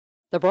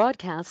The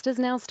broadcast is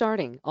now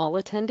starting. All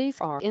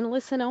attendees are in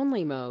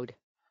listen-only mode.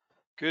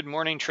 Good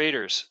morning,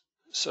 traders.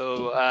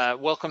 So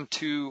welcome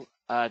to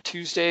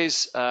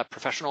Tuesday's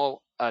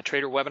professional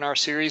trader webinar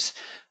series.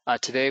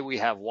 Today we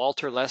have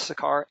Walter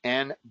Lesicar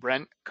and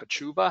Brent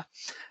Kochuba.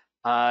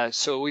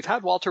 So we've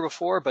had Walter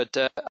before, but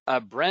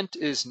Brent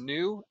is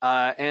new,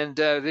 and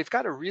they've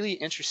got a really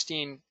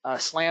interesting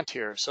slant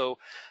here. So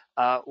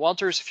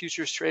Walter is a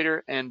futures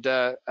trader, and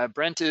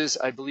Brent is,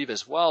 I believe,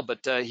 as well,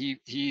 but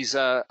he's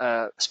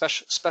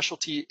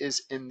specialty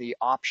is in the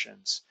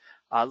options,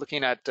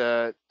 looking at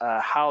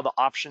how the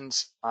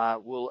options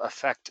will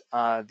affect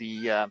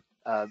the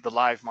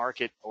live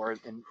market or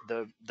in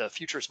the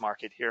futures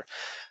market here.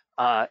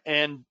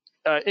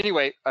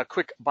 Anyway, a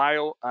quick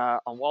bio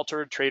on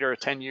Walter, trader,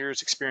 10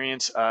 years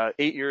experience,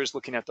 8 years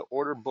looking at the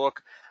order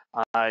book.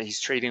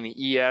 He's trading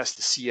the ES,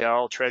 the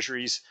CL,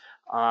 Treasuries,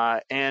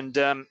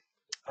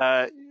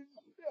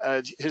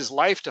 his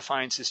life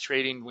defines his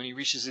trading. When he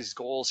reaches his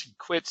goals, he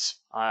quits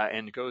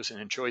and goes and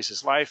enjoys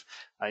his life.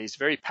 He's a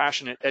very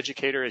passionate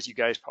educator, as you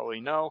guys probably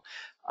know,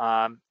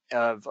 of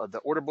the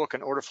order book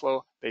and order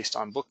flow based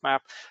on Bookmap.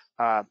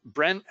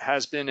 Brent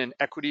has been in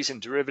equities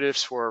and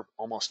derivatives for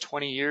almost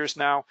 20 years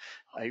now.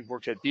 He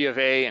worked at B of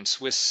A and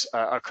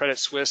Credit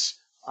Suisse,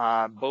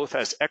 both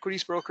as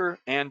equities broker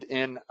and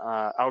in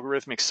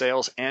algorithmic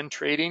sales and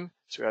trading.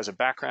 So he has a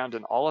background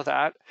in all of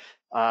that.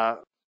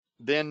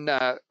 Then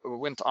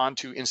went on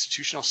to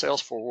institutional sales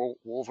for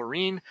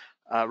Wolverine,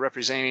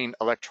 representing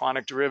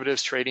electronic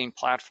derivatives trading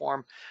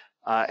platform.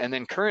 And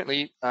then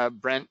currently,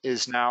 Brent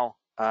is now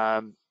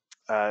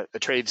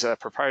trades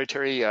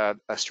proprietary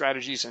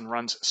strategies and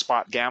runs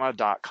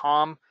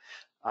spotgamma.com,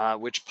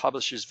 which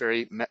publishes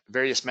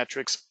various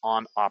metrics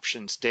on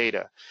options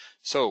data.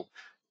 So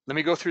let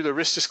me go through the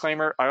risk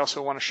disclaimer. I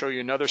also want to show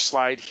you another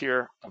slide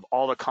here of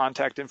all the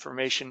contact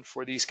information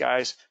for these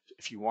guys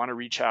if you want to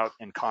reach out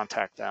and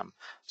contact them.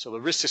 So the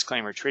risk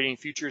disclaimer: trading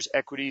futures,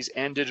 equities,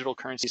 and digital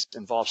currencies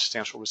involves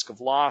substantial risk of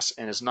loss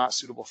and is not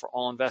suitable for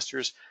all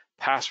investors.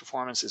 Past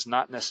performance is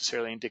not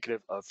necessarily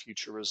indicative of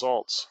future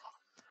results.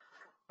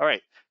 All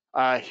right,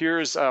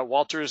 here's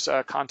Walter's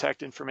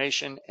contact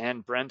information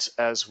and Brent's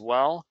as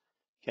well.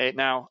 Okay,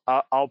 now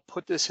I'll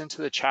put this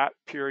into the chat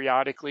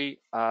periodically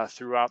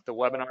throughout the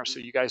webinar,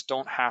 so you guys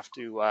don't have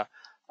to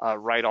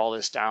write all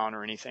this down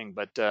or anything.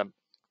 But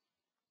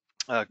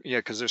yeah,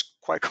 because there's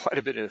quite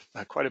a bit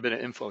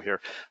of info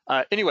here.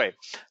 Anyway,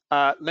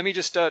 let me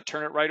just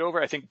turn it right over.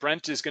 I think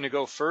Brent is going to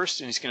go first,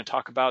 and he's going to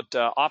talk about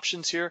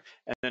options here,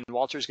 and then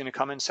Walter's going to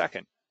come in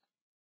second.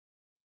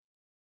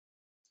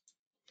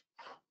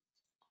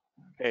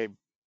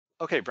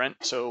 Okay, Brent.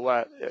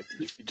 So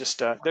just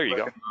there you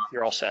go.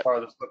 You're all set.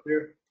 Part of this up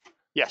here.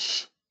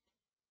 Yes.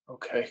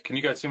 Okay. Can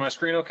you guys see my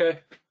screen? Okay.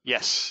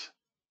 Yes.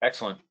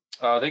 Excellent.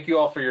 Thank you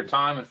all for your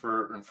time and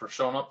for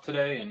showing up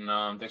today,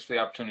 and thanks for the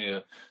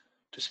opportunity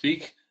to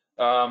speak.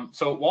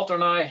 So Walter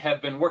and I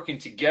have been working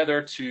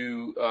together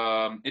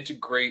to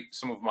integrate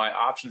some of my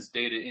options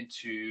data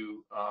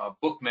into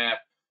Bookmap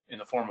in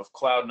the form of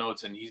cloud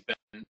notes, and he's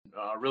been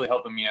really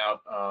helping me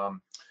out,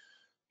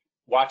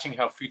 watching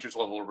how futures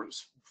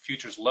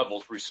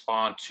levels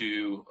respond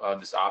to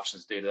this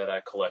options data that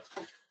I collect.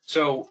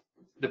 So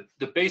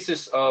the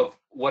basis of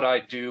what I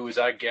do is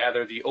I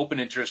gather the open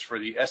interest for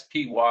the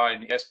SPY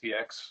and the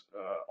SPX,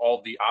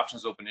 all the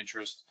options open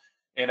interest,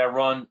 and I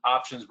run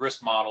options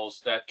risk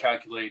models that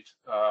calculate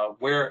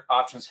where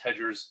options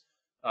hedgers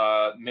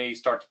may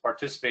start to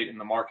participate in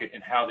the market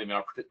and how they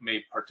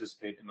may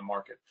participate in the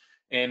market.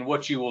 And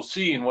what you will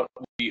see, and what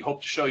we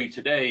hope to show you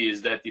today,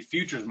 is that the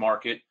futures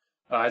market,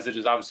 as it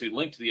is obviously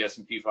linked to the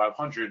S&P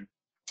 500,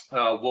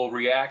 will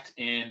react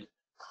and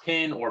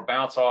pin or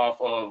bounce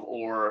off of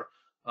or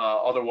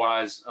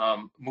otherwise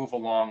move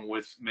along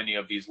with many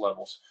of these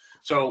levels.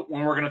 So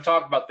when we're going to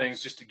talk about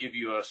things, just to give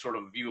you a sort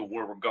of view of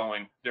where we're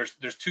going,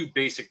 there's two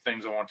basic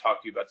things I want to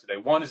talk to you about today.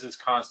 One is this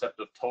concept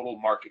of total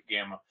market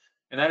gamma,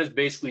 and that is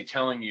basically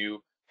telling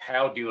you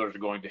how dealers are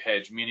going to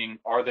hedge, meaning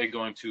are they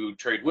going to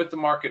trade with the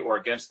market or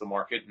against the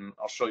market, and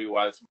I'll show you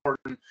why that's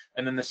important.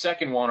 And then the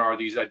second one are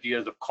these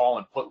ideas of call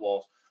and put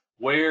walls.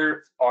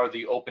 Where are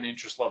the open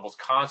interest levels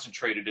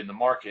concentrated in the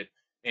market,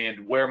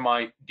 and where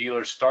might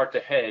dealers start to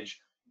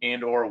hedge,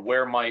 and or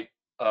where might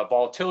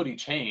volatility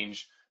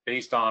change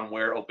based on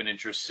where open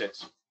interest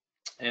sits?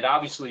 And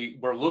obviously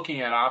we're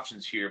looking at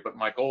options here, but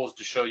my goal is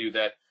to show you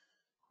that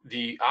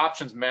the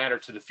options matter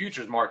to the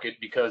futures market,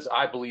 because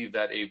I believe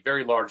that a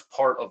very large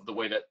part of the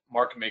way that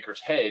market makers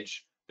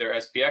hedge their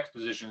SPX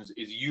positions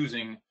is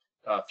using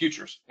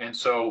futures. And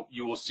so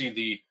you will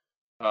see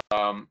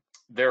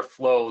their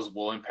flows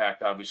will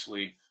impact,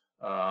 obviously,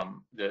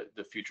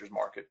 the futures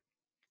market.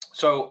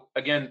 So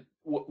again,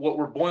 what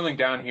we're boiling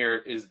down here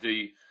is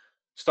the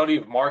study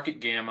of market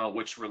gamma,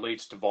 which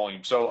relates to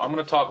volume. So I'm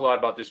going to talk a lot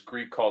about this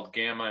Greek called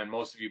gamma, and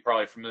most of you are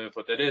probably familiar with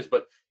what that is,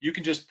 but you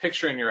can just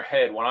picture in your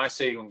head when I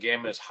say when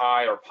gamma is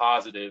high or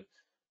positive,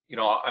 you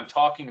know, I'm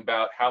talking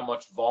about how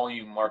much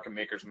volume market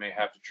makers may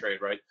have to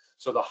trade, right?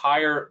 So the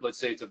higher, let's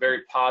say it's a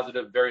very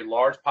positive, very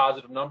large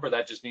positive number,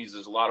 that just means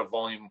there's a lot of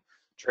volume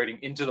trading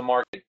into the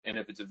market, and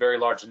if it's a very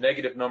large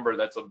negative number,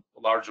 that's a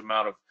large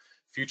amount of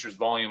futures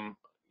volume,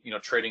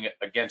 trading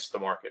against the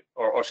market,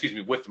 or excuse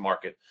me, with the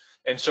market.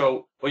 And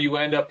so what you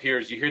end up here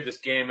is you hear this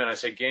gamma, and I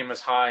say gamma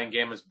is high and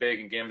gamma is big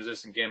and gamma is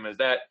this and gamma is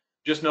that.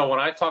 Just know when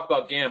I talk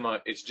about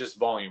gamma, it's just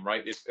volume,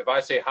 right? If I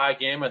say high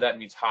gamma, that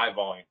means high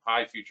volume,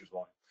 high futures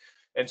volume.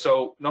 And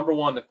so number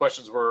one, the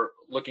questions we're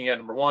looking at,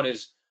 number one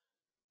is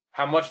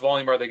how much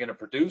volume are they going to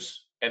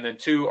produce? And then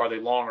two, are they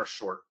long or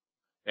short?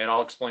 And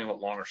I'll explain what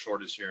long or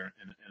short is here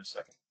in a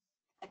second.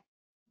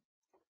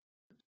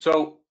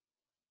 So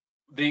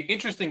the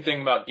interesting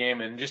thing about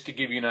gamma, and just to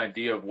give you an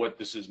idea of what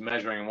this is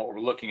measuring and what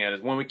we're looking at,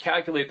 is when we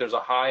calculate there's a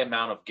high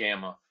amount of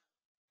gamma,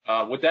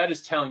 what that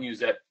is telling you is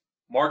that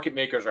market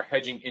makers are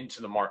hedging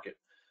into the market,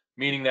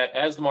 meaning that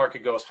as the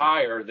market goes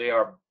higher, they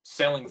are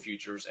selling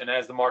futures, and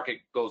as the market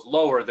goes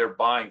lower, they're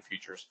buying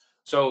futures.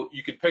 So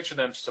you could picture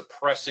them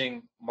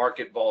suppressing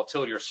market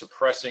volatility or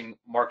suppressing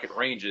market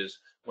ranges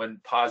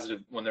when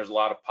there's a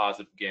lot of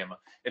positive gamma.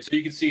 And so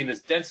you can see in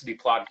this density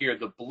plot here,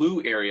 the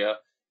blue area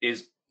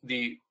is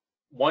the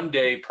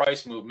one-day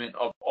price movement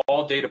of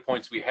all data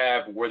points we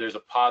have where there's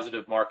a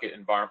positive market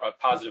environment,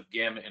 a positive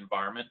gamma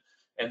environment.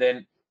 And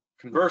then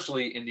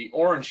conversely, in the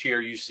orange here,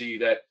 you see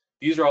that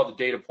these are all the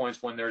data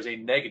points when there's a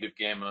negative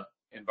gamma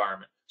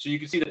environment. So you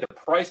can see that the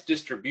price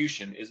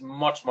distribution is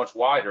much, much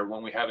wider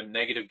when we have a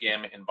negative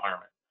gamma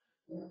environment.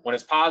 When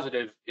it's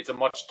positive, it's a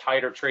much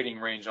tighter trading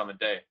range on the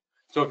day.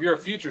 So if you're a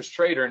futures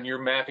trader and you're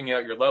mapping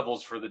out your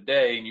levels for the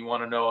day and you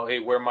want to know, hey,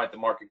 where might the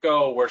market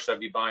go? Where should I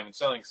be buying and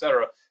selling, et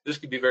cetera? This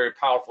could be very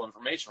powerful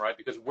information, right?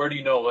 Because where do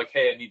you know, like,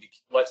 hey, I need to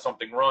let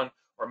something run,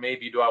 or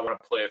maybe do I want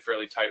to play a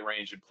fairly tight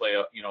range and play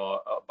a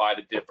buy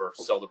the dip or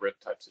sell the rip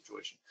type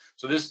situation?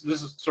 So this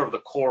is sort of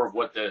the core of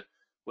what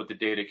the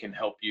data can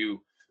help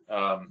you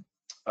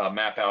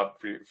map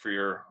out for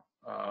your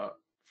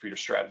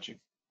strategy.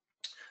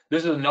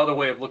 This is another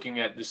way of looking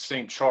at this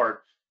same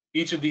chart.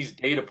 Each of these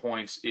data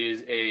points is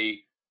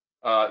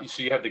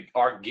so you have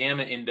our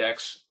gamma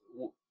index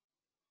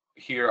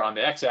here on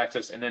the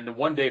x-axis, and then the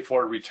one-day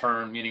forward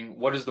return, meaning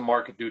what does the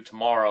market do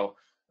tomorrow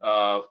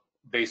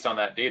based on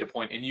that data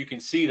point. And you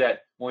can see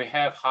that when we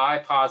have high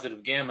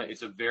positive gamma,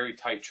 it's a very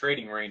tight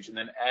trading range, and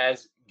then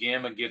as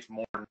gamma gets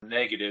more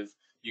negative,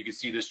 you can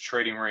see this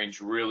trading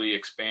range really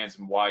expands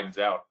and widens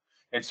out.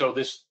 And so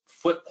this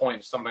flip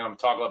point is something I'm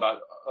talking about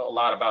a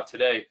lot about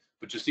today.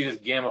 But you see this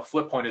gamma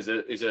flip point is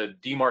a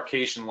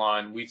demarcation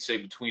line, we'd say,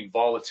 between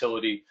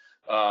volatility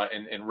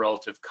and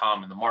relative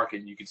calm in the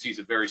market. And you can see it's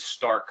a very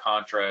stark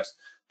contrast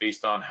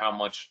based on how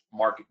much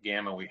market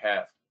gamma we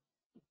have.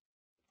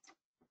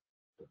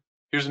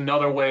 Here's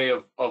another way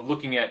of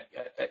looking at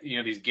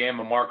these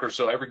gamma markers.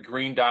 So every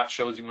green dot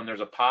shows you when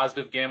there's a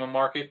positive gamma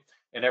market,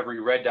 and every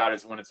red dot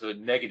is when it's a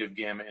negative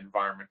gamma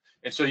environment.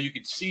 And so you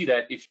can see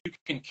that if you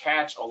can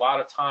catch a lot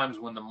of times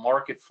when the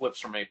market flips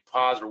from a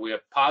positive, we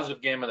have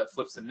positive gamma that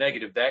flips to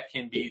negative, that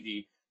can be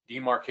the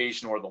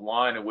demarcation or the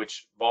line at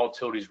which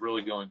volatility is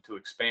really going to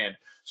expand.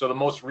 So the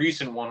most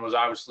recent one was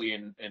obviously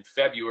in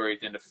February.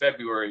 At the end of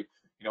February,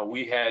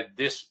 we had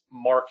this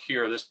mark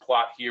here, this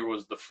plot here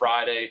was the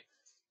Friday,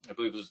 I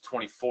believe it was the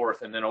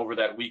 24th, and then over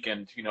that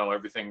weekend,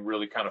 everything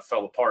really kind of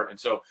fell apart. And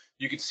so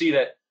you can see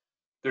that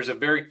there's a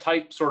very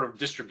tight sort of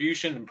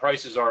distribution, and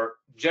prices are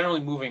generally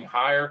moving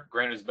higher.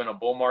 Granted, it's been a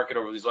bull market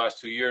over these last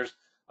 2 years,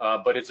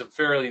 but it's a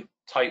fairly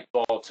tight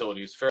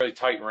volatility. It's a fairly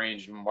tight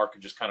range, and the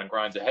market just kind of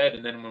grinds ahead.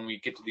 And then when we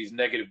get to these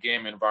negative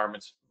gamma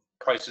environments,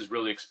 prices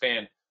really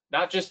expand,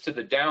 not just to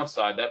the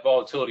downside. That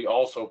volatility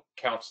also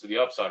counts to the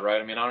upside,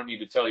 right? I mean, I don't need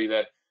to tell you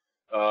that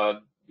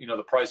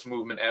the price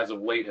movement as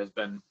of late has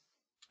been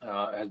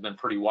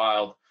pretty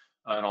wild.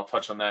 And I'll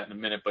touch on that in a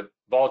minute, but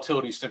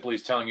volatility simply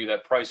is telling you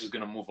that price is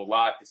going to move a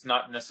lot. It's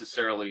not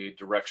necessarily a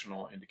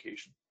directional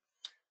indication.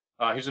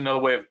 Here's another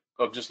way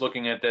of just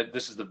looking at that.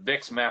 This is the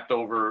VIX mapped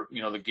over,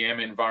 the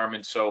gamma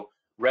environment. So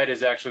red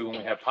is actually when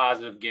we have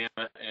positive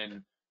gamma,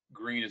 and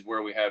green is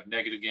where we have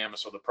negative gamma.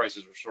 So the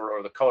prices are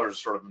or the colors are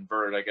sort of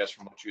inverted, I guess,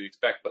 from what you'd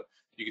expect. But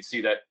you can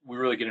see that we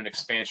really get an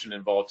expansion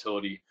in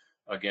volatility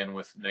again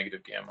with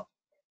negative gamma.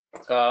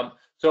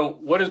 So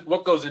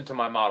what goes into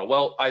my model?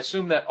 Well, I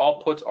assume that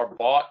all puts are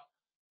bought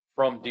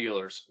from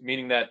dealers,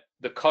 meaning that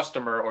the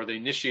customer or the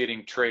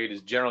initiating trade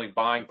is generally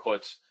buying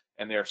puts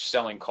and they're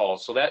selling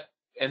calls. So that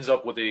ends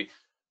up with a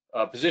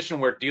position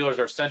where dealers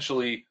are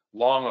essentially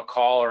long a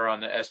call or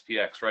on the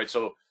SPX, right?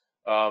 So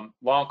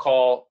long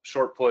call,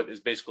 short put is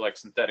basically like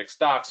synthetic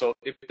stock. So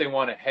if they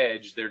want to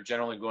hedge, they're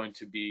generally going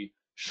to be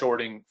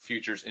shorting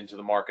futures into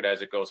the market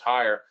as it goes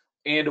higher,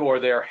 and or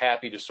they're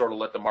happy to sort of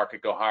let the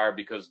market go higher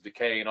because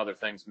decay and other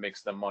things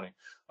makes them money.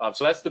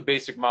 So that's the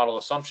basic model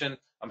assumption.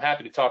 I'm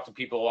happy to talk to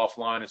people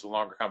offline. It's a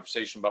longer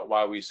conversation about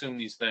why we assume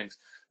these things,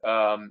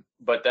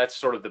 but that's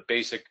sort of the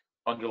basic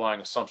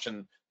underlying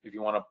assumption if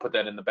you want to put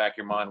that in the back of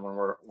your mind when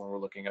we're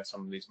looking at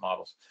some of these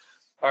models.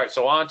 All right,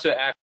 so on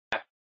to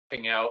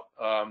mapping out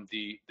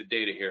the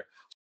data here.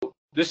 So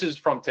this is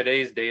from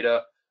today's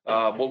data.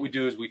 What we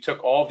do is we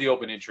took all of the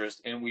open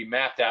interest and we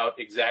mapped out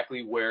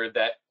exactly where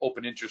that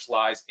open interest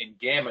lies in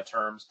gamma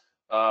terms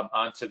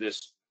onto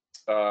this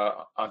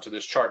onto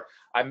this chart.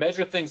 I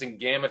measure things in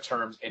gamma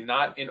terms and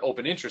not in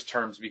open interest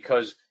terms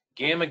because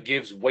gamma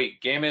gives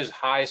weight. Gamma is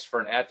highest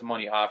for an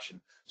at-the-money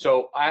option.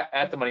 So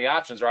at-the-money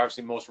options are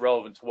obviously most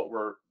relevant to what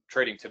we're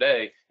trading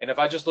today. And if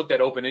I just looked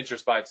at open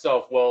interest by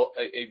itself, well,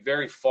 a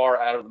very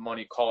far out of the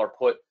money call or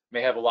put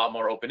may have a lot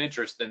more open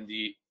interest than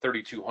the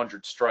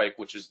 3200 strike,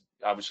 which is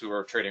obviously where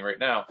we're trading right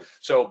now.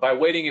 So by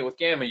weighting it with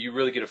gamma, you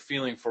really get a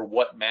feeling for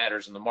what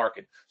matters in the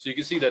market. So you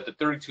can see that the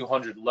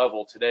 3200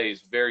 level today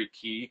is very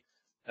key.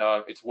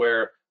 It's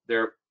where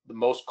they're the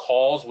most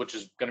calls, which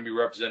is going to be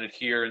represented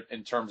here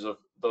in terms of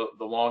the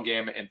long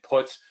gamma, and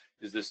puts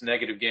is this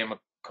negative gamma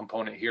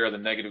component here, the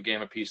negative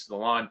gamma piece of the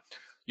line.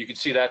 You can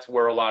see that's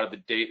where a lot of the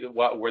data,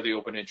 where the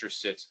open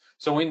interest sits.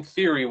 So in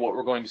theory, what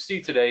we're going to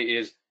see today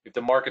is if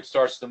the market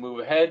starts to move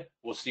ahead,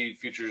 we'll see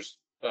futures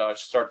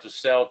start to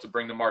sell to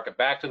bring the market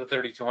back to the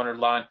 3200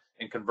 line.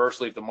 And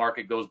conversely, if the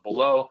market goes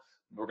below,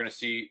 we're going to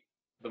see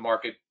the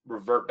market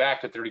revert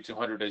back to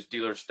 3200 as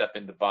dealers step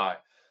in to buy.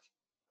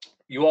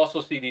 You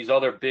also see these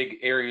other big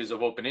areas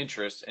of open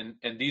interest, and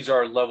these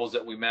are levels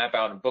that we map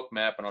out in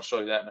Bookmap, and I'll show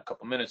you that in a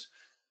couple minutes.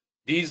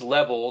 These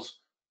levels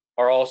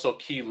are also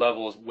key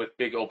levels with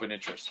big open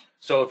interest.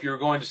 So if you're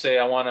going to say,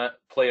 I want to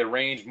play a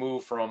range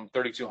move from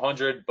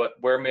 3200, but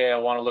where may I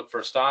want to look for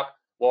a stop?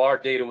 Well, our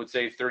data would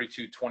say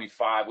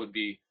 3225 would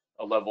be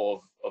a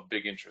level of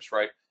big interest,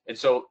 right? And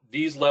so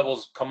these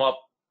levels come up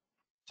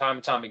time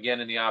and time again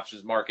in the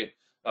options market,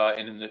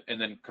 and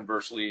then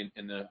conversely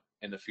in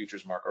the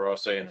futures market, or I'll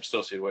say an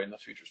associated way in the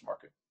futures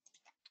market.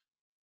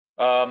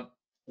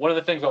 One of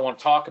the things I want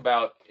to talk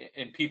about,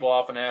 and people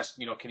often ask,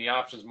 can the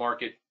options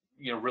market,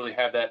 really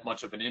have that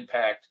much of an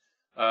impact?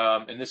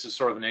 And this is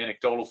sort of an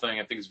anecdotal thing.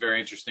 I think it's very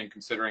interesting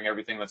considering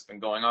everything that's been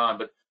going on.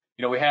 But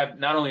we have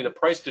not only the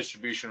price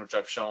distribution, which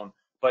I've shown,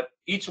 but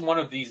each one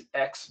of these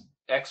X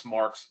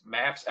marks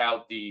maps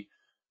out the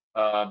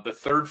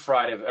third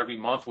Friday of every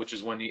month, which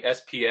is when the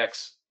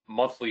SPX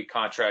monthly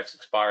contracts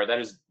expire. That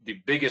is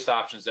the biggest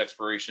options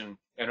expiration.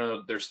 I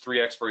know there's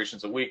 3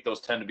 expirations a week.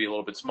 Those tend to be a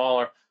little bit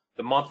smaller.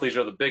 The monthlies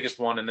are the biggest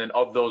one, and then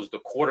of those, the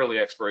quarterly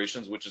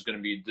expirations, which is going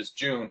to be this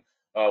June,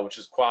 which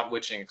is quad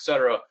witching,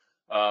 etc.,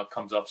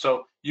 comes up.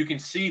 So you can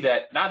see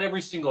that not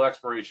every single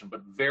expiration,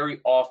 but very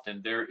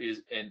often there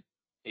is an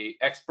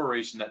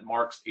expiration that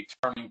marks a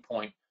turning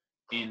point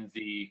in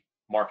the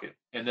market,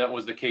 and that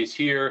was the case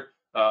here.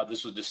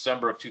 This was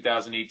December of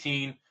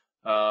 2018.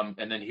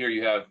 And then here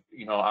you have,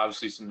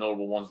 obviously some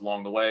notable ones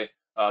along the way.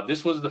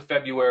 This was the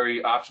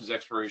February options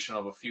expiration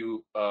of a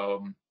few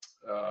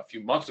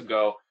months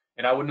ago.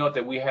 And I would note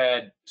that we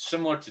had,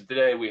 similar to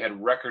today, we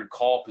had record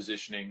call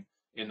positioning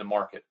in the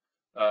market.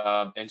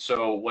 And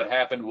so what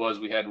happened was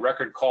we had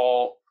record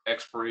call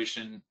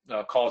expiration,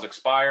 calls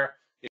expire.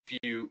 If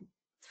you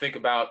think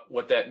about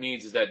what that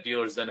means, is that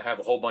dealers then have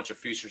a whole bunch of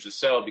futures to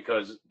sell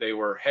because they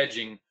were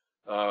hedging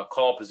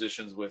call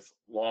positions with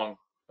long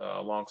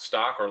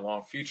stock or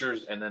long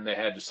futures, and then they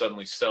had to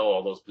suddenly sell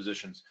all those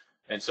positions.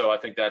 And so I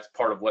think that's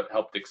part of what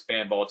helped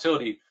expand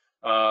volatility.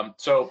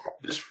 So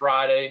this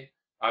Friday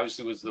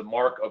obviously was the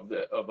mark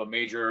of a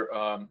major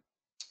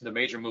the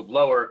major move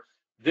lower.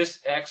 This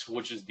X,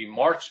 which is the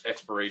March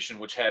expiration,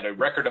 which had a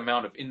record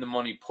amount of in the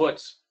money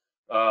puts,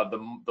 the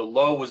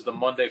low was the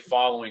Monday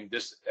following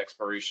this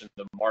expiration,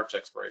 the March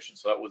expiration.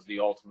 So that was the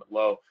ultimate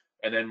low.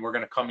 And then we're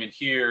going to come in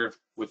here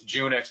with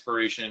June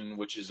expiration,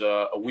 which is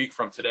a week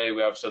from today.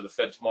 We obviously have the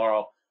Fed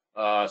tomorrow.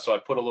 So I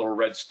put a little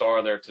red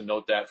star there to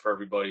note that for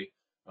everybody.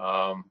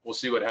 We'll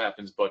see what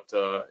happens, but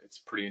it's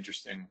a pretty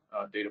interesting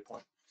data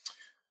point.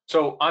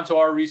 So onto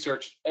our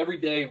research. Every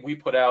day we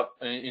put out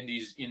in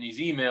these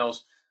emails,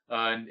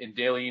 in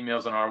daily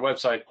emails on our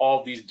website, all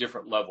of these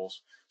different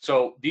levels.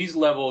 So these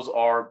levels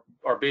are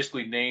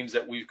basically names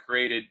that we've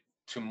created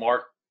to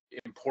mark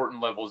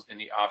important levels in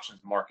the options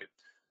market.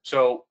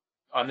 So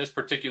on this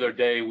particular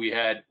day, we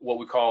had what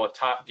we call a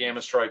top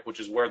gamma strike, which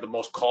is where the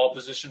most call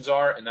positions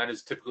are, and that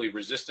is typically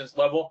resistance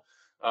level.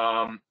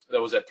 That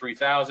was at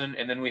 3,000,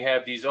 and then we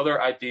have these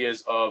other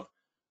ideas of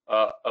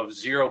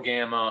zero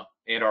gamma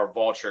and our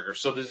vol trigger.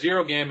 So the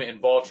zero gamma and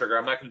vol trigger,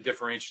 I'm not going to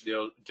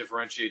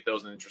differentiate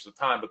those in the interest of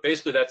time, but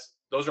basically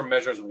those are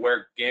measures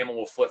where gamma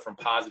will flip from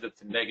positive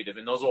to negative,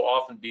 and those will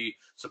often be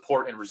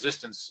support and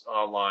resistance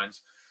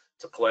lines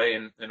to play,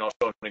 and I'll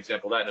show an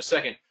example of that in a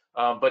second.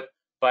 But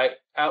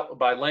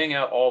by laying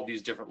out all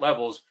these different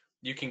levels,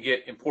 you can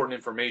get important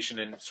information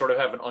and sort of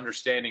have an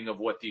understanding of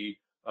what the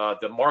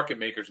market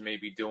makers may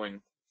be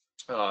doing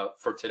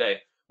for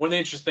today. One of the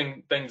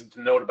interesting things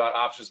to note about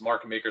options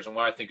market makers, and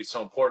why I think it's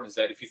so important, is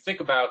that if you think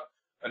about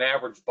an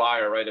average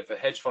buyer, right? If a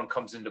hedge fund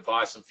comes in to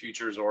buy some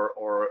futures,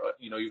 or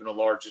even a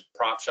large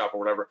prop shop or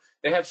whatever,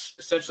 they have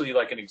essentially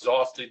like an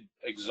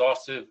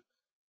exhaustive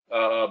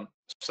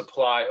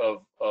supply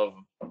of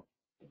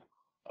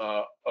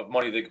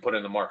money they can put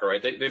in the market,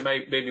 right? They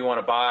may maybe want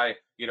to buy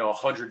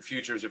 100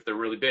 futures if they're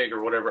really big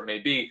or whatever it may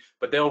be,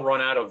 but they'll run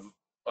out of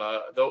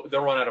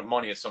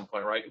money at some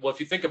point, right? Well, if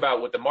you think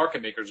about what the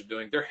market makers are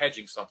doing, they're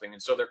hedging something,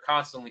 and so they're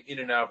constantly in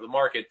and out of the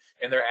market,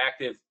 and they're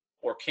active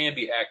or can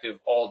be active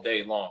all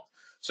day long.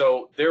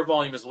 So their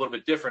volume is a little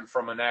bit different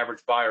from an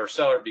average buyer or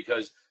seller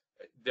because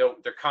they're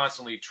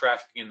constantly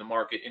trafficking in the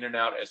market in and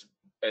out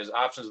as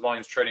options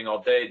volumes trading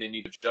all day. They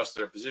need to adjust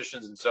their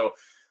positions, and so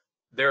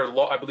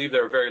I believe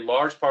they're a very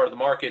large part of the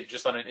market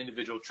just on an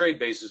individual trade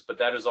basis, but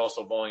that is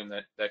also volume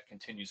that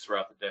continues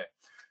throughout the day.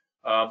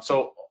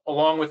 So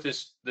along with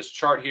this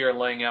chart here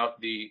laying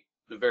out the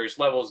various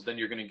levels, then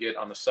you're going to get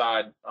on the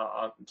side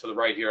to the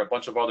right here a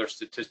bunch of other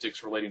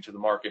statistics relating to the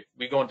market.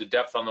 We go into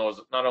depth on those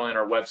not only on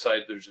our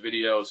website. There's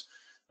videos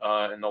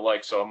and the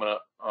like. So I'm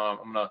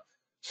gonna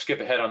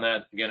skip ahead on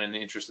that again in the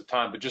interest of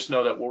time. But just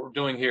know that what we're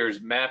doing here is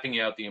mapping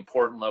out the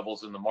important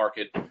levels in the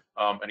market.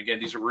 And again,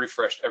 these are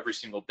refreshed every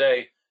single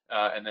day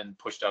and then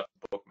pushed out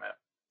to Bookmap.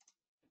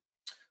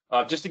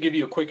 Just to give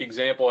you a quick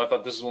example, I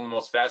thought this is one of the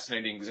most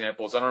fascinating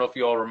examples. I don't know if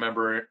you all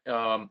remember.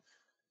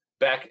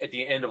 Back at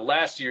the end of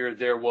last year,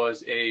 there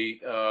was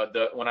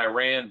when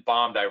Iran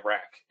bombed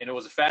Iraq, and it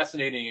was a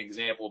fascinating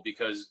example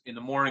because in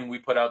the morning we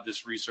put out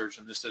this research,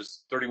 and this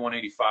says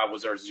 3185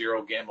 was our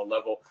zero gamma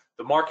level.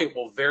 The market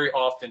will very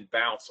often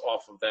bounce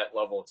off of that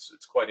level.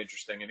 It's quite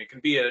interesting, and it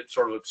can be at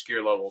sort of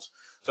obscure levels.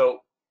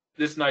 So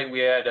this night we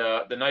had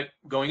the night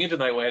going into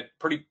the night we had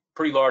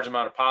pretty large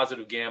amount of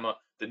positive gamma.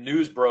 The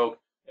news broke,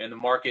 and the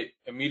market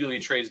immediately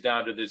trades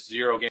down to this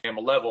zero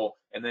gamma level,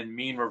 and then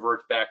mean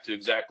reverts back to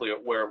exactly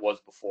where it was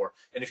before.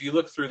 And if you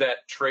look through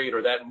that trade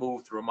or that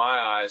move through my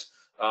eyes,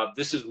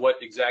 this is what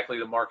exactly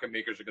the market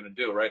makers are going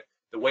to do, right?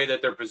 The way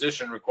that their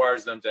position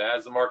requires them to,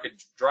 as the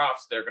market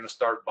drops, they're going to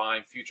start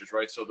buying futures,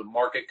 right? So the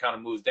market kind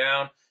of moves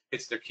down,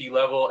 hits their key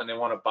level, and they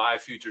want to buy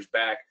futures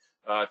back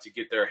to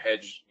get their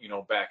hedge,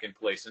 back in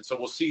place. And so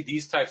we'll see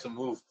these types of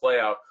moves play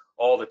out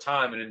all the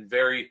time and in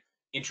very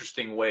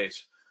interesting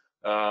ways.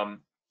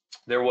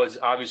 There was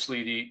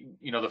obviously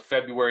the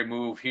February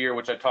move here,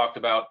 which I talked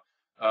about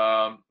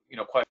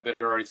quite a bit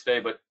already today,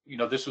 but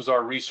this was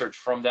our research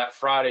from that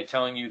Friday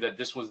telling you that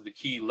this was the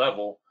key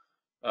level.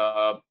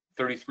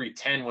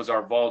 3310 was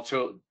our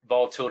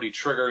volatility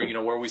trigger,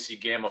 where we see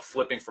gamma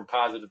flipping from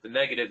positive to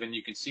negative, and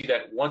you can see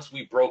that once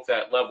we broke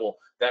that level,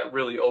 that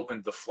really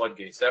opened the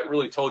floodgates. That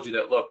really told you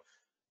that, look,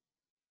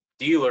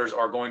 dealers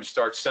are going to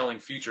start selling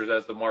futures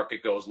as the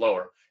market goes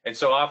lower. And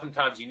so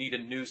oftentimes you need a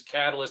news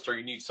catalyst or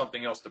you need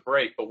something else to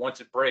break, but once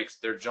it breaks,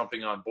 they're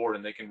jumping on board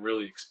and they can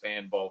really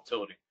expand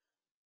volatility.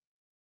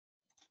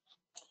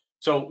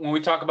 So when we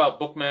talk about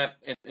Bookmap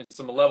and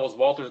some of the levels,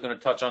 Walter's going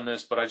to touch on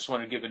this, but I just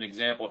want to give an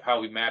example of how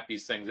we map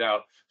these things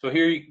out. So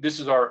here,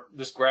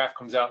 this graph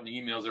comes out in the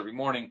emails every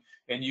morning,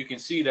 and you can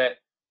see that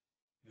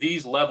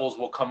these levels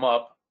will come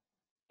up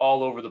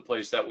all over the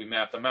place that we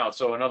map them out.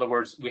 So in other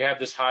words, we have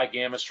this high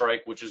gamma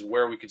strike, which is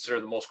where we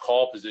consider the most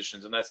call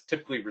positions, and that's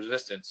typically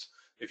resistance.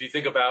 If you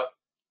think about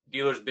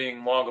dealers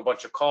being long a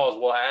bunch of calls,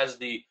 well, as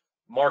the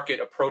market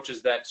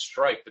approaches that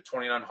strike, the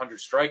 2900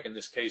 strike in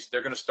this case,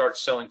 they're going to start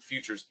selling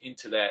futures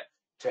into that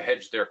to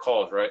hedge their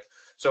calls, right?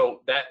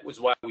 So that was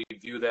why we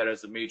view that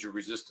as a major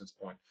resistance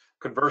point.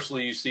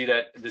 Conversely, you see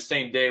that the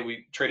same day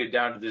we traded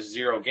down to this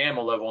zero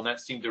gamma level, and that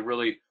seemed to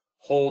really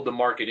hold the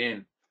market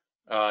in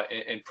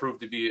and prove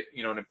to be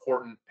an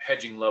important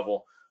hedging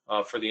level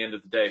for the end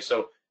of the day.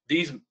 So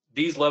these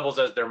levels,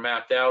 as they're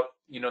mapped out,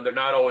 they're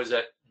not always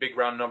at big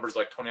round numbers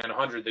like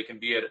 2900. They can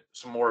be at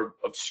some more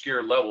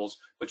obscure levels,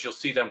 but you'll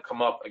see them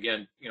come up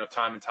again,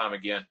 time and time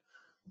again.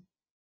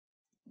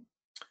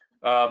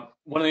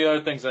 One of the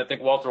other things, and I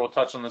think Walter will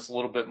touch on this a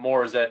little bit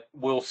more, is that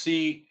we'll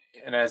see,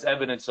 and as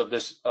evidence of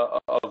this,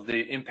 of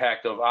the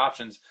impact of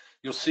options,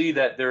 you'll see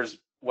that there's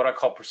what I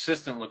call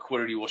persistent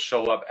liquidity will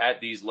show up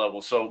at these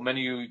levels. So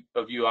many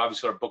of you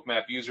obviously are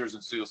Bookmap users,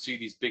 and so you'll see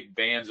these big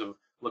bands of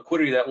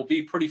liquidity that will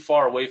be pretty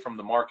far away from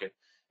the market.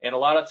 And a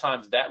lot of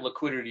times that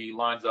liquidity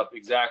lines up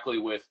exactly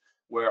with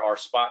where our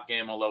spot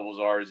gamma levels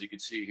are, as you can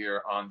see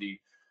here on the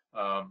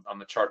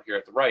chart here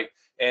at the right.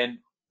 And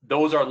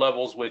those are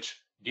levels which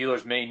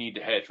dealers may need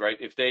to hedge, right?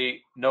 If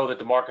they know that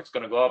the market's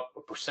going to go up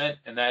 1%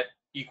 and that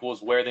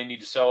equals where they need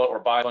to sell it or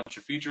buy a bunch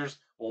of futures,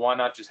 well, why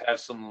not just have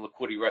some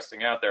liquidity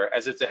resting out there?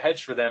 As it's a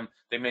hedge for them,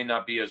 they may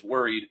not be as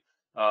worried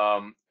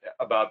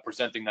about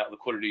presenting that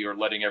liquidity or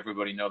letting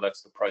everybody know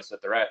that's the price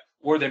that they're at.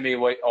 Or they may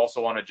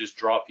also want to just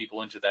draw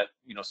people into that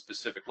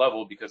specific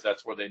level because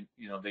that's where they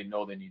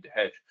know they need to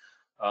hedge.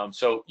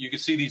 So you can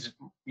see these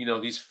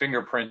these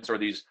fingerprints or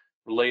these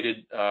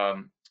related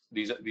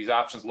these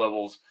options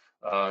levels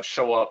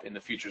show up in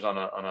the futures on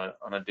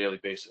a daily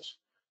basis.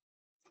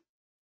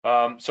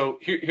 So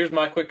here's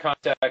my quick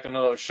contact. I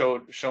know it was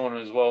shown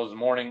as well as the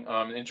morning.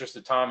 In the interest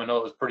of time, I know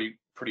it was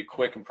pretty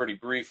quick and pretty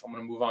brief. I'm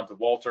going to move on to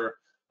Walter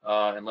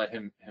and let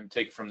him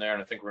take it from there.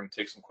 And I think we're going to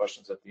take some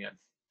questions at the end.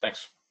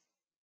 Thanks.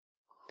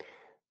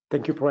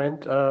 Thank you,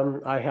 Brent.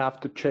 I have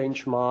to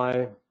change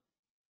my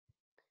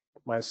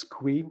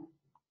screen.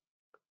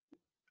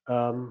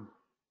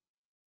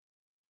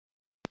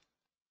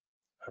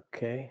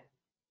 Okay.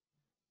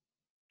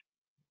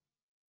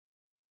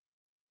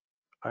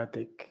 I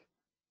think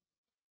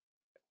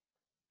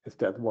is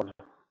that one.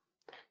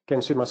 Can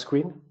you see my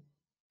screen?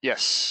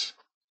 Yes.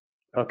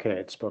 Okay,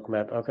 it's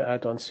Bookmap. Okay, I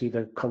don't see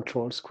the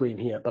control screen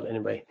here, but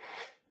anyway,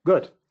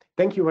 good.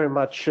 Thank you very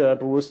much,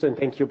 Bruce, and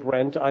thank you,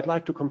 Brent. I'd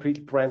like to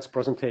complete Brent's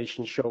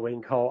presentation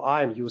showing how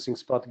I'm using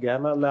spot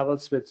gamma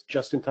levels with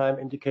just-in-time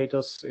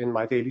indicators in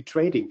my daily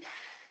trading.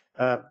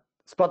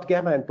 Spot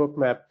gamma and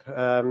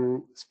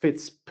Bookmap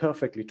fits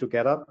perfectly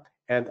together,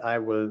 and I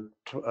will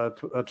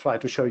try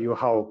to show you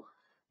how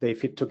they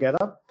fit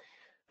together.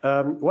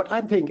 What I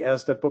think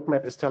is that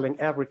Bookmap is telling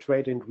every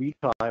trade in real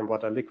time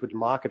what a liquid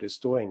market is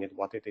doing and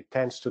what it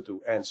intends to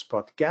do, and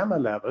spot gamma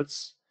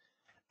levels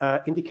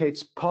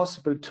indicates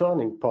possible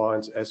turning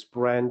points, as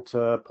Brent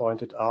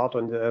pointed out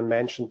and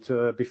mentioned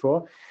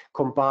before,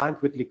 combined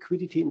with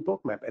liquidity in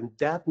Bookmap, and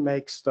that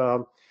makes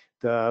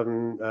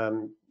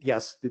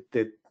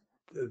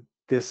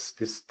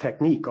this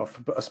technique of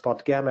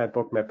spot gamma and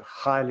Bookmap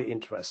highly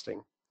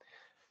interesting.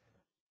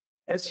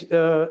 As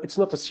it's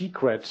not a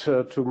secret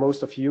to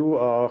most of you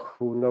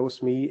who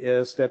knows me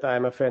is that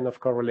I'm a fan of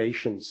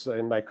correlations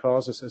in my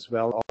courses as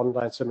well,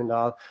 online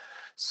seminar.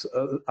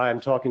 I'm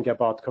talking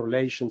about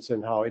correlations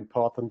and how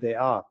important they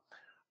are.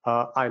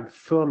 I'm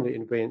firmly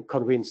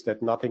convinced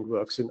that nothing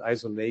works in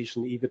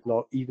isolation, even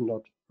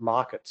not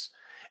markets.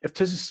 If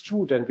this is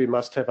true, then we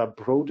must have a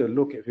broader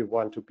look if we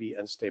want to be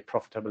and stay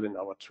profitable in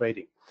our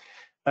trading.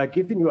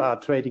 Given you are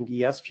trading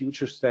ES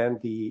futures, then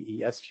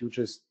the ES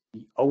futures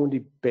the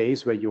only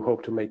base where you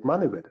hope to make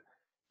money with.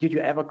 Did you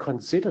ever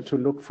consider to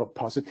look for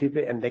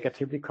positively and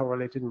negatively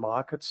correlated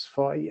markets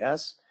for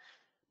ES?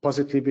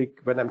 Positively,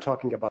 when I'm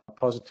talking about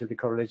positively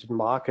correlated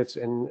markets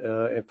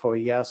for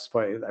ES,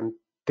 I'm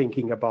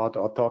thinking about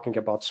or talking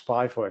about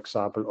SPY, for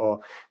example, or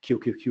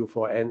QQQ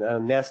for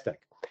NASDAQ.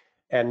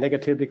 And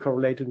negatively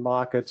correlated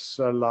markets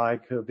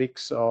like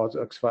VIX or,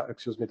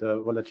 excuse me,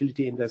 the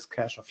volatility index,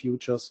 cash or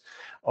futures.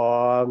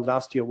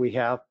 Last year we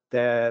had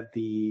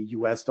the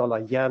US dollar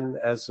yen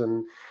as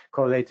a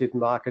correlated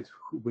market,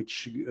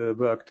 which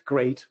worked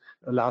great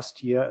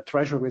last year.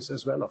 Treasuries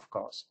as well, of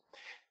course.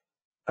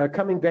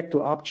 Coming back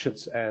to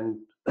options and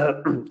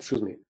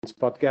excuse me,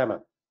 spot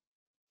gamma.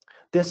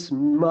 This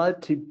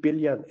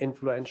multi-billion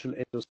influential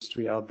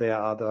industry out there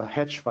are the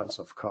hedge funds,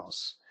 of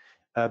course.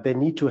 They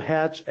need to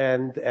hedge,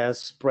 and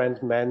as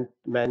Brent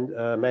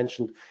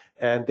mentioned,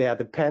 and they are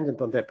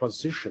dependent on their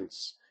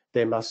positions.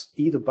 They must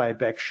either buy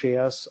back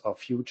shares of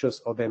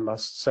futures or they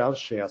must sell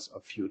shares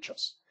of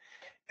futures.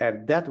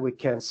 And that we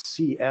can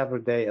see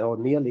every day or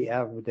nearly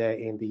every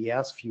day in the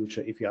ES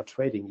future if you are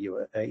trading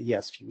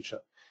ES future.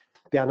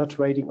 They are not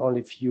trading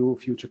only few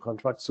future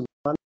contracts to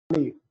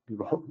money.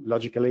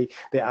 Logically,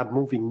 they are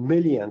moving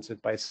millions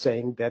by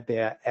saying that they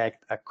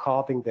act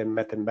according to their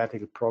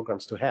mathematical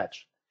programs to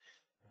hedge.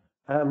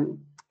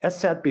 As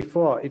said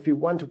before, if we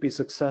want to be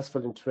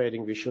successful in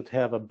trading, we should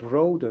have a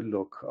broader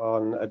look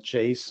on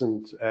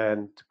adjacent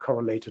and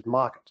correlated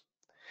market.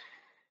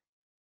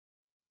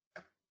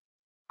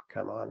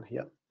 Come on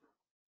here.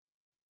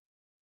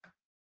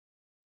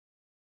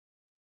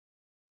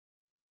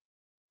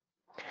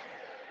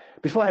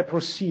 Before I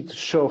proceed to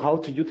show how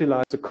to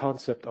utilize the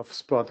concept of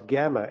spot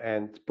gamma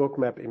and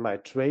Bookmap in my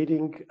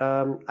trading,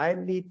 I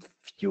need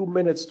a few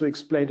minutes to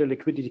explain the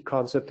liquidity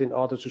concept in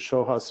order to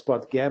show how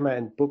spot gamma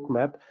and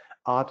Bookmap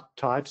are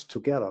tied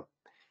together.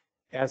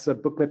 As a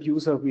Bookmap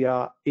user, we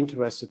are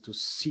interested to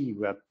see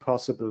where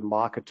possible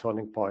market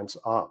turning points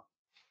are.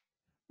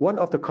 One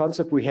of the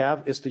concepts we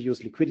have is to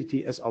use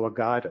liquidity as our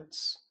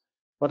guidance.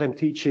 What I'm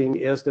teaching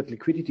is that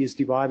liquidity is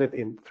divided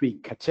in three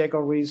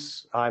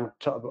categories. We are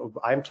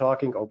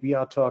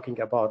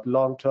talking about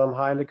long-term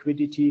high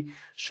liquidity,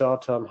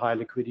 short-term high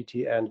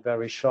liquidity, and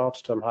very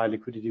short-term high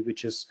liquidity,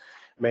 which is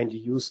mainly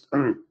used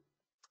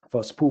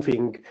for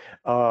spoofing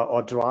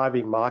or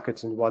driving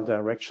markets in one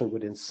direction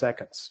within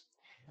seconds.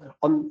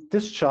 On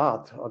this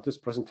chart, on this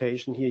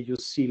presentation here, you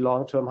see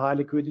long-term high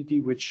liquidity,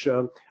 which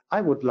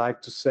I would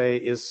like to say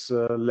is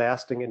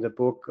lasting in the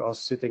book or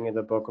sitting in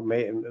the book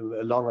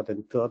longer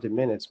than 30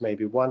 minutes,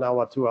 maybe 1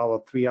 hour, 2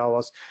 hours, 3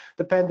 hours,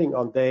 depending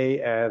on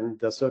day and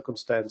the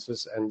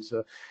circumstances. And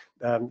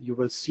you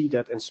will see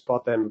that and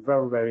spot them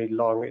very, very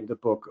long in the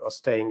book or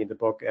staying in the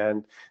book.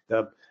 And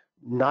the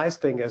nice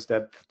thing is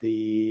that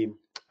the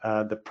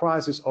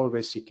price is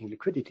always seeking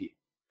liquidity,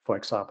 for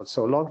example,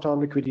 so long-term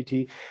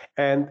liquidity.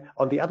 And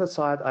on the other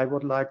side, I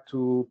would like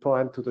to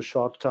point to the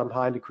short-term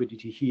high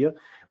liquidity here,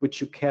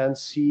 which you can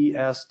see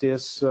as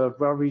this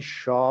very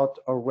short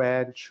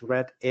orange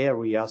red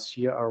areas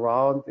here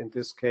around, in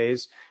this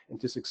case, in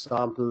this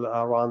example,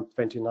 around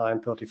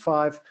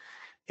 29.35.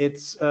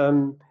 It's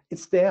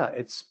there.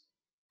 It's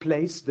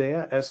placed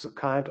there as a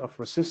kind of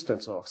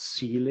resistance or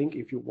ceiling,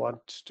 if you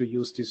want to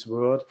use this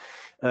word,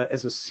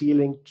 as a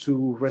ceiling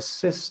to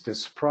resist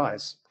this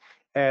price.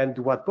 And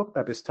what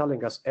Bookmap is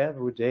telling us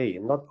every day,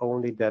 not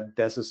only that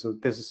this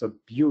is a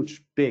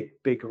huge,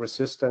 big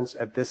resistance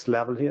at this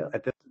level here,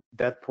 at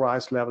that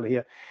price level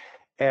here,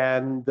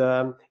 and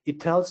it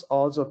tells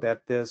also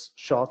that this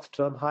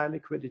short-term high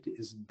liquidity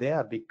is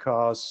there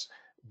because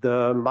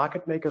the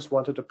market makers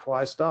wanted the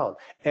price down.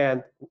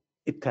 And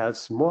it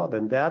tells more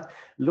than that.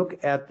 Look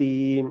at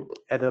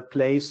a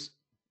place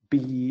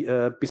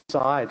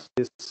beside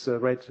this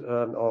red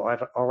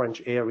or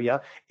orange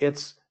area.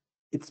 It's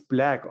it's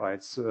black or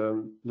it's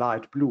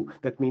light blue.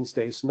 That means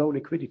there is no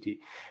liquidity.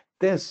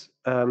 This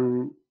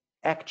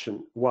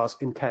action was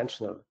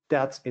intentional.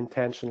 That's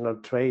intentional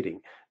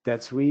trading.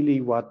 That's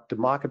really what the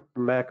market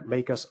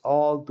makers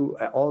all do.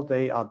 All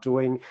they are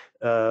doing,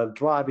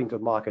 driving the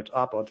market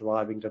up or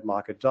driving the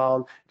market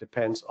down.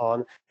 Depends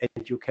on,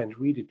 and you can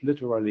read it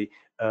literally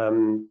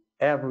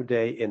every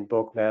day in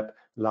Bookmap,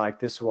 like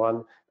this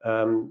one.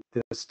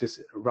 This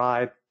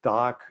right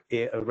dark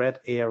red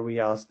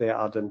areas, they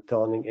are then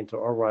turning into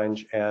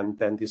orange and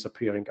then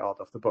disappearing out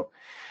of the book.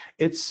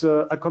 It's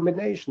a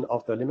combination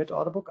of the limit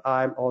order book.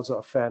 I'm also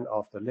a fan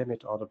of the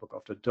limit order book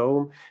of the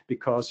Dome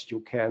because you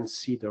can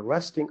see the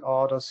resting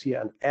orders here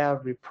and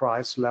every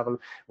price level.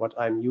 What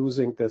I'm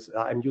using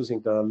I'm using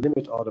the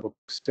limit order book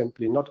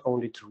simply not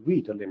only to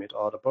read the limit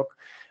order book,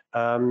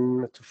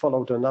 to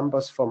follow the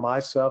numbers for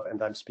myself,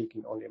 and I'm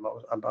speaking only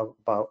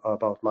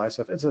about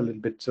myself. It's a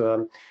little bit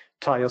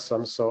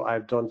tiresome, so I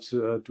don't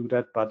do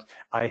that, but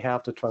I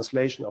have the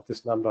translation of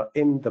this number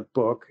in the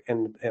book,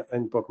 in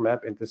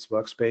Bookmap, in this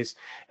workspace,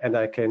 and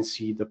I can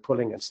see the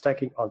pulling and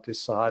stacking on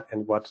this side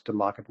and what the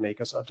market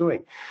makers are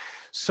doing.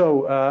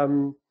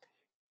 So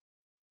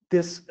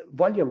this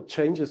volume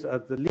changes,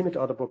 the limit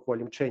order book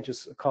volume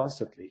changes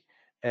constantly,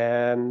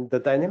 and the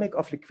dynamic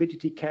of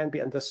liquidity can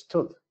be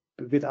understood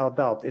without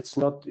doubt. It's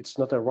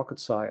not a rocket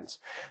science.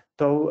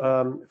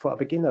 Though for a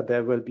beginner,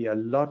 there will be a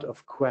lot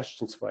of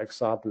questions. For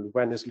example,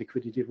 when is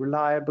liquidity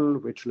reliable?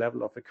 Which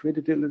level of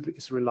liquidity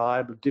is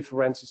reliable?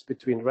 Differences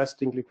between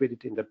resting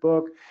liquidity in the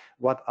book?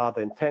 What are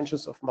the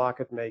intentions of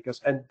market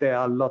makers? And there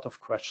are a lot of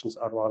questions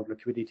around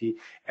liquidity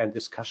and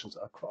discussions,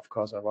 of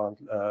course, around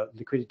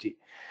liquidity.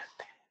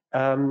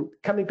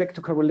 Coming back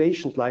to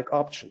correlations like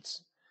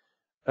options.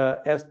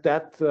 As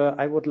that,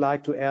 I would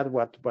like to add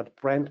what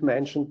Brent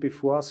mentioned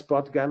before.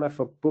 Spot gamma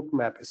for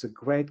Bookmap is a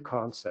great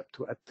concept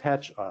to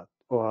attach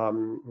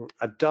or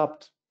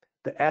adopt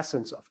the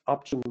essence of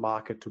option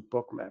market to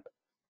Bookmap.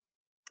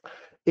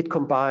 It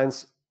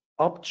combines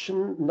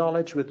option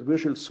knowledge with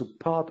visual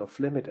support of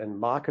limit and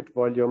market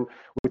volume,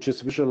 which is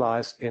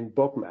visualized in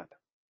Bookmap.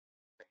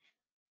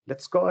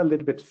 Let's go a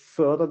little bit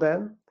further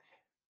then.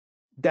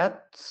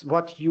 That's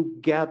what you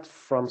get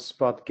from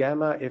Spot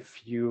Gamma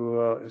if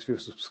you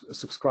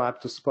subscribe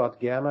to Spot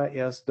Gamma,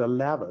 is the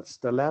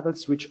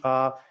levels which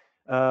are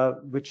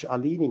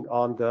leaning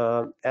on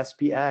the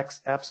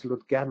SPX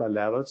absolute gamma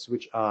levels,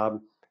 which are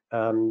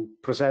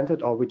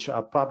presented or which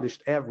are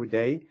published every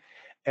day,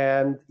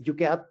 and you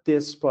get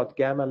this Spot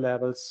Gamma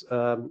levels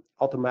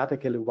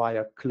automatically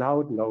via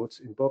cloud nodes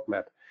in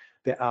Bookmap.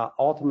 They are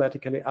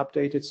automatically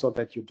updated so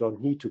that you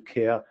don't need to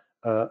care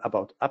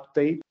about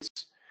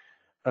updates.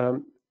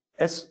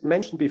 As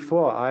mentioned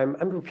before, I'm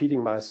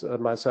repeating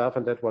myself,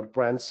 and that what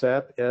Brent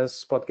said is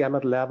spot gamma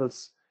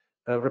levels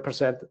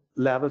represent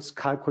levels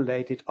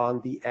calculated on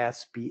the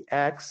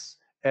SPX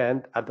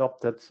and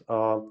adopted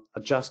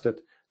adjusted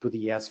to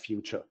the ES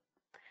future.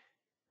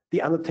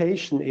 The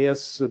annotation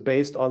is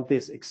based on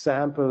this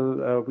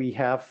example. We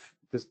have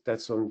this,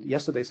 that's on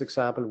yesterday's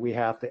example. We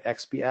have the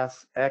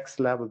XPX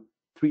level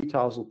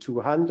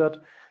 3200.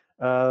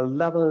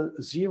 Level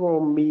 0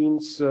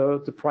 means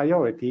the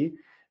priority.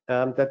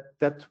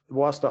 That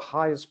was the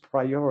highest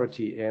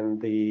priority in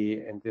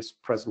this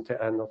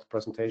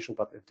presentation,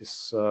 but in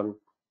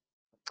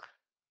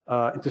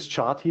this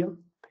chart here.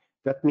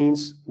 That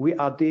means we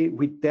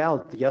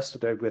dealt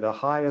yesterday with the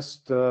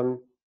highest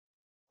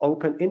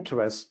open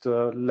interest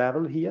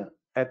level here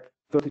at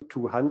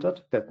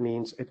 3200. That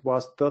means it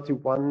was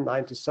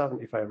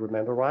 3197 if I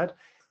remember right,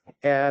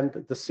 and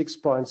the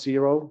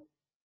 6.0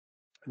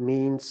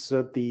 means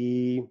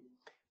the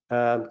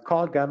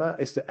call gamma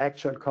is the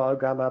actual call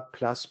gamma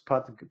plus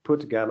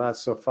put gamma.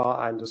 So far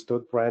I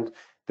understood, Brent,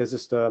 this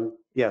is the,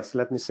 yes,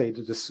 let me say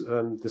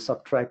the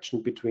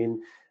subtraction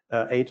between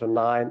 8 or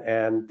 9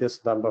 and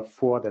this number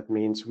 4. That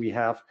means we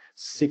have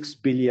 6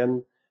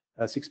 billion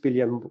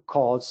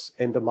calls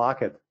in the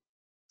market,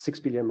 6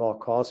 billion more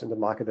calls in the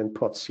market than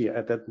puts here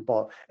at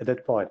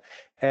that point.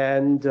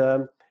 And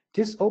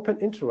this open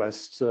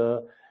interest,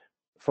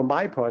 from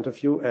my point of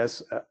view,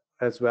 as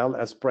well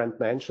as Brent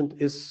mentioned,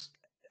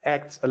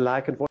 acts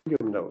like a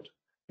volume node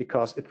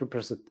because it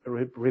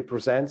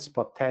represents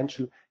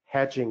potential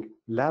hedging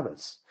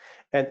levels,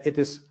 and it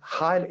is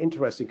highly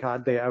interesting how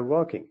they are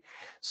working.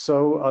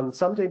 So on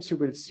some days you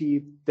will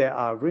see there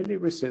are really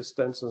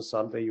resistance, and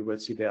some days you will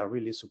see there are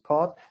really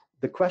support.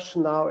 The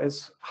question now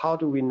is, how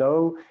do we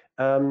know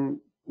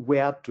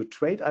where to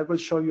trade? I will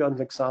show you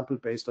an example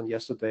based on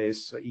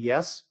yesterday's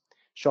ES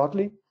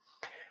shortly.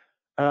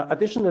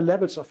 Additional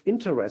levels of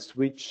interest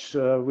which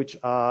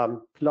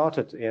are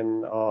plotted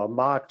in or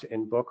marked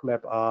in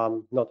Bookmap are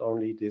not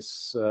only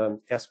this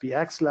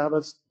SPX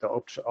levels, the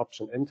option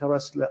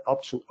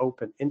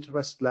open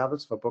interest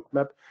levels for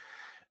Bookmap,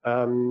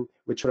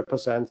 which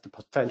represent the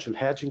potential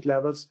hedging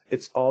levels.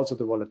 It's also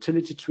the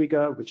volatility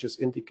trigger,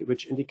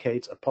 which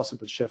indicates a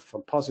possible shift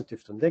from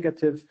positive to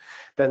negative.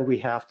 Then we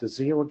have the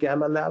zero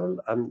gamma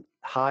level, a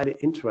highly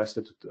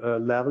interested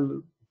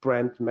level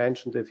Brent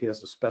mentioned it, he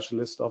is a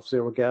specialist of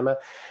zero gamma,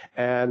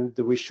 and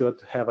we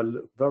should have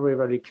a very,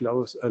 very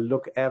close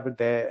look every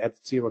day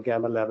at zero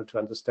gamma level to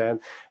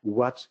understand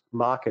what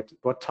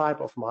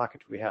type of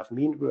market we have,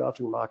 mean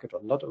reverting market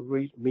or not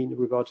a mean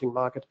reverting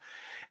market.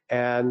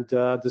 And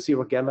the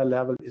zero gamma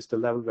level is the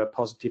level where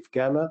positive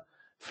gamma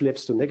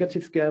flips to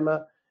negative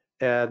gamma,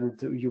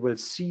 and you will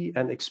see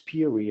an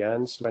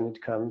experience when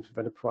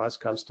the price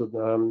comes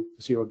to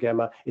zero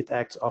gamma, it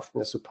acts often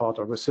as support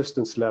or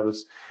resistance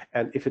levels.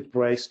 And if it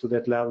breaks to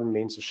that level, it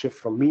means a shift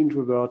from mean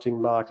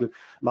reverting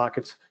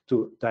market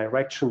to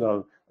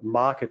directional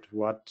market,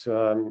 what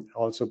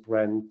also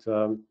Brent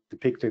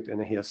depicted in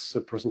his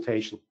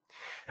presentation.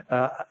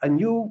 A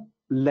new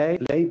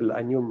label,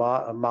 a new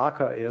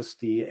marker is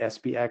the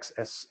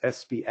SPX-SPY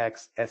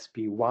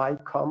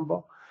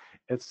combo.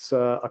 It's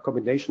a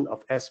combination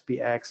of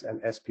SPX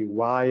and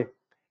SPY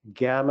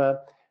gamma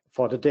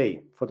for the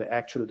day, for the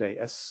actual day.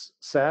 As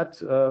said,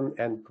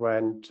 and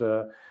Brent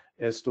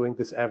is doing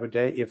this every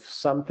day. If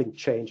something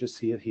changes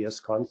here, he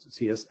is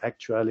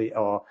actually,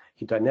 or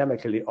he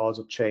dynamically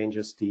also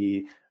changes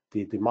the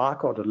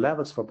marker or the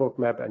levels for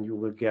Bookmap, and you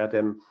will get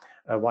them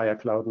via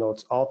Cloud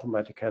Notes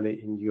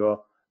automatically in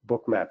your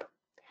Bookmap.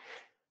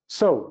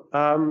 So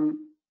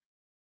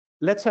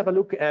let's have a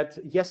look at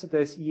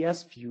yesterday's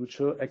ES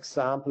future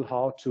example,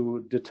 how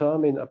to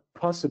determine a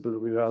possible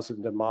reversal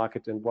in the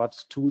market and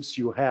what tools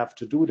you have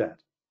to do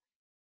that.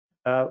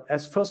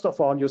 As first of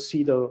all, you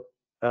see the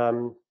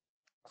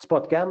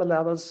spot gamma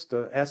levels,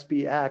 the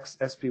SPX,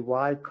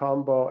 SPY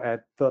combo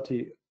at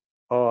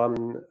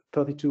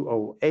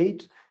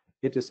 3208.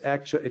 It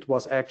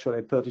was actually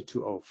at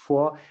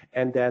 3204,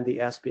 and then the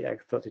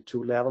SPX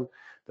 32 level,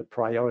 the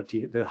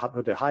priority, the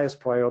highest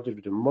priority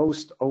with the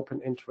most open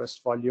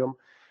interest volume,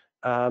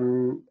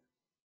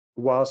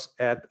 was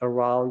at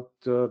around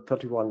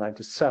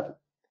 3197.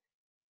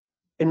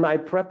 In my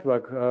prep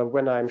work,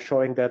 when I'm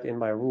showing that in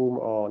my room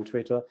or on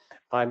Twitter,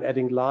 I'm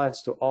adding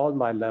lines to all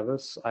my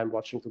levels. I'm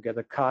watching to get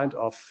a kind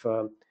of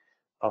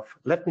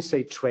let me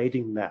say,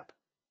 trading map.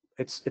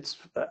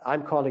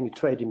 I'm calling it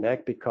trading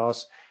map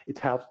because it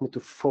helps me to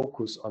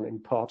focus on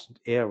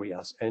important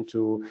areas and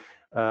to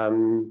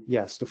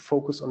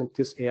focus on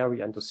this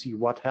area and to see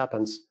what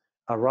happens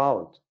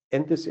around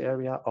in this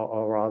area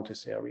or around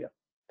this area.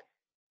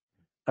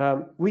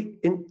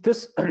 In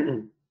this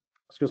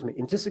excuse me,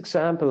 in this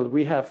example,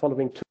 we have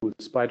following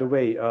tools. By the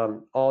way,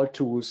 all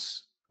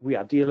tools we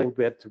are dealing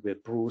with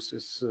Bruce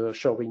is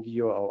showing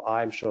you, or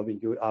I'm showing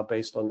you, are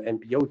based on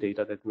NBO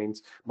data. That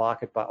means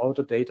market by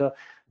order data.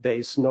 There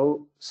is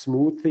no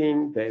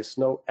smoothing, there is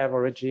no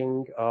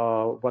averaging,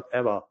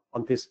 whatever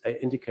on these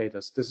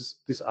indicators.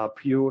 These are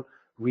pure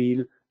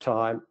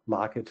real-time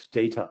market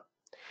data.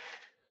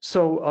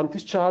 So on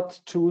this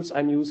chart tools,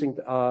 I'm using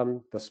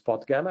the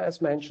spot gamma as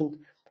mentioned,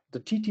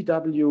 the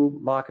TTW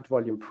Market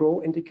Volume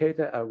Pro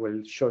indicator. I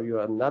will show you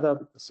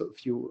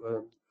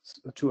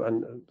two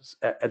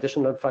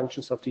additional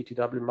functions of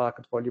TTW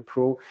Market Volume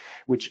Pro,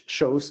 which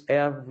shows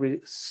every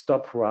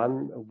stop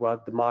run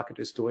what the market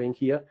is doing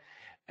here.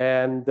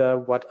 And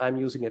what I'm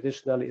using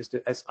additionally is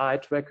the SI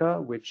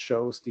tracker, which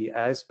shows the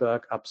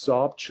iceberg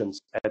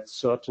absorptions at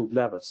certain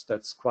levels.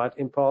 That's quite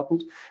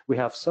important. We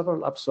have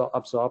several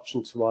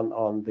absorptions, one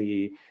on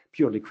the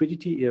pure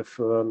liquidity, if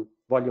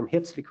volume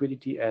hits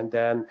liquidity, and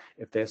then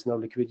if there's no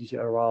liquidity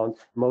around,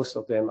 most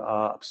of them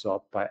are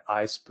absorbed by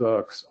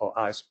icebergs or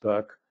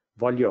iceberg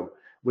volume,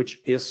 which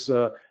is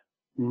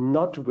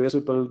not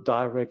visible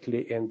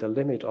directly in the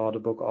limit order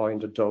book or in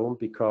the DOM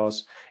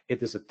because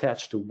it is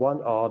attached to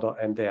one order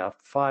and they are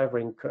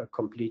firing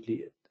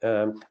completely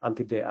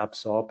until they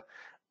absorb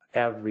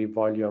every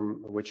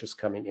volume which is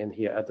coming in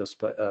here at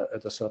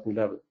a certain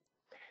level.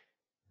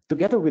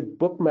 Together with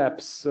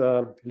Bookmap's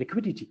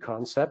liquidity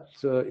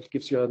concept, it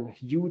gives you a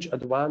huge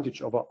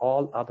advantage over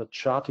all other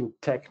charting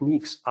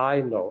techniques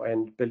I know,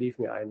 and believe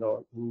me, I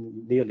know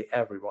nearly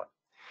everyone.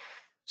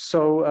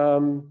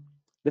 So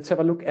let's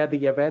have a look at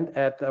the event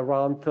at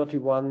around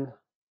 31,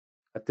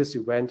 at this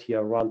event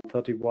here, around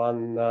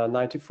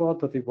 3194,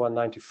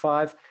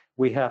 3195.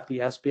 We have the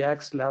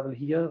SPX level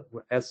here,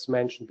 as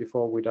mentioned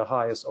before, with the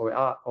highest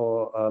OR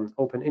or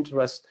open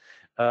interest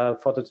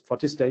for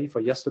this day, for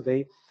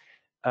yesterday.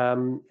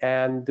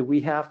 And we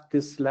have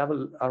this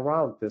level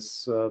around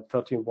this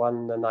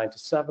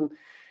 3197.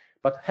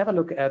 But have a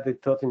look at the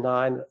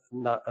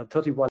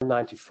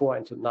 3194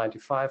 into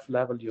 95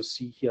 level. You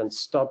see here and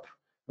stop,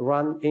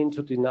 run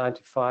into the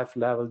 95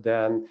 level,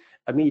 then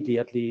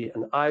immediately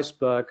an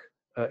iceberg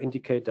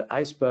indicator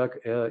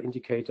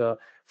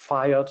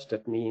fired.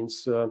 That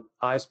means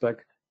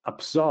iceberg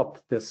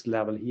absorbed this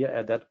level here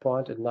at that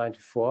point at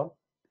 94.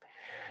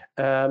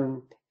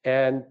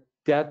 And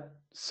that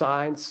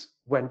signs,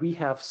 when we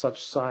have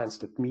such signs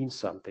that mean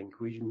something,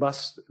 we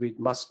must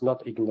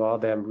not ignore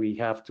them. We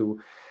have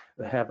to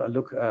have a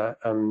look, a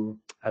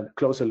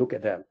closer look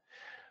at them.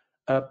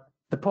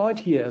 The point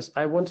here is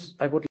I would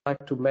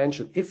like to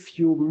mention, if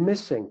you're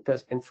missing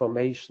this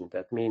information,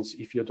 that means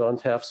if you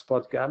don't have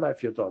spot gamma,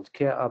 if you don't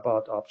care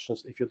about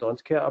options, if you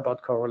don't care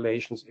about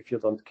correlations, if you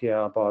don't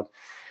care about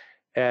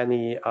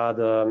any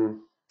other,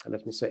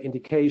 let me say,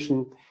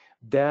 indication,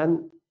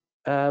 then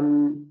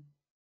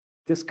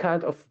this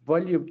kind of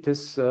volume,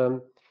 this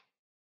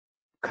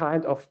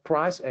kind of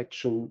price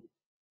action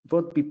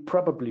would be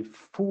probably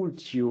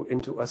fooled you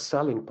into a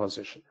selling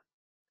position.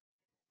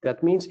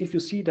 That means if you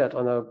see that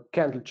on a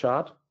candle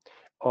chart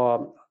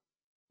or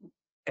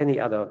any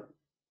other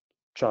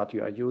chart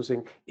you are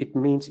using, it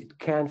means it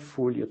can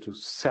fool you to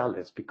sell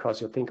it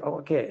because you think, oh,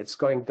 okay, it's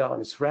going down,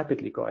 it's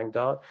rapidly going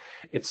down.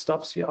 It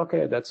stops here,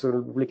 okay, that's a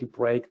little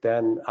break,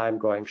 then I'm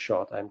going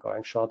short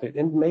it.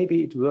 And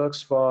maybe it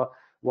works for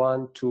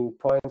 1, 2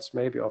 points,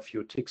 maybe a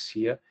few ticks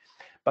here,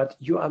 but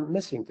you are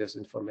missing this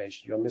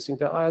information. You are missing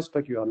the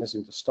iceberg, you are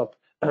missing the stop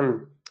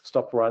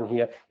run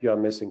here, you are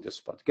missing the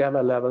spot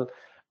gamma level,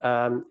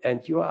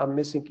 and you are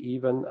missing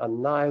even a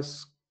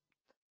nice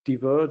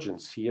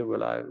divergence here,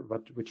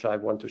 which I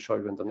want to show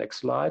you in the next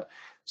slide.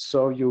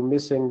 So you're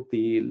missing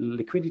the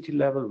liquidity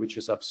level, which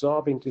is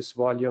absorbing this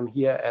volume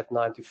here at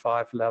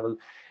 95 level.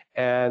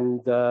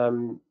 And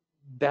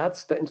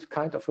that's the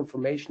kind of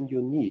information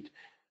you need.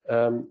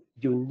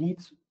 You need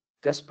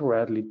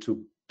desperately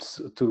to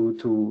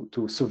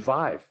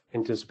survive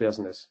in this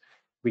business.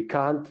 We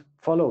can't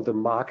follow the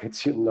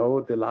markets,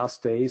 the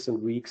last days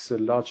and weeks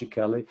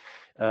logically,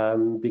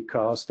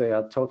 because they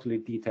are totally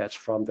detached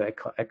from the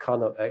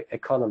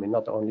economy,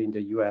 not only in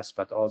the US,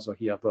 but also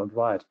here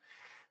worldwide.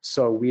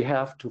 So we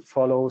have to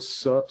follow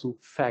certain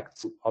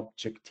facts,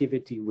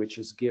 objectivity, which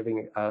is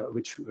giving,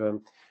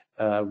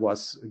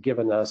 was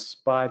given us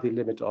by the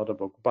limit order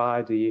book,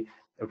 by the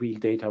real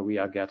data we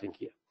are getting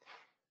here.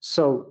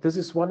 So this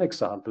is one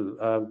example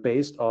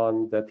based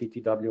on the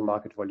TTW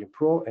Market Volume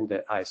Pro and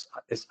the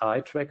SI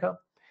tracker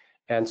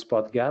and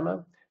spot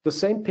gamma. The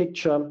same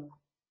picture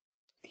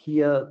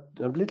here,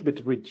 a little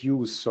bit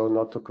reduced, so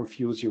not to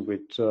confuse you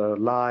with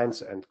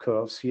lines and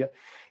curves here,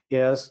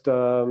 is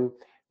the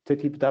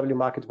TTW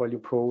Market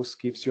Volume Pro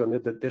gives you an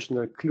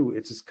additional clue.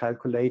 It is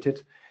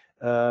calculated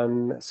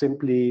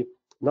simply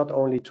not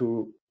only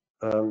to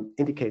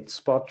indicate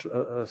spot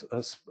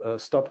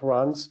stop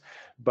runs,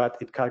 but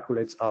it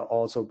calculates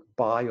also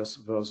buyers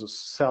versus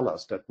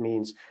sellers. That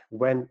means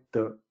when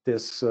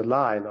this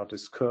line or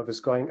this curve is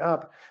going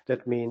up,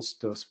 that means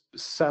the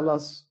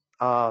sellers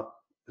are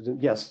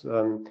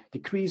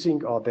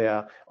decreasing, or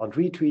they're on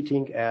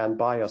retreating, and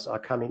buyers are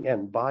coming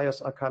in.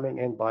 Buyers are coming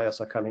in, buyers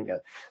are coming in.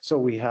 So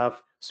we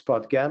have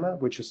spot gamma,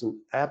 which is an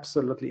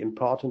absolutely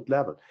important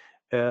level.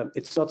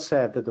 It's not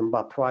said that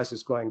the price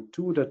is going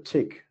to the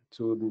tick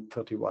to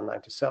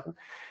 31.97,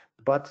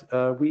 but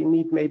we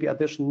need maybe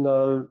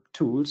additional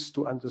tools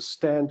to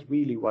understand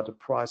really what the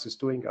price is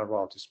doing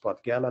around the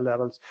spot gamma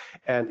levels,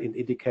 and it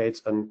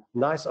indicates a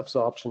nice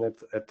absorption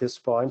at this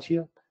point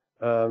here,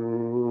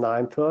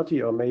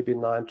 9:30 or maybe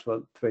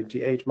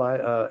 9:28 my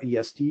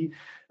EST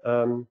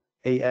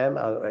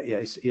AM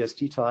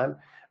EST time.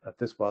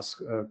 This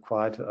was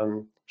quite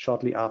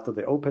shortly after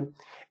the open,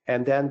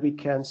 and then we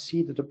can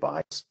see that the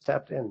buyers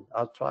stepped in,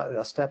 are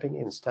stepping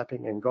in,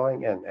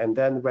 going in, and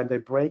then when they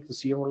break the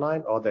zero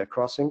line, or they're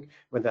crossing,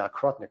 when they are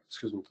crossing,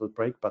 excuse me, to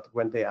break, but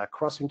when they are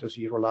crossing the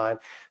zero line,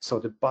 so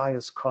the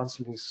buyers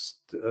constantly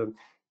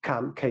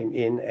came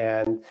in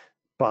and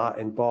bought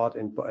and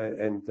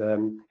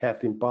have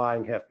been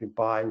buying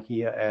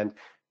here. And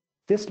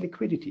this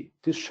liquidity,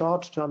 this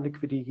short-term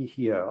liquidity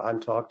here I'm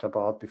talked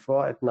about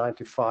before at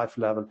 95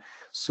 level,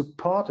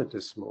 supported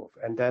this move,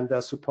 and then they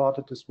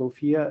supported this move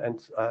here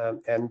and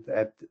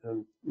at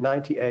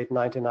 98,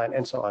 99,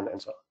 and so on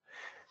and so on.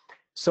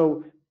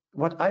 So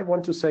what I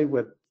want to say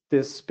with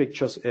these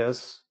pictures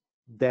is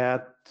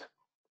that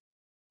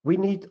we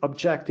need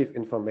objective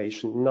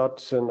information,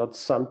 not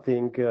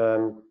something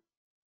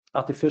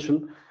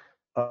artificial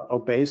or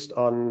based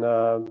on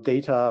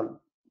data.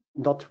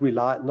 Not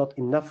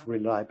enough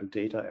reliable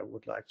data, I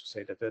would like to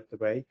say that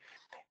way.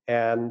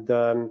 And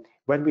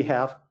when we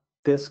have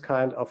this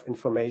kind of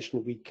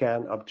information, we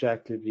can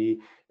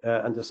objectively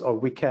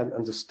we can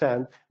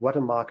understand what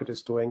a market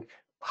is doing,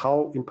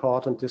 how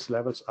important these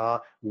levels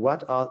are,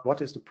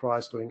 what is the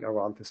price doing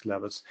around these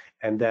levels,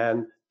 and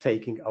then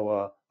taking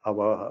or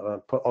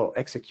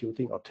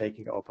executing or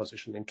taking our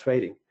position in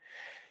trading.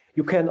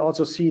 You can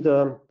also see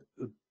the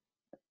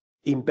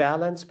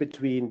imbalance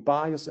between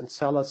buyers and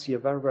sellers here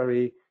very,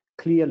 very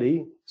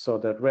clearly. So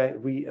that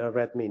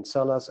red means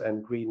sellers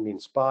and green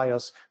means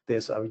buyers.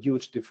 There's a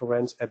huge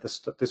difference at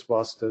this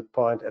was the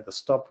point at the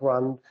stop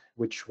run,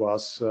 which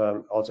was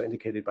also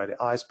indicated by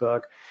the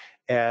iceberg.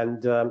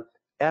 And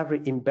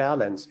every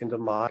imbalance in the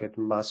market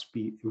must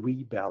be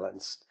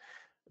rebalanced.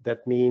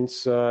 That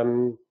means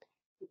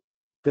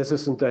this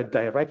isn't a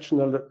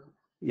directional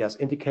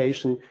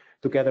indication,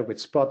 together with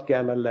spot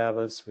gamma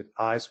levels, with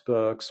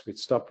icebergs, with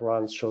stop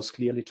runs, shows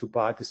clearly to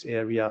buy this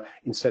area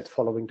instead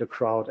following the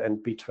crowd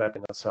and be trapped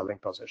in a selling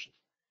position.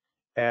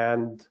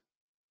 And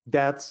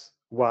that's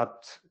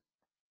what,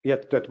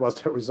 that was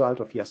the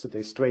result of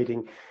yesterday's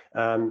trading.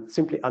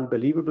 Simply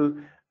unbelievable.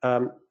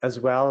 As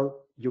well,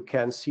 you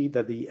can see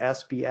that the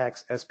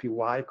SPX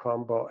SPY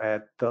combo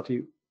at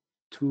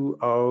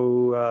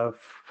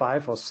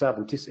 32.05 or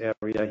 7, this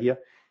area here,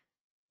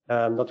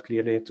 not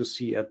clearly to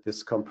see at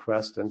this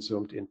compressed and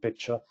zoomed in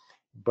picture,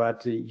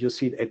 but you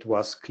see it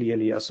was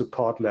clearly a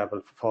support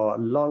level for a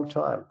long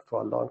time,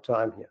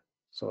 here.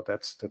 So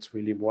that's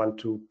really 1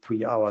 to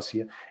 3 hours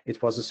here.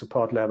 It was a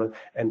support level,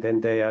 and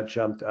then they are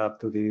jumped up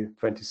to the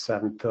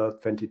 27,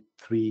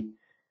 23,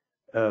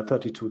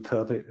 32,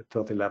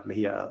 30 level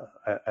here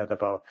at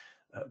about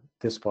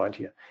this point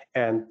here.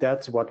 And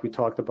that's what we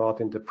talked about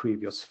in the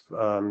previous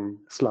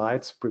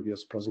slides,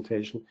 previous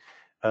presentation,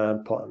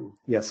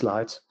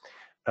 slides.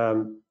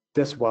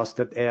 This was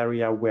that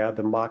area where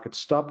the market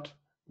stopped,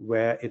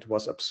 where it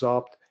was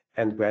absorbed,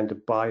 and when the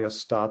buyers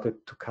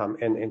started to come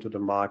into the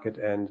market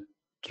and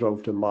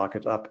drove the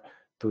market up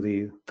to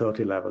the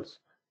 30 levels.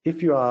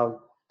 If you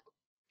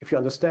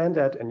understand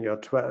that and you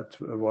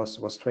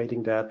was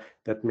trading that,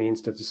 that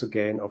means that it's a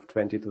gain of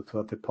 20 to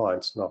 30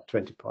 points, not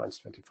 20 points,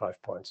 25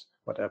 points,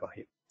 whatever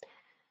here.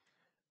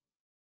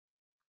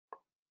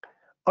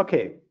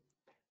 Okay,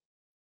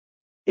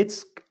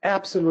 it's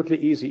absolutely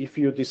easy if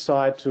you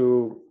decide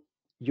to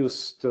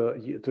use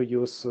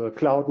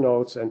cloud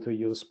nodes and to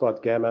use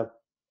spot gamma.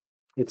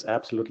 It's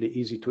absolutely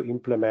easy to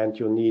implement.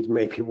 You need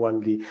maybe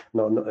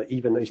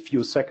even a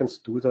few seconds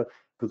to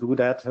do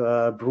that.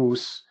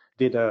 Bruce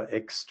did an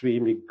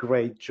extremely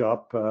great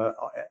job.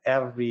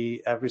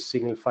 Every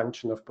single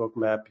function of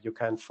Bookmap you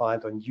can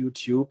find on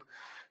YouTube.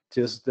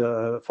 Just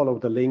follow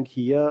the link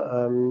here.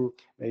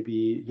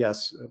 Maybe,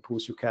 yes,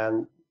 Bruce, you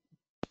can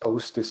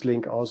post this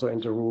link also in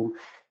the room.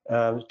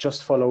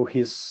 Just follow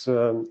his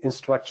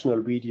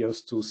instructional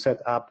videos to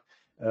set up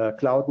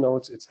cloud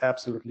nodes. It's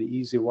absolutely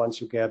easy. Once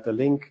you get the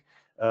link,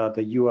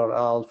 the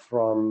URL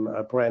from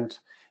Brent,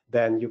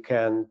 then you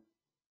can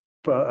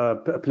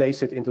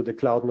place it into the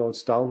cloud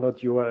nodes download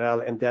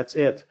URL, and that's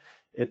it.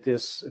 It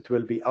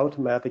will be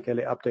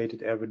automatically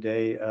updated every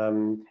day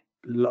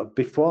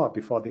before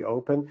the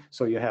open,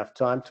 so you have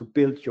time to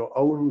build your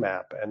own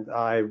map. And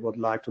I would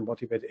like to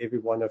motivate every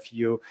one of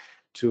you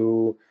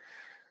to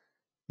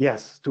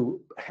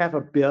have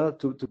a build,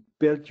 to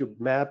build your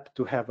map,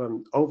 to have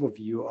an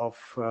overview of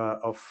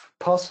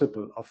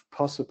possible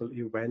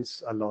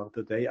events along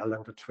the day,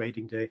 along the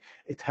trading day.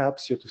 It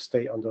helps you to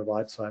stay on the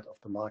right side of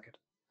the market.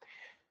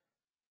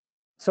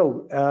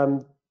 So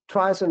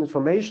try some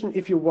information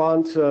if you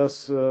want.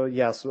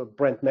 Yes,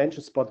 Brent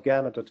mentioned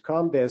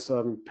spotgamma.com. There's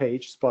a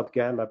page,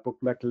 spotgamma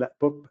bookmap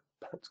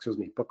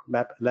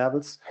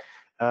levels.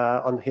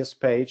 On his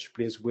page,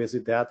 please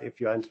visit that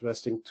if you're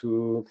interested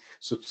to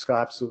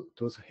subscribe to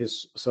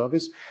his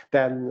service.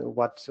 Then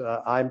what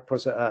I'm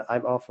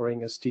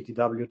offering is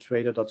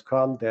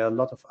ttwtrader.com. There are a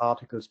lot of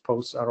articles,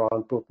 posts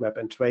around Bookmap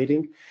and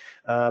trading.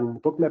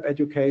 Bookmap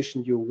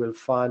education you will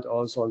find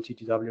also on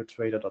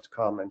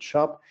ttwtrader.com and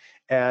shop.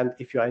 And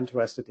if you are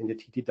interested in the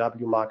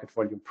TTW Market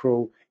Volume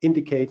Pro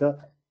indicator,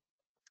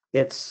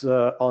 it's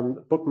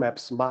on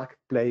Bookmap's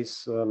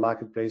marketplace,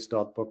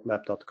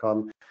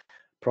 marketplace.bookmap.com.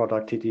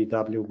 product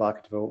TTW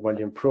Market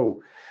Volume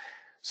Pro.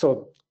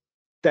 So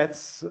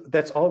that's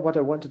all what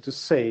I wanted to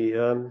say.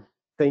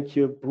 Thank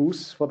you,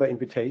 Bruce, for the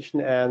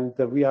invitation, and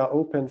we are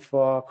open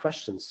for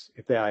questions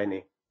if there are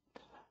any.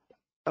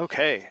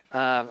 Okay,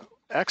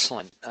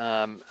 excellent.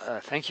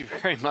 Thank you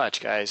very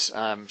much, guys.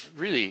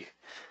 Really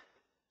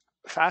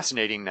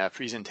fascinating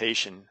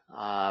presentation.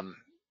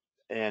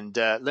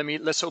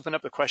 Let's open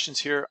up the questions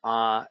here.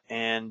 Right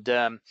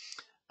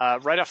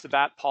off the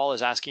bat, Paul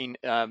is asking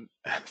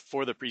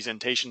for the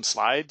presentation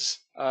slides,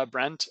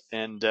 Brent,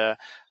 and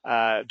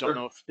don't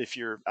know if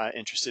you're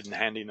interested in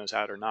handing those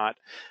out or not.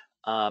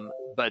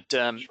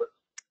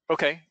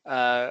 Okay,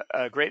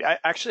 great.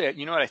 Actually,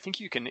 you know what? I think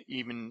you can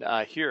even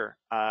here,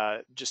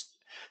 just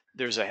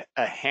there's a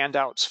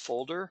handouts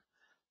folder.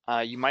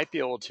 You might be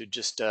able to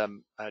just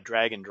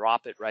drag and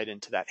drop it right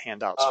into that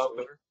handouts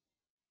folder.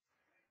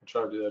 I'll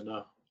try to do that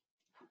now.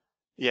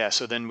 Yeah,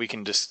 so then we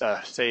can just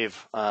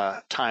save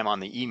time on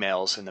the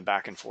emails and the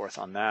back and forth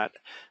on that.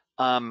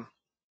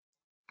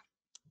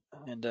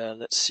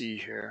 Let's see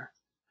here.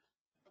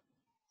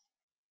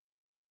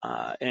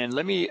 And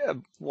let me,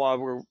 while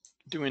we're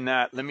doing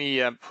that, let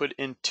me put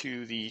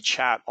into the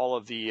chat all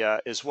of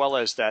the, as well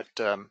as that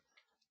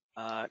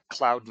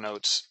Cloud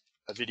Notes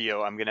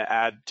video I'm going to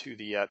add to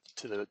the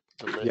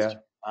list. Yeah.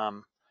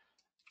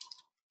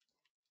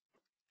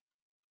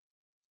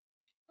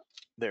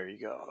 There you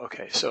go.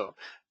 Okay, so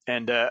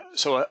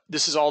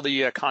this is all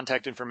the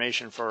contact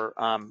information for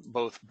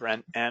both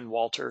Brent and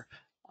Walter,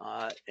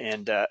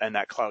 and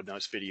that Cloud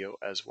Notes video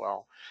as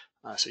well.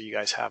 So you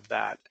guys have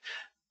that.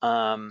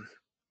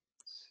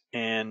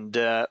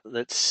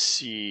 Let's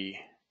see.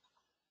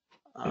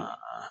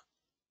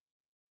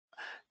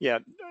 Yeah,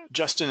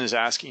 Justin is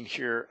asking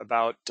here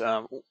about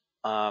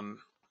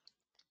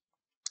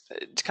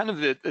it's kind of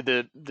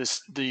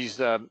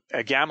these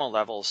gamma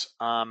levels.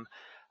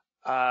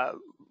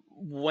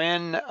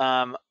 When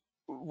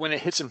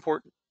it hits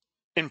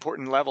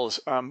important levels,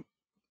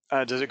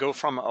 does it go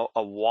from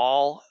a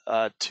wall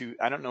to,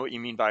 I don't know what you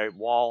mean by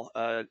wall,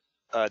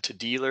 to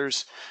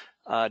dealers,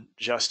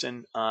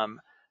 Justin,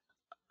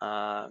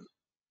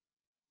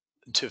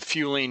 to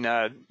fueling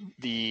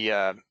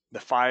the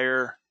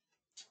fire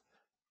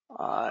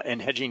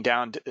and hedging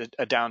down to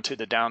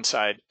the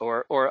downside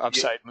or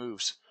upside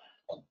moves.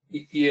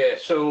 Yeah,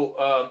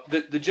 so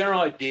the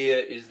general idea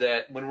is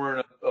that when we're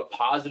in a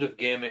positive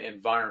gamma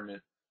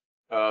environment,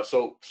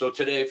 so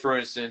today, for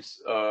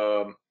instance,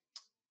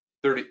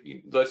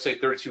 30, let's say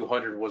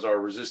 3,200 was our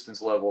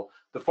resistance level.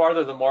 The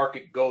farther the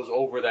market goes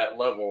over that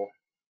level,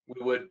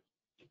 we would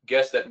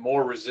guess that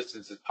more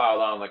resistance is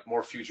piled on, like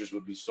more futures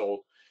would be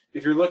sold.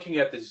 If you're looking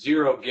at the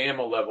 0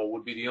 gamma level,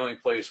 would be the only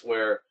place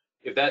where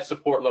if that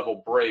support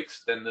level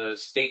breaks, then the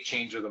state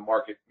change of the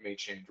market may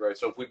change, right?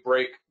 So if we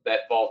break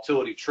that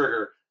volatility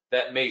trigger,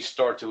 that may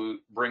start to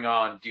bring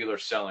on dealer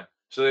selling.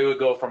 So they would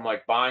go from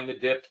like buying the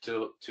dip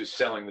to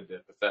selling the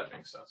dip, if that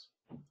makes sense.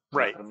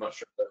 Right. I'm not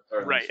sure.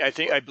 If right.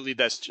 I believe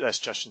that's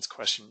Justin's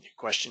question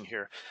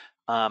here.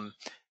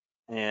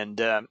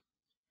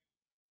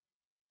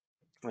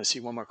 Let's see,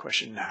 one more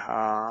question.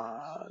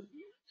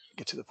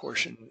 Get to the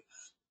portion.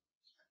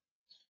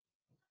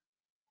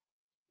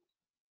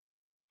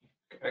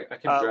 I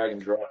can drag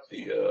and drop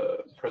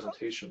the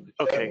presentation.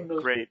 Okay,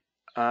 great.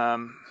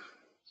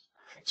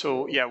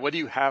 So yeah, what do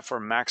you have for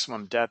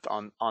maximum depth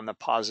on the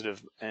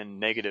positive and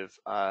negative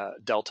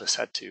delta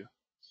set to?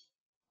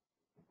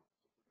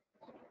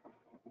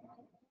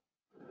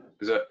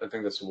 I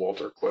think that's a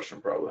Walter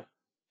question, probably.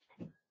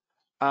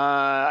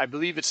 I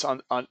believe it's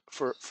on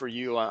for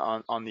you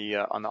on the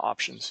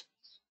options.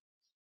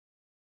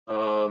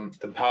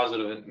 The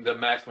positive and the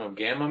maximum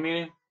gamma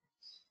meaning.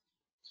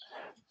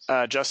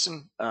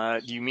 Justin,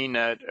 do you mean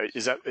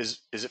is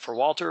it for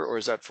Walter or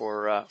is that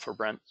for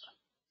Brent?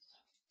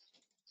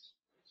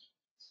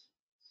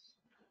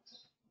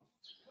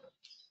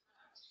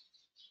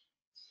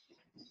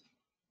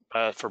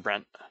 For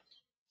Brent.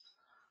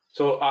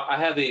 So I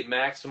have a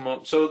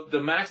maximum. So the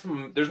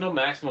maximum, there's no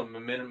maximum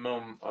and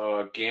minimum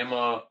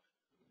gamma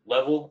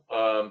level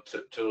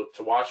to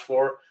watch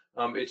for.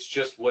 It's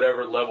just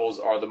whatever levels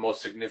are the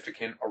most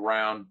significant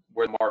around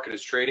where the market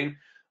is trading.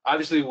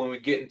 Obviously, when we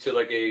get into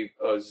like a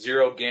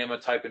 0 gamma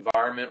type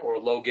environment or a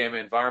low gamma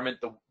environment,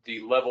 the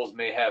levels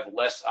may have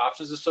less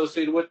options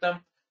associated with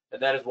them.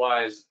 And that is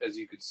why, as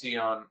you can see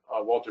on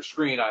Walter's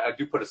screen, I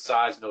do put a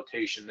size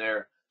notation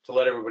there to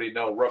let everybody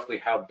know roughly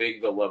how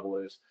big the level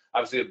is.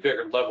 Obviously, a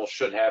bigger level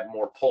should have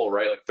more pull,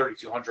 right? Like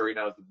 3,200 right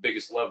now is the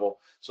biggest level,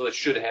 so it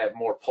should have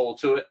more pull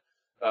to it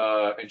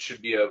and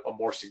should be a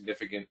more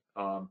significant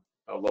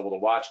level to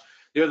watch.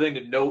 The other thing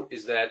to note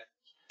is that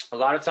a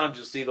lot of times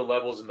you'll see the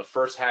levels in the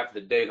first half of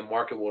the day, the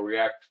market will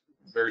react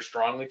very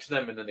strongly to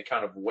them, and then they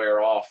kind of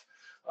wear off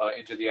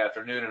into the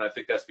afternoon. And I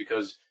think that's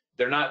because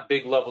they're not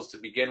big levels to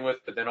begin with,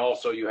 but then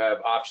also you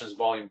have options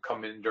volume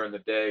come in during the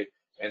day,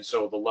 and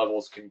so the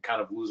levels can kind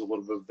of lose a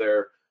little bit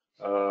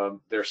of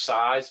their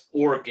size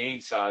or gain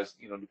size,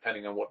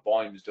 depending on what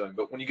volume is doing.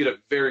 But when you get a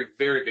very,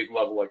 very big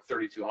level like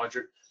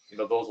 3,200,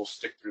 those will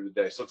stick through the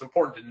day. So it's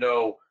important to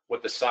know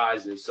what the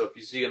size is. So if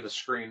you see on the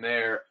screen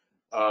there,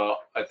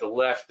 at the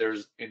left,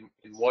 there's in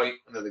white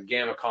under the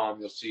gamma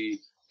column, you'll see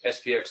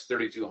SPX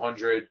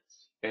 3,200,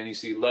 and you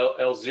see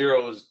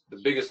L0 is the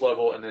biggest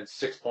level, and then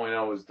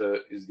 6.0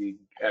 is the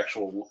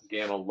actual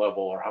gamma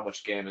level, or how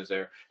much gamma is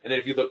there. And then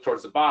if you look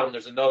towards the bottom,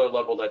 there's another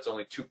level that's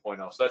only 2.0.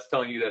 So that's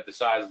telling you that the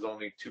size is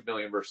only 2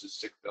 billion versus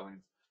 6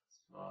 billion.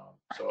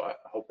 So I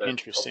hope that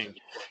interesting. helps.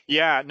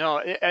 Yeah, no,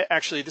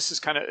 actually, this is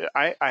kind of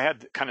I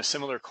had kind of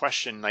similar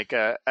question. Like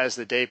as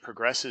the day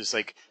progresses,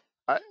 like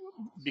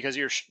because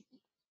you're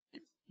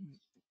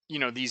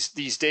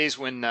these days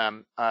when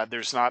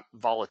there's not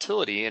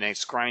volatility and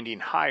it's grinding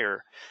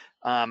higher,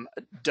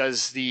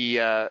 does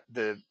the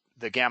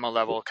gamma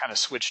level kind of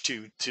switch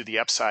to the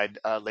upside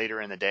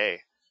later in the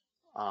day?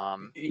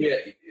 Yeah,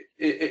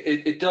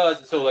 it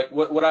does. So like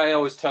what I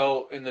always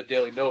tell in the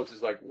daily notes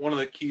is like one of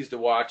the keys to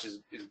watch is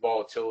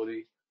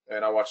volatility,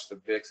 and I watch the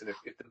VIX, and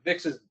if the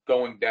VIX is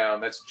going down,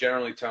 that's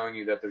generally telling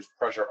you that there's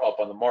pressure up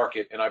on the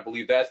market, and I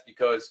believe that's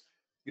because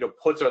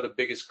puts are the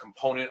biggest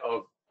component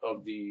of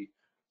the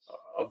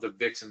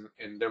VIX,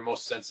 and they're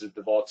most sensitive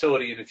to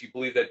volatility. And if you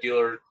believe that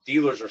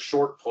dealers are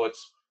short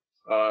puts,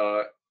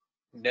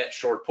 net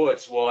short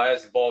puts, well,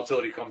 as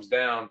volatility comes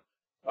down,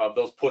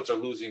 those puts are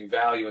losing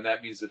value, and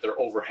that means that they're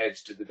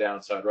overhedged to the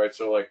downside, right?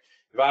 So like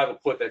if I have a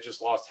put that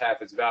just lost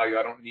half its value,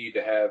 I don't need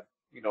to have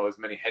as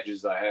many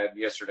hedges as I had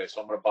yesterday,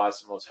 so I'm going to buy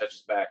some of those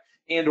hedges back,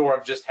 or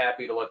I'm just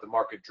happy to let the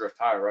market drift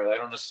higher, right? I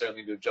don't necessarily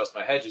need to adjust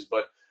my hedges,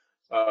 but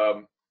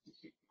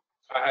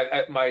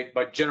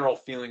my general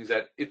feeling is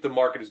that if the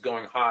market is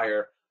going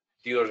higher,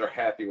 dealers are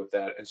happy with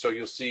that, and so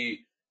you'll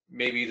see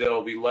maybe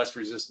they'll be less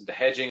resistant to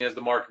hedging as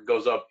the market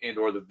goes up,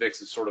 or the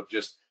VIX is sort of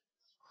just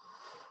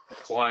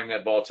implying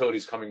that volatility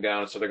is coming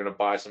down, and so they're going to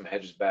buy some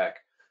hedges back.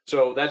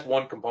 So that's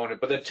one component.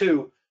 But then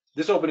two,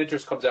 this open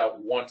interest comes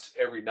out once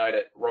every night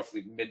at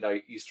roughly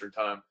midnight Eastern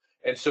time,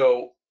 and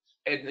so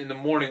in the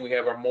morning we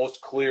have our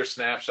most clear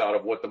snapshot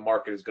of what the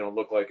market is going to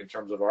look like in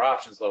terms of our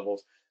options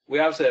levels. We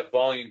obviously have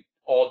volume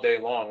all day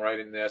long, right,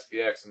 in the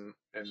SPX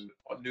and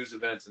news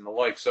events and the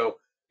like. So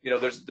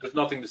there's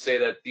nothing to say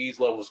that these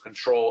levels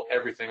control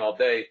everything all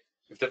day.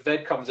 if the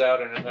Fed comes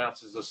out and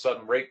announces a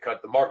sudden rate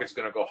cut, the market's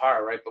going to go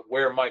higher, right? But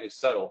where might it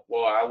settle?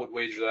 Well, I would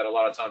wager that a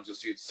lot of times you'll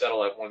see it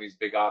settle at one of these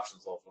big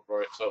options levels,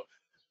 right?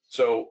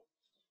 So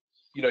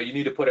you know, you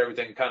need to put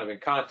everything kind of in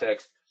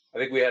context. I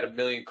think we had a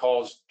million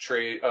calls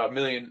trade,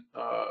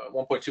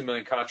 1.2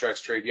 million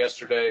contracts trade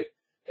yesterday,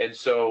 and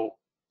so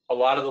a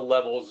lot of the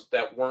levels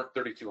that weren't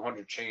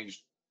 3,200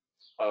 changed.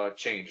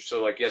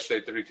 So like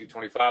yesterday,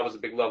 3,225 was a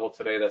big level.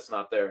 Today, that's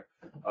not there,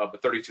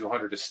 but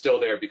 3,200 is still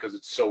there because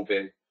it's so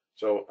big.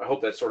 So I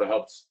hope that sort of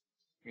helps,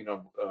 you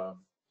know,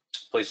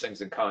 place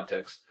things in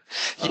context.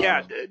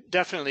 Yeah,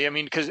 definitely. I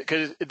mean, because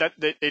that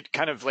it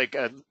kind of like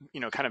you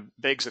know, kind of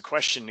begs the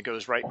question. It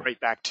goes right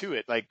back to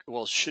it. Like,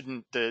 well,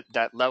 shouldn't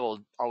that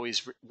level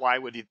always? Why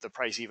would the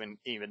price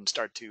even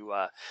start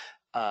to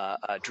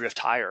drift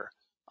higher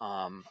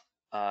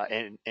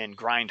and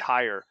grind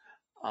higher?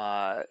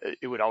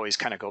 It would always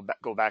kind of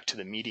go back to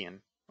the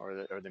median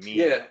or the mean.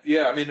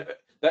 Yeah. I mean,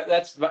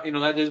 that's, you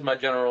know, that is my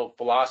general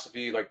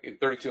philosophy. Like in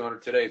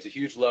 3,200 today, it's a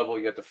huge level.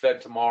 You got the Fed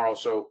tomorrow,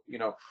 so you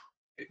know.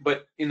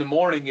 But in the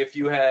morning, if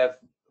you have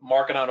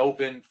market on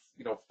open,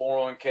 you know,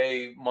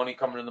 401k money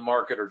coming in the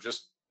market, or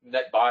just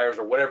net buyers,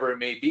 or whatever it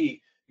may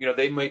be, you know,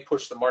 they may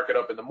push the market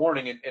up in the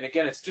morning. And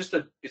again, it's just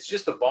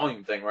a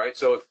volume thing, right?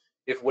 So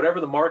if whatever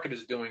the market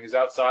is doing is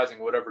outsizing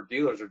whatever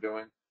dealers are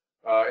doing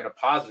in a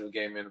positive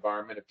game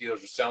environment, if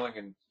dealers are selling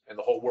and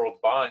the whole world's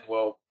buying,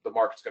 well, the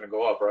market's going to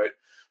go up, right?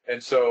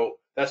 And so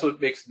that's what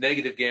makes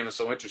negative gaming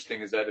so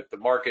interesting, is that if the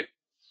market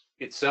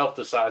itself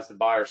decides to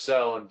buy or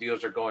sell and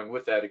deals are going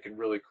with that, it can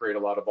really create a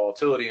lot of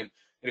volatility. And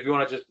if you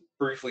want to just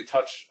briefly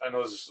touch, I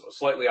know this is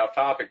slightly off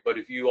topic, but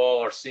if you all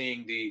are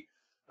seeing the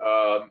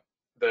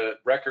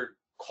record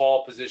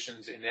call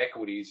positions in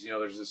equities, you know,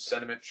 there's this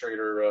sentiment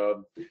trader,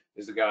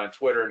 is the guy on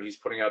Twitter, and he's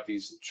putting out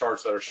these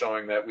charts that are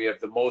showing that we have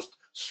the most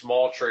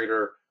small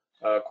trader,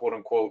 quote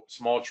unquote,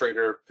 small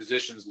trader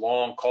positions,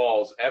 long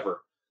calls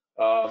ever.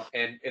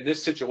 And in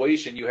this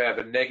situation, you have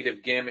a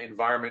negative gamma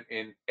environment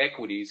in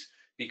equities,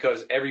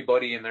 because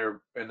everybody and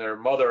their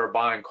mother are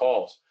buying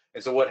calls.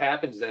 And so what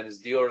happens then is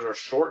dealers are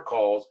short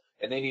calls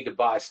and they need to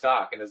buy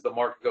stock. And as the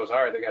market goes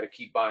higher, they got to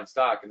keep buying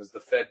stock. And as the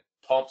Fed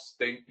pumps,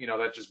 you know,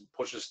 that just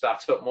pushes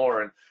stocks up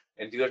more,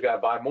 and dealers got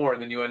to buy more.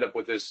 And then you end up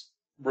with this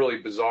really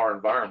bizarre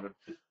environment.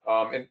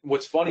 And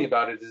what's funny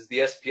about it is the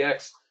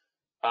SPX,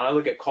 I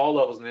look at call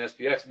levels in the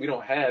SPX, we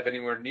don't have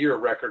anywhere near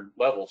record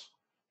levels.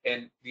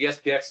 And the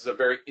SPX is a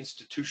very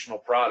institutional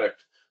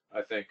product.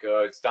 I think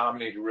it's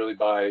dominated really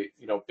by,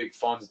 you know, big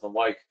funds and the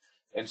like,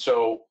 and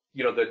so,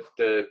 you know,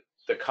 the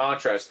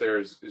contrast there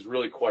is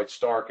really quite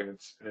stark, and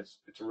it's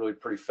a really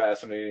pretty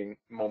fascinating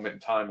moment in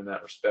time in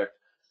that respect.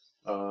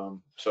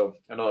 So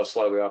I know that's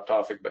slightly off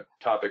topic, but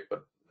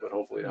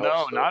hopefully it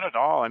helps. No, not at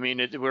all. I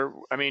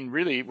mean,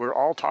 really, we're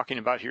all talking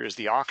about here is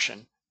the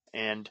auction,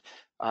 and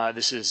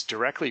this is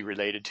directly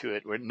related to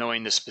it. We're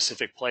knowing the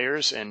specific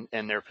players and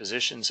their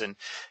positions, and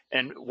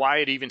why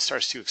it even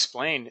starts to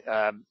explain.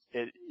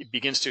 It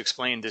begins to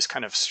explain this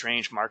kind of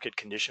strange market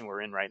condition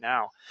we're in right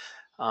now.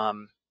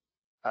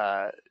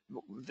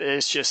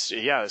 It's just,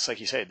 yeah, it's like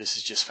you say, this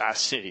is just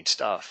fascinating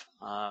stuff.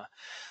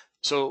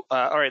 So,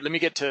 all right, let me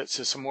get to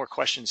some more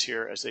questions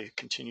here as they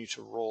continue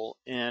to roll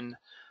in.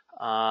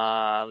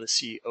 Let's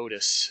see,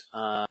 Otis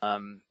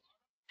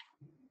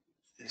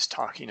is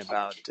talking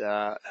about.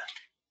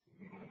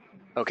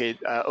 Okay,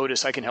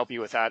 Otis, I can help you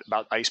with that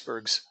about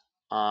icebergs.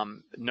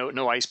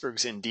 No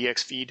icebergs in DX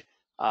feed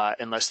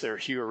unless they're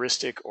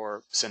heuristic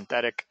or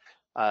synthetic.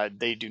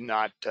 They do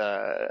not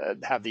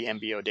have the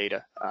MBO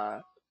data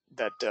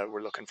that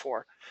we're looking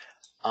for.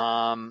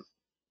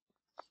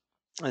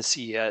 Let's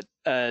see.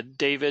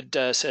 David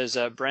says,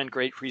 Brent,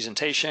 great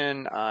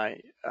presentation.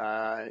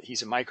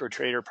 He's a micro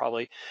trader,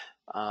 probably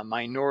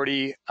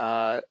minority,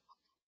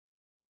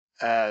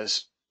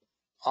 as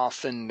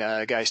often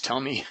guys tell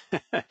me,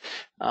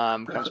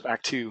 comes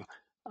back to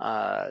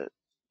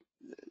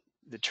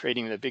the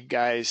trading of the big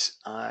guys.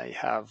 I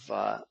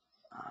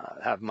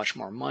have much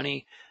more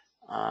money.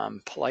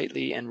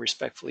 Politely and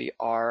respectfully,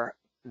 are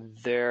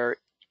there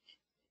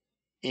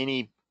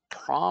any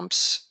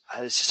prompts?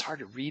 It's just hard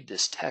to read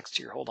this text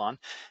here. Hold on.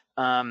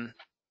 Are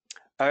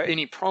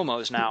any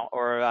promos now,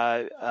 or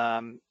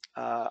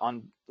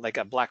on like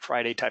a Black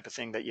Friday type of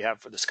thing that you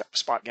have for the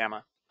Spot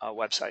Gamma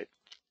website?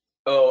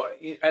 Oh,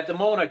 at the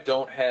moment, I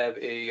don't have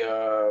any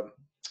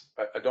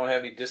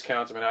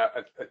discounts. I mean, I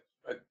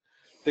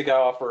think I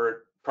offer it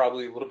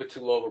probably a little bit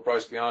too low of a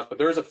price, to be honest. But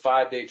there is a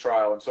 5-day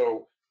trial, and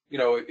so, you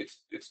know,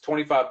 it's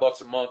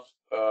 $25 a month.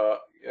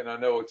 And I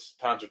know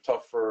times are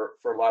tough for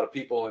a lot of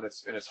people, and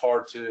it's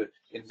hard to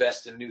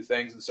invest in new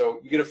things. And so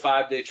you get a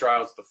 5-day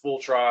trial. It's the full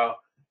trial.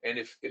 And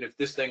if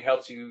this thing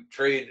helps you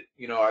trade,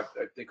 you know, I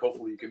think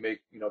hopefully you can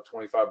make, you know,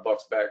 $25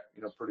 back,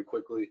 you know, pretty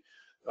quickly.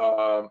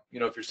 You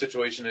know, if your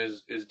situation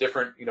is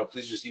different, you know,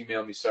 please just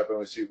email me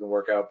separately so you can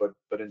work out.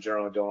 But in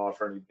general, I don't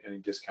offer any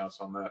discounts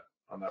on that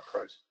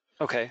price.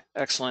 Okay,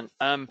 excellent.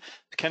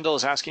 Kendall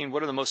is asking,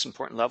 what are the most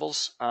important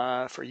levels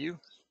for you?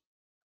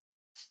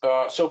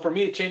 So for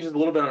me, it changes a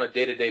little bit on a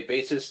day-to-day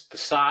basis. The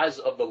size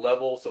of the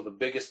level, so the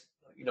biggest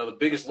the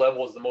biggest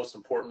level is the most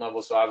important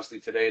level. So obviously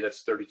today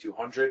that's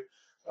 3,200.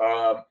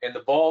 And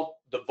the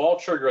vol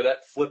trigger,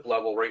 that flip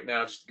level right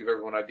now, just to give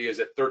everyone an idea, is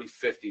at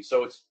 30.50.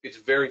 So it's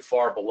very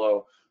far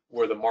below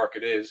where the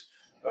market is.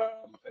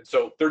 And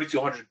so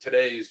 3,200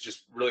 today is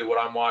just really what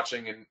I'm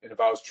watching. And if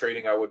I was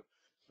trading, I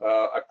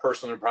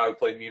personally would probably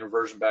play mean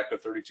reversion back to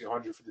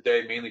 3,200 for the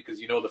day, mainly because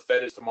the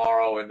Fed is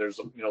tomorrow, and there's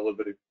a little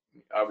bit of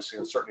obviously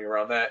uncertainty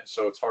around that.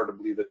 So it's hard to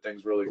believe that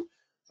things really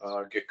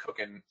get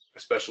cooking,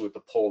 especially with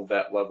the pull of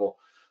that level.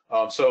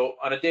 So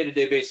on a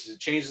day-to-day basis, it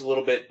changes a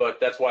little bit, but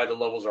that's why the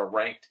levels are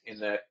ranked in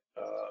that,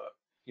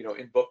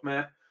 in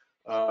Bookmap.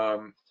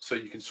 So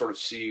you can sort of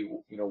see,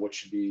 what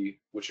should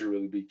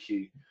really be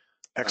key.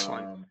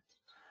 Excellent.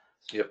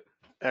 Yep.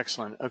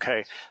 Excellent.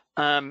 Okay.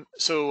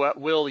 So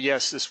Will,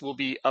 yes, this will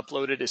be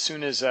uploaded as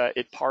soon as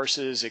it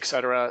parses,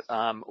 etc.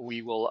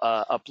 We will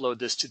upload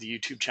this to the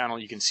YouTube channel.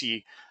 You can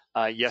see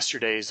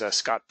yesterday's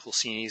Scott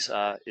Pulcini's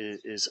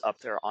is up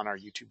there on our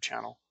YouTube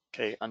channel.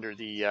 Okay, under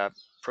the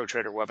Pro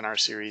Trader webinar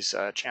series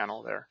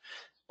channel there,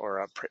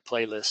 or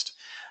playlist.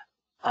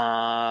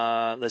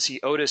 Let's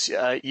see, Otis.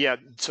 Yeah.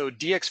 So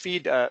DX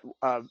feed, the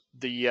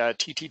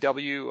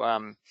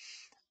TTW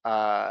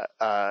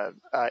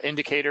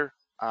indicator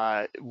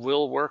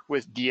will work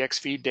with DX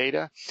feed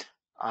data.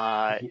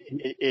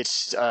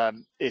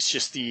 It's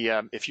just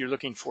the if you're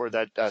looking for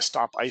that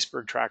stop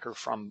iceberg tracker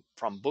from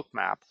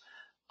Bookmap,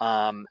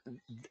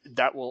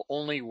 that will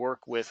only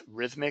work with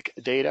rhythmic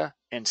data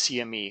and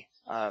CME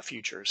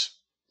futures.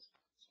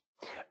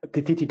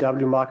 The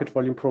TTW market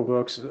volume pro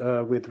works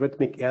with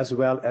rhythmic as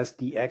well as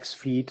the X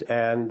feed,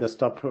 and the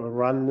stop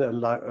run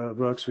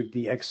works with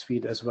the X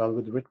feed as well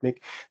with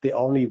rhythmic. The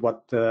only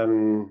what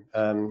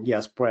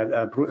yes,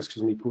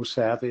 Bruce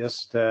said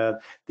is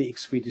that the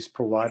X feed is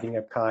providing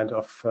a kind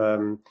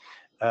of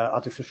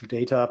artificial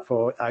data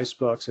for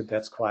icebergs, and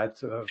that's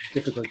quite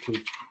difficult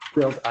to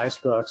build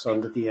icebergs on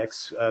the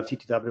DX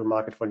TTW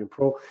Market Volume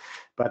Pro.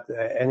 But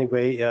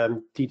anyway,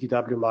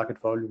 TTW Market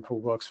Volume Pro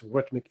works with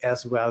rhythmic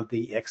as well.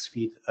 The X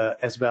feed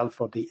as well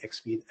for the X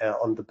feed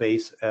on the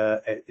base.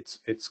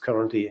 It's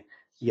currently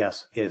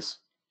is.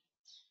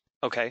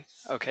 Okay.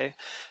 Okay.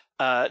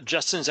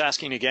 Justin's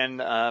asking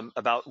again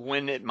about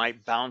when it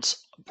might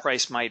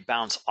price might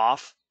bounce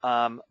off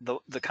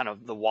the kind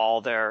of the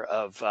wall there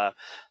of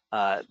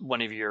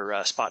one of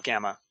your spot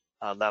gamma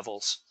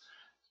levels,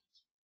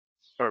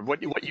 or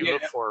what you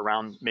look for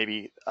around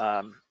maybe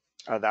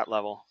that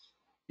level.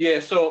 Yeah,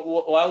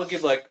 so I would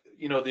give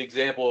the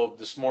example of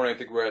this morning. I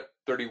think we're at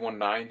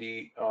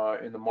 3190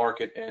 in the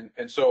market,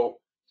 and so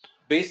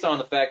based on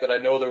the fact that I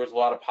know there was a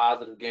lot of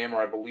positive gamma,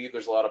 or I believe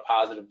there's a lot of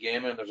positive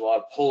gamma, and there's a lot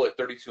of pull at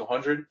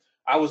 3200,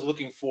 I was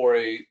looking for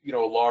a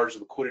large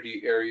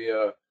liquidity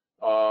area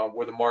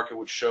where the market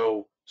would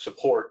show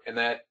support, and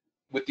that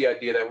with the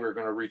idea that we were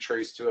going to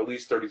retrace to at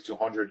least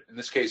 3200. In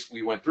this case,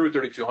 we went through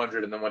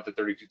 3200 and then went to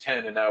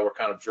 3210, and now we're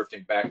kind of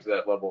drifting back to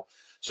that level.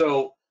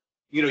 So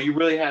you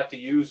really have to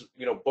use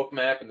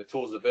Bookmap and the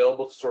tools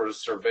available to sort of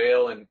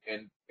surveil and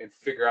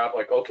figure out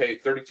okay,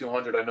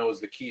 3200 I know is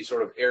the key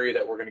sort of area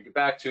that we're going to get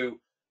back to.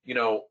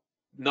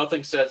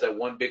 Nothing says that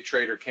one big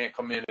trader can't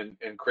come in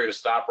and create a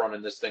stop run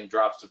and this thing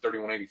drops to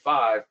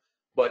 3185,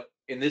 but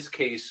in this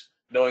case,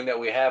 knowing that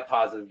we have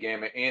positive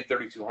gamma and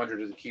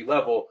 3200 is a key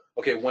level,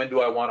 okay, when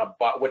do I want to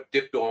buy, what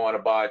dip do I want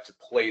to buy to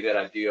play that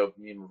idea of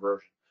mean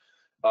reversion?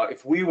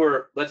 If we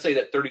were, let's say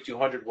that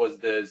 3200 was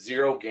the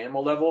zero gamma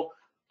level,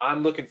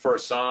 I'm looking for a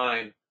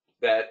sign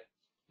that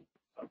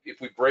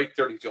if we break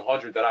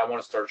 3200, that I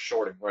want to start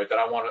shorting, right? That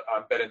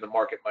I'm betting the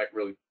market might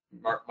really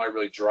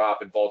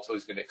drop and volatility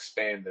is going to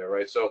expand there,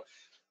 right? So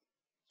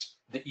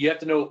you have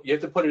to know, you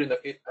have to put it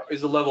in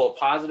is the level of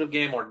positive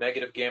gamma or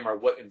negative gamma, or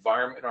what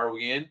environment are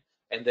we in?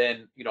 And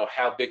then,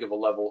 how big of a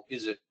level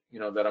is it,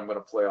 that I'm going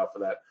to play off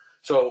of that.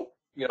 So,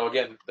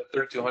 again, the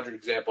 3200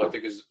 example, I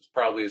think is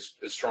probably as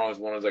strong as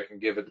one as I can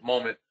give at the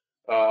moment.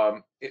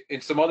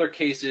 In some other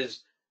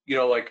cases,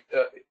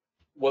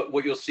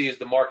 what you'll see is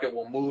the market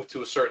will move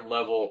to a certain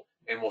level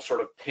and will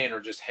sort of pin or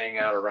just hang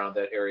out around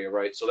that area,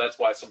 right? So that's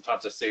why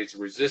sometimes I say it's a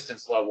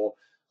resistance level.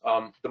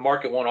 The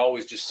market won't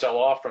always just sell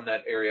off from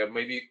that area.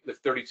 Maybe if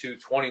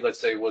 3220, let's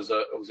say, was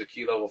a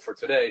key level for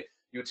today,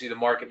 you would see the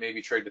market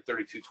maybe trade to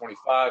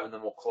 3225 and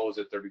then we'll close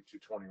at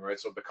 3220, right?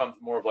 So it becomes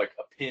more of like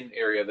a pin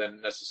area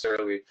than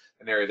necessarily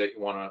an area that you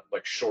want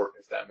to short,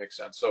 if that makes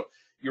sense. So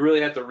you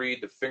really have to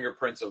read the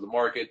fingerprints of the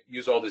market,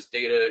 use all this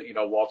data.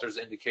 Walter's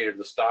indicated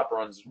the stop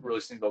runs really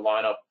seem to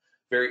line up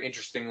very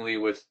interestingly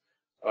with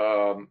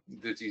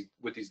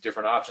these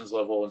different options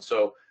level. And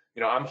so,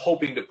 I'm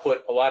hoping to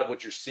put a lot of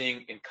what you're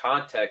seeing in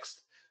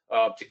context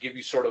to give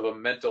you sort of a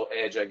mental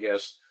edge, I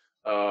guess,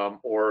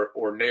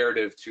 or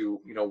narrative to,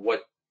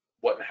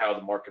 what and how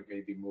the market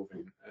may be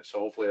moving. So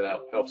hopefully that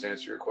helps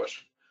answer your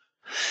question.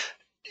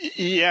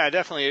 Yeah,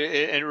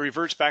 definitely. And it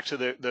reverts back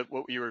to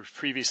what you were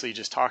previously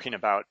just talking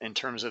about in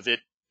terms of it,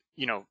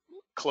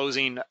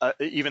 closing,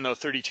 even though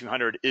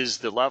 3200 is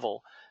the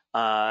level,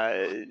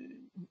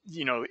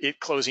 it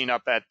closing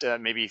up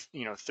at maybe,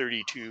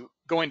 32,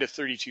 going to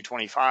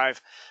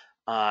 3225.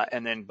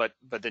 and then but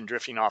then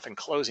drifting off and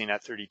closing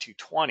at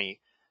 32.20.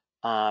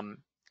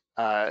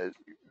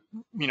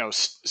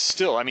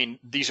 Still, I mean,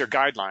 these are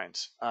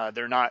guidelines.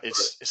 They're not.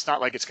 It's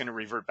not like it's going to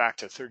revert back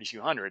to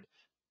 3,200.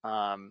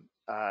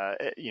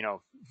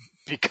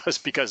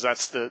 Because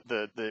that's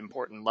the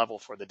important level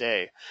for the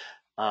day.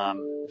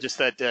 Just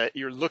that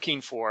you're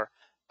looking for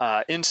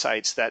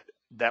insights that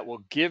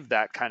will give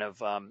that kind of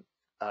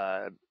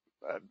kind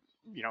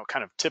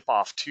of tip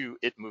off to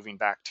it moving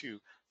back to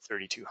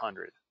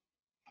 3,200.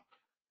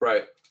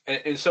 Right.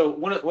 And so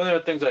one of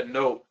the things I'd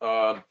note,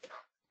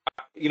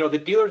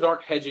 the dealers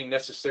aren't hedging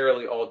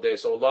necessarily all day.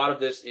 So a lot of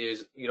this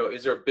is,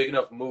 is there a big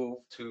enough move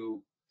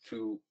to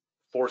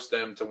force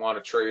them to want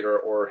to trade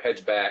or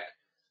hedge back?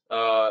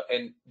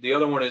 And the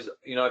other one is,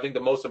 I think the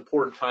most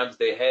important times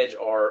they hedge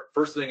are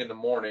first thing in the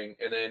morning,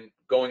 and then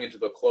going into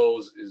the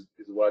close is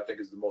what I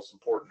think is the most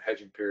important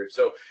hedging period.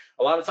 So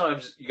a lot of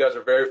times you guys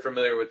are very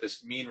familiar with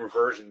this mean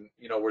reversion,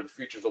 where the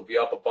futures will be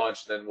up a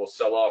bunch, then will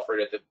sell off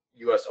right at the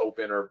US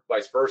Open or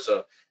vice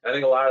versa. And I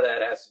think a lot of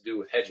that has to do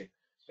with hedging.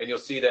 And you'll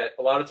see that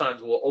a lot of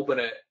times we'll open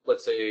at,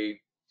 let's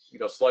say,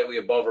 slightly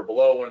above or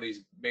below one of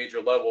these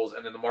major levels,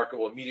 and then the market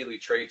will immediately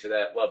trade to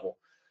that level.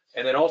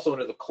 And then also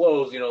into the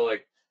close,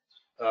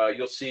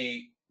 you'll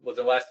see with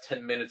the last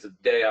 10 minutes of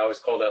the day, I always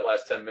call that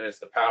last 10 minutes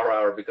the power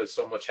hour, because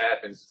so much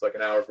happens. It's like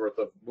an hour's worth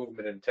of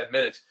movement in 10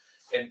 minutes.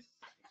 And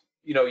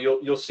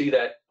you'll see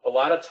that a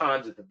lot of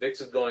times if the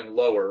VIX is going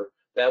lower,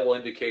 that will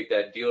indicate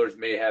that dealers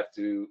may have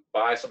to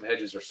buy some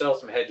hedges or sell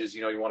some hedges.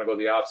 You want to go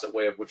the opposite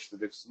way of which the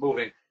VIX is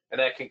moving. And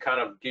that can kind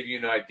of give you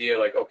an idea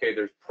like, okay,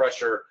 there's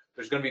pressure.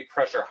 There's going to be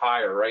pressure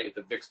higher, right, if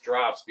the VIX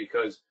drops,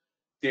 because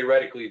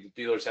theoretically the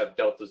dealers have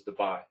deltas to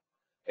buy.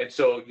 And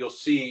so you'll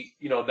see,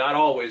 not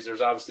always,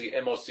 there's obviously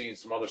MOC and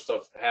some other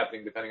stuff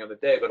happening depending on the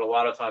day, but a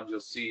lot of times you'll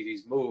see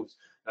these moves.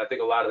 And I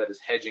think a lot of that is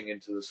hedging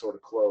into the sort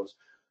of close.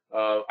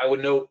 I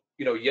would note,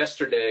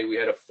 yesterday we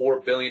had a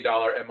 $4 billion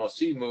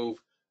MOC move,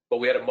 but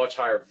we had a much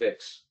higher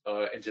VIX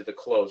into the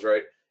close,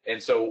 right?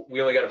 And so we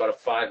only got about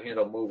a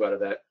 5-handle move out of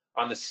that.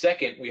 On the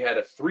second, we had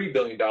a $3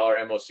 billion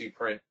MOC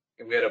print,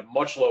 and we had a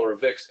much lower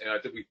VIX, and I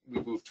think we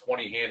moved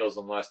 20 handles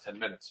in the last 10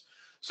 minutes.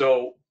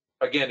 So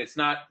again, it's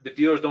not, the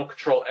dealers don't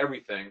control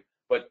everything,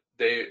 but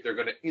they're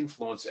going to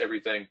influence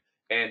everything.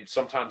 And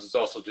sometimes it's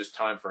also just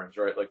time frames,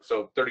 right? Like,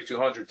 so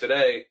 3,200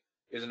 today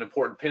is an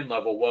important pin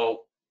level.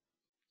 Well,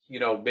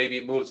 maybe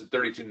it moves to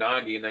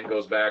 3,290 and then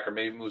goes back, or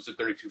maybe it moves to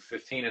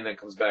 3,215 and then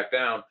comes back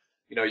down.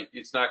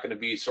 It's not going to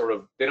be sort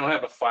of, they don't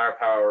have enough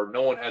firepower.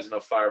 No one has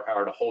enough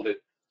firepower to hold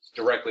it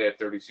directly at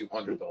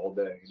 3,200 the whole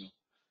day.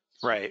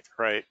 Right.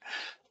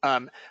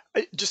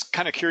 Just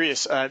kind of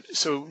curious.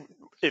 So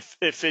if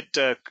it,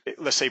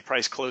 let's say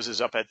price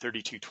closes up at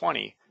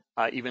 32.20,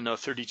 even though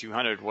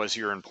 3,200 was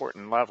your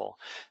important level,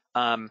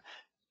 do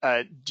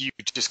you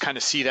just kind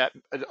of see that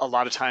a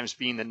lot of times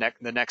being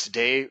the next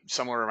day,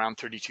 somewhere around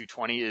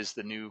 32.20 is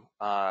the new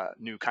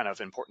kind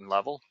of important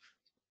level?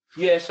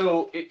 Yeah.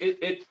 So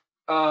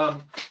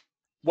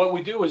what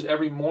we do is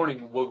every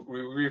morning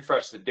we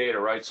refresh the data,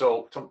 right?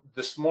 So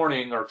this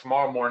morning or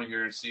tomorrow morning, you're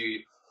going to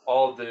see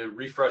all of the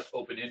refreshed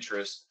open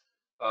interest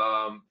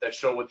that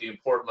show what the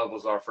important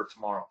levels are for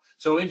tomorrow.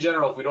 So in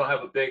general, if we don't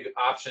have a big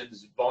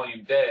options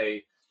volume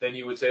day, then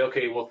you would say,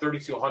 okay, well,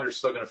 3,200 is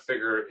still going to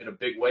figure in a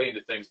big way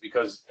into things,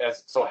 because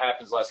as so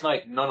happens last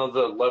night, none of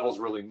the levels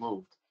really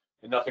moved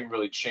and nothing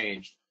really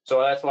changed.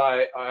 So that's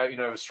why I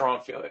have a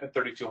strong feeling that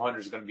 3,200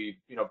 is going to be,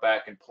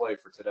 back in play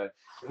for today.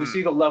 If we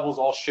see the levels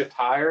all shift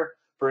higher,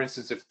 for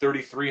instance, if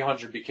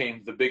 3,300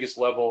 became the biggest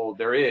level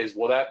there is,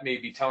 well, that may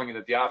be telling you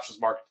that the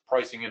options market is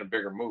pricing in a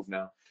bigger move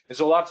now. And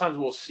so a lot of times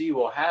we'll see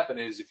what will happen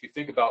is, if you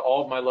think about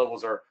all of my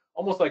levels are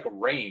almost like a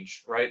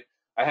range, right?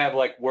 I have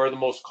like where the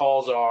most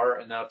calls are,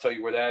 and I'll tell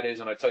you where that is,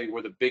 and I tell you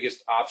where the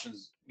biggest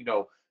options,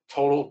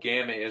 total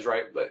gamma is,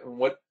 right? And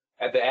what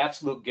at the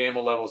absolute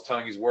gamma level is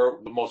telling you is where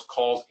the most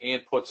calls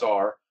and puts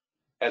are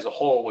as a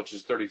whole, which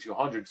is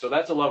 3,200. So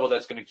that's a level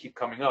that's going to keep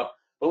coming up.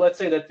 But let's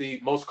say that the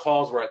most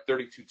calls were at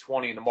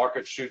 32.20 and the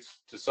market shoots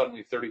to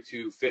suddenly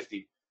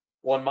 32.50.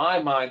 Well, in my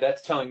mind,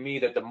 that's telling me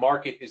that the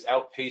market is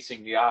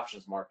outpacing the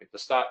options market,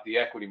 the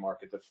equity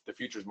market, the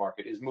futures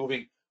market is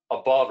moving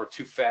above or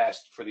too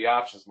fast for the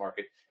options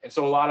market. And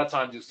so a lot of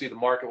times you'll see the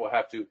market will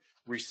have to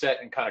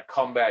reset and kind of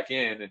come back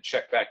in and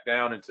check back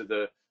down into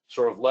the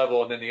sort of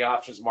level, and then the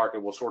options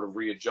market will sort of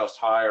readjust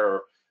higher,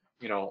 or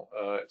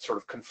sort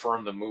of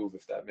confirm the move,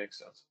 if that makes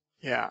sense.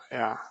 Yeah.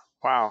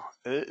 Wow,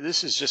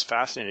 this is just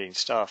fascinating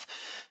stuff.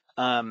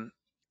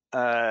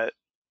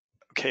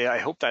 Okay, I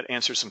hope that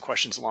answers some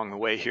questions along the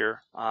way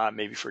here,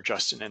 maybe for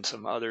Justin and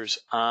some others.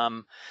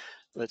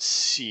 Let's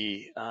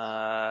see.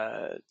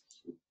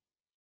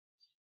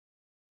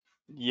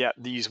 Yeah,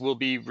 these will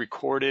be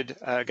recorded,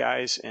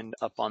 guys, and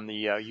up on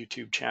the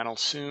YouTube channel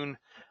soon.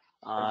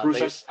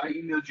 Bruce, I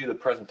emailed you the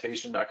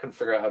presentation. I couldn't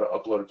figure out how to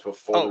upload it to a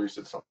folder. You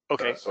said something.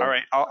 Okay, so all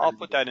right. I'll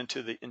put that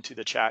into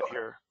the chat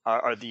here,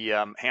 or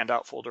the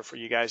handout folder for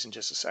you guys in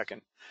just a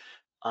second.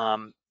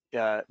 But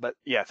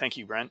yeah, thank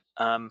you, Brent.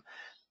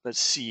 Let's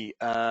see.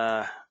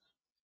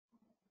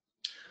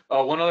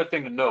 One other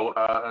thing to note,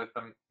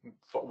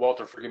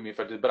 Walter, forgive me if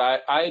I did,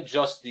 but I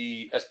adjust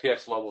the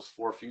SPX levels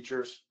for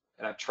futures,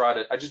 and I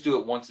just do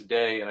it once a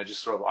day, and I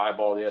just sort of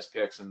eyeball the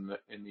SPX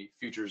in the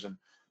futures and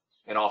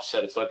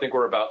offset it. So I think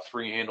we're about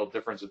 3 handle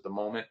difference at the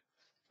moment.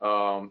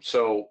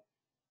 So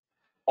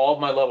all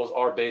of my levels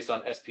are based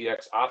on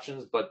SPX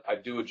options, but I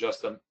do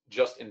adjust them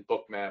just in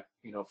Bookmap,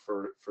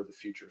 for the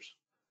futures.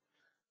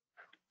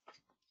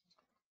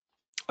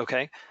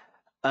 Okay.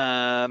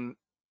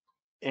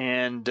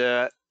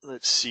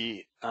 Let's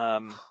see.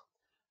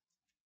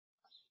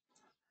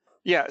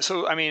 Yeah,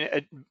 so I mean,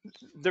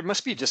 there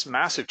must be just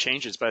massive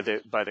changes by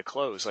the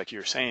close, like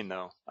you're saying,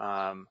 though.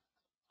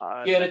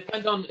 Yeah,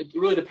 it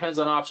really depends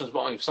on options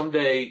volume.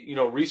 Someday,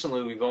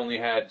 recently we've only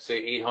had, say,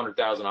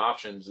 800,000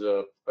 options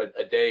a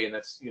day, and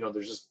that's,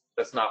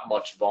 that's not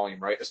much volume,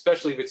 right?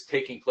 Especially if it's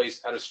taking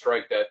place at a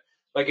strike that,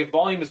 like, if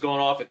volume is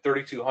going off at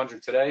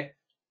 3,200 today,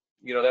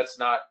 that's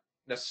not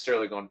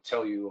necessarily going to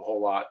tell you a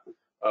whole lot,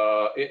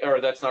 or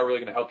that's not really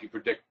going to help you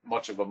predict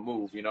much of a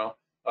move,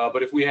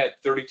 But if we had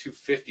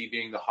 3,250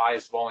 being the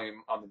highest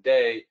volume on the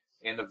day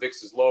and the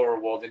VIX is lower,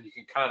 well, then you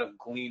can kind of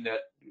glean that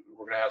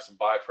we're going to have some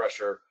buy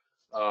pressure,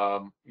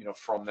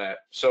 from that.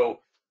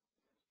 So,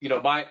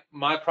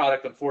 my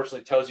product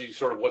unfortunately tells you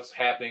sort of what's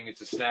happening.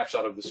 It's a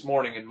snapshot of this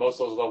morning, and most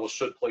of those levels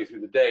should play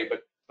through the day.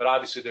 But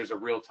obviously there's a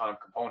real-time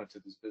component to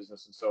this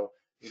business, and so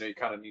you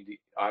kind of need to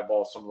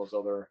eyeball some of those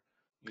other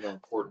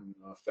important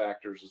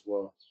factors as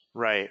well.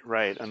 Right,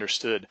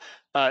 understood.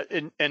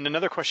 And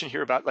another question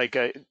here about like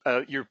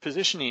your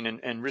positioning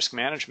and risk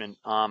management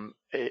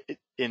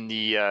in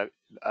the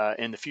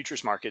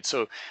futures market.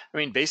 So, I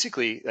mean,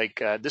 basically,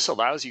 like this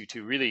allows you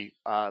to really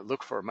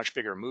look for much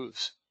bigger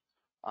moves,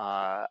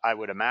 I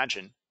would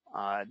imagine,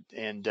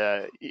 and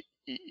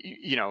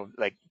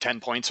like 10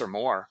 points or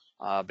more,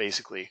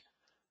 basically.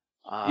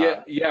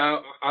 Yeah,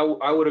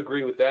 I would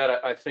agree with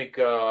that. I think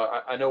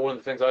I know one of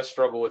the things I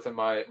struggle with in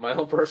my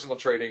own personal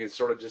trading is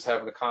sort of just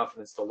having the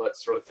confidence to let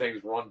sort of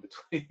things run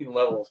between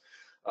levels,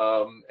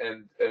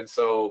 and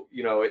so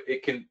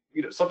it can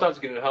sometimes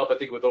it can help, I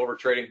think, with over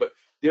trading. But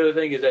the other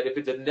thing is that if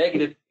it's a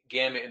negative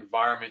gamma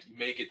environment, you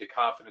may get the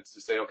confidence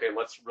to say, okay,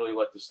 let's really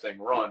let this thing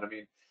run. I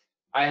mean,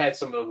 I had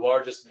some of the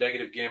largest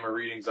negative gamma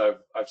readings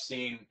I've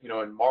seen,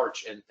 in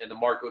March, and the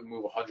market would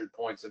move 100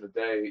 points in a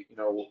day,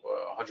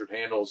 100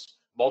 handles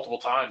multiple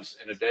times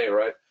in a day,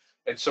 right?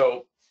 And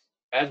so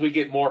as we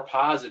get more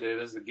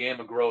positive, as the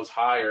gamma grows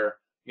higher,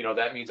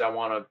 that means I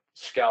want to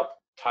scalp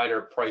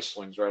tighter price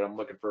swings, right? I'm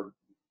looking for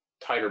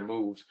tighter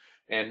moves.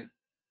 And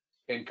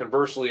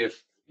conversely,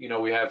 if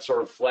we have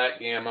sort of flat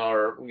gamma,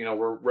 or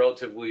we're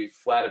relatively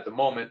flat at the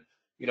moment,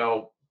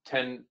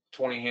 10,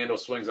 20 handle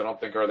swings, I don't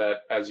think are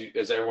that, as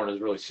everyone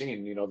has really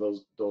seen,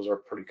 those are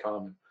pretty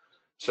common.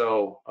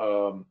 So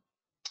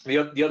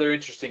the other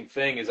interesting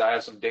thing is I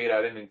have some data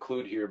I didn't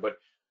include here, but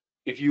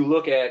if you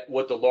look at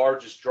what the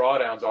largest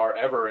drawdowns are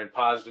ever in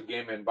positive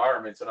gamma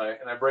environments, and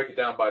I break it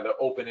down by the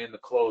open and the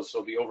close,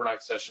 so the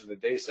overnight session and the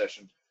day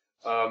session,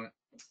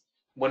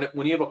 when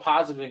you have a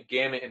positive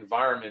gamma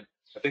environment,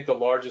 I think the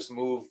largest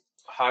move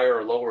higher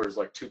or lower is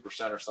like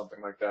 2% or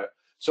something like that.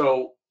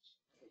 So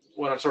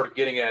what I'm sort of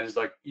getting at is,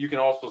 like, you can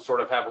also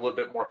sort of have a little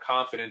bit more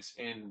confidence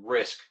in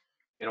risk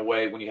in a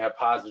way when you have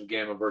positive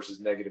gamma versus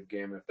negative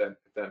gamma, if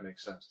that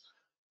makes sense.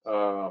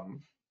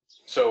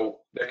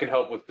 So that can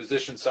help with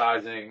position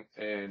sizing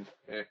and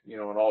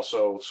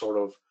also sort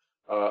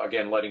of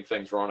again letting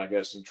things run, I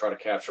guess, and try to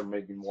capture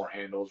maybe more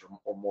handles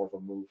or more of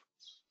a move.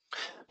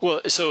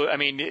 Well, so I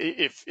mean,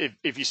 if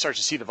you start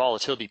to see the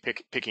volatility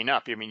picking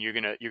up, I mean, you're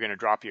gonna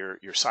drop your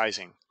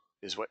sizing,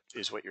 is what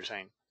you're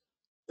saying.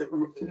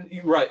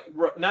 Right.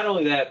 Not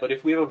only that, but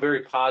if we have a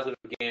very positive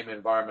game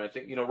environment, I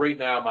think right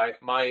now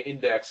my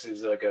index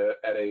is like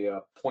at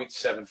a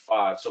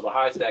 0.75, so the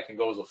highest that can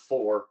go is a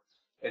 4.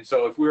 And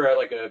so if we were at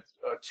like a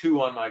 2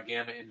 on my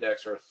gamma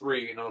index, or a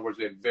 3, in other words,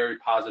 we had very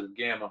positive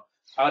gamma,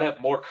 I would have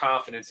more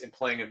confidence in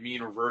playing a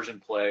mean reversion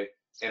play,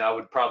 and I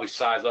would probably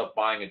size up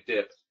buying a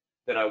dip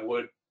than I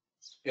would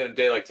in a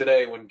day like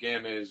today when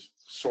gamma is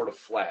sort of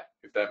flat,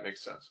 if that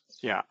makes sense.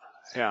 Yeah.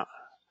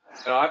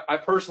 I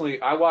personally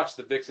watch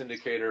the VIX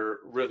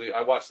indicator. Really,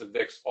 I watch the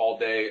VIX all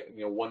day,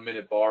 1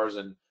 minute bars,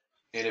 and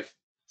if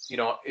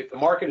the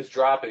market is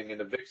dropping and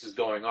the VIX is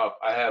going up,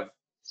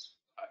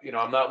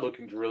 I'm not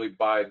looking to really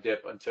buy a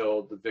dip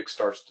until the VIX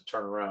starts to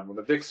turn around. When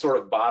the VIX sort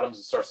of bottoms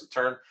and starts to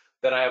turn,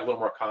 then I have a little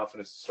more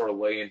confidence to sort of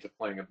lay into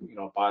playing a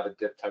buy the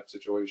dip type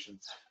situation.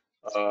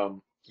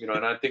 And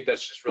I think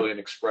that's just really an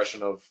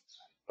expression of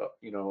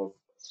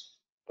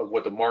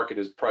what the market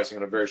is pricing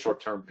on a very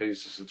short term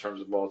basis in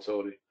terms of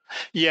volatility.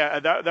 Yeah,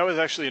 that was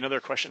actually another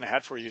question I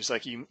had for you. Is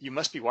like you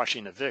must be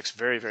watching the VIX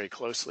very, very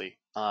closely,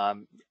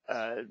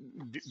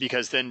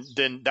 because then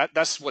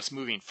that's what's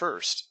moving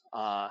first.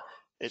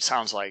 It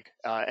sounds like,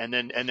 and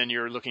then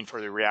you're looking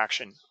for the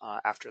reaction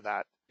after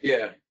that.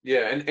 Yeah,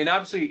 and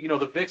obviously,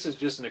 the VIX is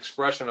just an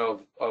expression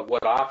of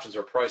what options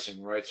are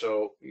pricing, right?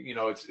 So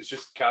it's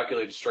just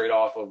calculated straight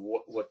off of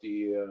what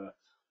the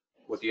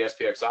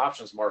SPX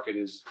options market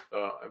is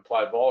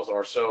implied vols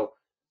are. So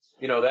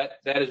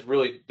that is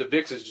really, the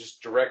VIX is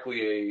just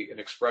directly an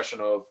expression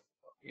of,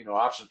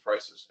 option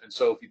prices. And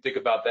so if you think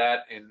about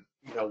that, and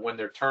when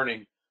they're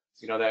turning,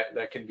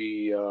 that can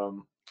be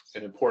an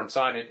important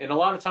sign. And a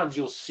lot of times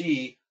you'll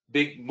see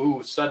big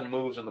moves, sudden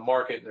moves in the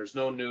market, and there's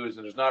no news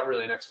and there's not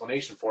really an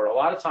explanation for it. A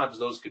lot of times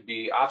those could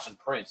be option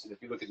prints. And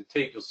if you look at the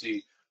tape, you'll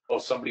see, oh,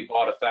 somebody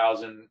bought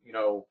 1,000,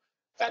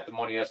 at the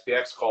money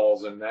SPX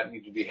calls, and that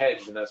needed to be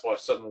hedged, and that's why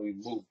suddenly we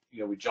moved,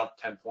 we jumped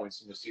 10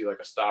 points, and you'll see like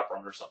a stop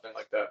run or something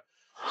like that.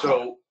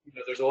 So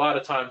there's a lot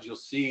of times you'll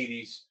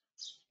see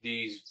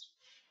these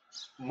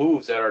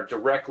moves that are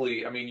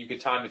directly, I mean, you can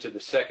time it to the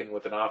second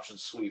with an option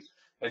sweep,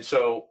 and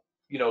so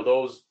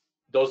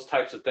those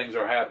types of things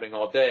are happening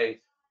all day,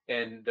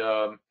 and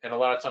a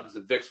lot of times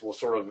the VIX will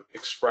sort of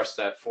express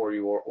that for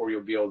you, or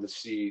you'll be able to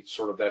see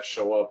sort of that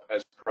show up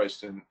as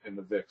priced in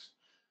the VIX.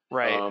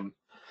 Right.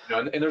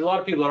 And there's a lot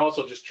of people that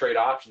also just trade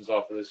options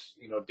off of this,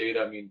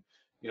 data. I mean,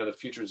 the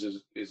futures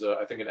is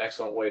I think an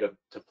excellent way to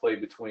play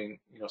between,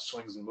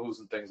 swings and moves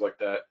and things like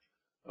that.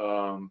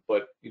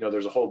 But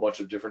there's a whole bunch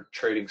of different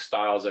trading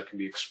styles that can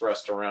be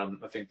expressed around,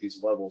 I think,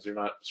 these levels. You're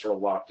not sort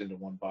of locked into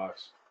one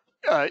box.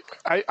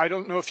 I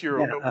don't know if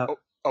you're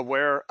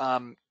aware,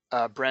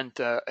 Brent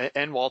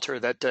and Walter,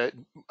 that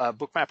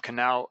Bookmap can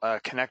now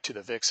connect to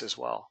the VIX as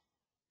well.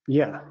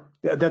 Yeah,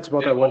 that's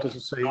what I wanted to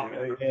say.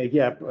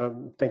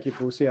 Thank you,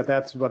 Bruce. Yeah,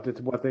 that's where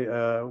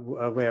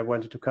I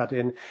wanted to cut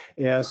in.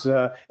 As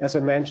I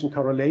mentioned,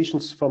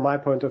 correlations from my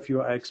point of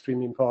view are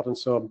extremely important.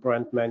 So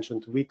Brent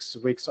mentioned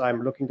WIX.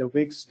 I'm looking at the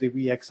WIX, the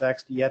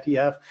VXX, the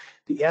ETF,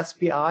 the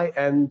SPI,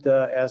 and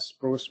as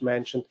Bruce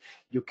mentioned,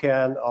 you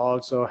can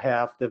also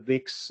have the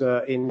VIX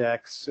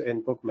index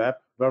in Bookmap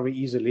very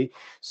easily,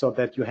 so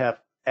that you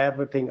have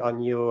everything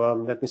on your,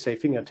 let me say,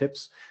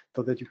 fingertips,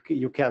 so that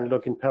you can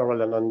look in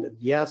parallel on the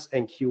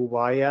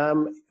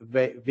NQYM,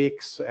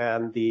 VIX,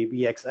 and the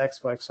VXX,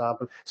 for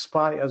example.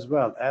 SPY as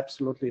well,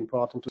 absolutely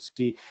important to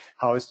see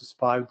how is the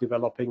SPY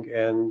developing,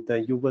 and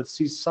you will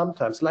see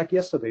sometimes, like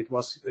yesterday it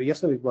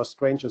was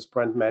strange, as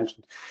Brent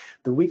mentioned.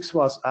 The VIX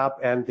was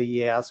up and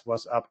the ES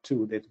was up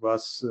too. It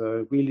was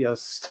really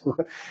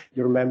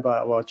you remember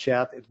our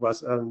chat, it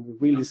was a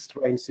really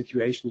strange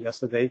situation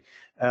yesterday.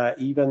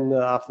 Even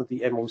after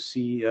the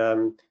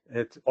MOC,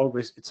 it's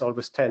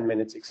always 10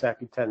 minutes,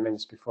 exactly 10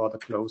 minutes before the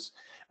close.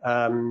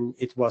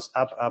 It was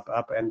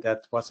up, and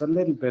that was a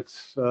little bit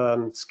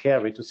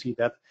scary to see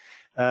that.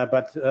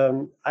 But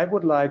I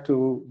would like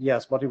to,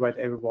 motivate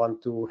everyone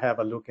to have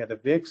a look at the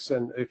VIX,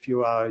 and if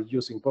you are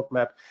using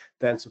Bookmap,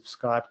 then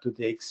subscribe to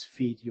the X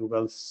feed. You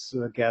will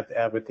get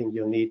everything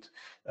you need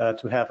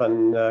to have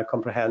a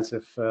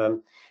comprehensive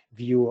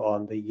view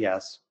on the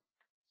ES.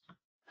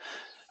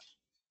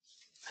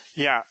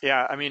 Yeah.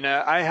 I mean,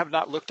 I have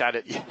not looked at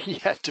it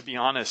yet, to be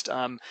honest,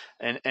 and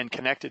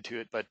connected to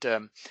it, but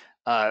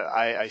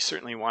I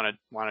certainly want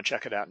to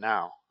check it out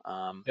now.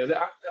 I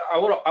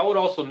would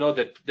also know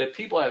that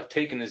people have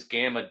taken this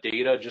gamma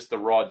data, just the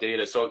raw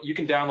data. So you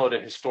can download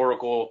a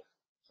historical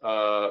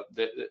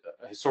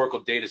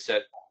data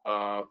set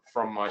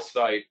from my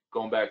site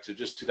going back to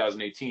just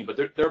 2018. But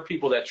there are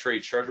people that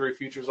trade Treasury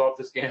futures off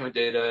this gamma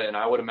data, and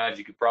I would imagine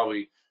you could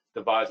probably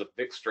devise a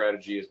VIX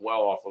strategy as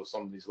well off of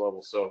some of these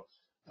levels. So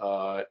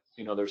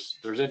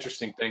there's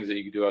interesting things that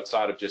you can do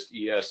outside of just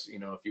ES,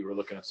 if you were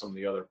looking at some of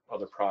the other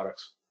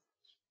products.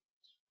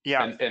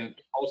 Yeah. And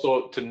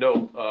also to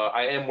note,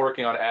 I am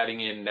working on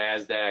adding in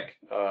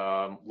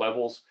NASDAQ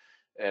levels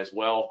as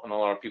well, and a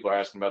lot of people are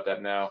asking about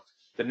that now.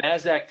 The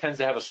NASDAQ tends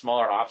to have a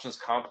smaller options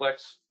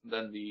complex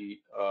than the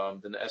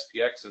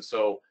SPX, and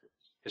so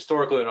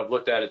historically, when I've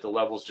looked at it, the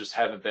levels just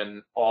haven't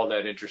been all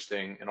that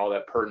interesting and all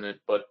that pertinent.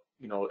 But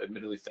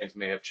admittedly, things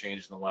may have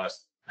changed in the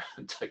last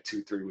like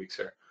 2-3 weeks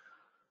here.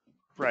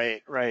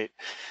 Right.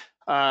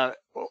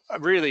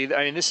 Really,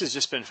 I mean, this has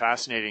just been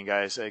fascinating,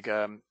 guys. Like,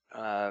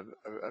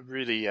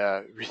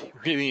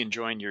 really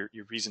enjoying your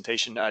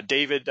presentation.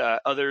 David,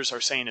 others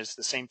are saying it's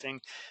the same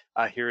thing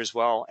here as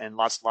well, and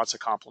lots of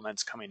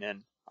compliments coming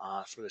in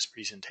for this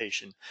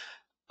presentation.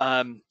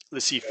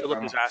 Let's see,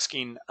 Philip is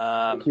asking.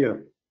 Thank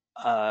you.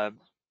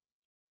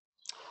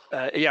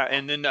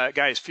 And then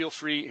guys, feel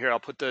free here. I'll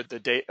put the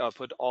date. I'll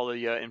put all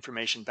the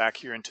information back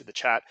here into the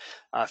chat.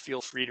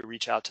 Feel free to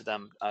reach out to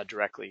them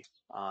directly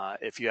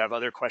if you have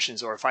other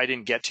questions, or if I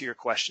didn't get to your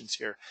questions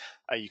here,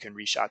 you can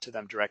reach out to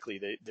them directly.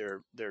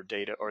 Their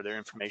data or their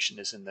information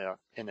is in the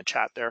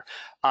chat there,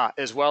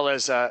 as well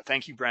as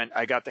thank you, Brent.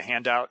 I got the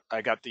handout.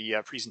 I got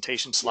the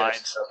presentation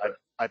slides. Yes.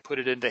 I put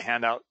it into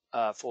handout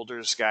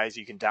folders, guys.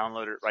 You can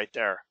download it right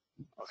there.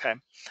 Okay.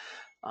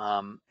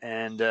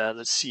 And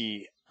let's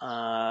see.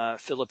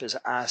 Philip is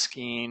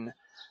asking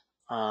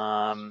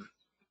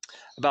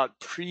about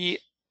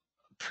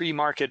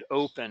pre-market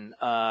open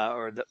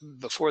or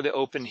before the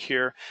open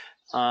here.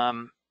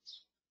 Are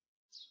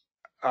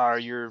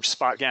your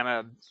spot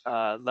gamma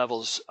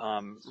levels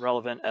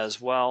relevant as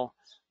well?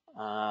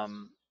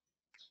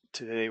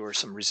 Today were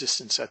some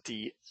resistance at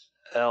the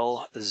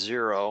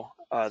L0,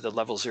 the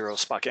level 0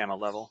 spot gamma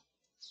level.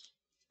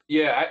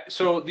 Yeah,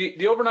 so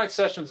the overnight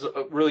session's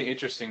really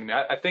interesting.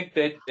 I think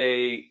that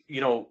they,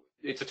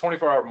 it's a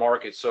 24-hour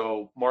market,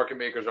 so market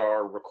makers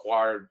are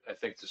required, I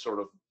think, to sort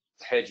of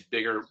hedge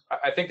bigger.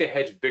 I think they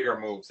hedge bigger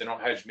moves. They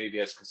don't hedge maybe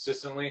as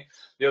consistently.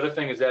 The other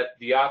thing is that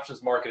the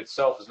options market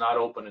itself is not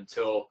open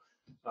until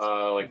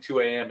like 2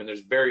 a.m. and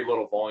there's very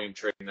little volume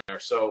trading there.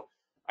 So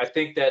I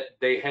think that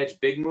they hedge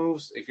big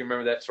moves. If you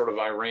remember that sort of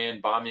Iran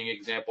bombing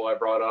example I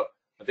brought up,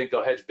 I think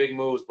they'll hedge big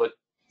moves, but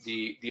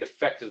the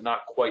effect is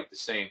not quite the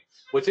same.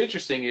 What's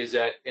interesting is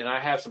that, and I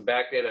have some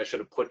back data I should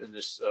have put in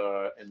this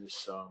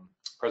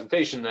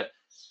presentation, that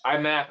I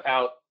map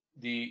out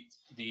the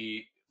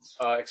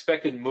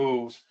expected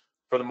moves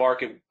for the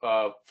market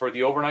for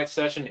the overnight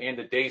session and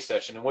the day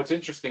session. And what's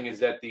interesting is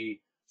that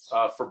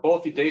for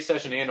both the day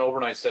session and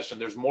overnight session,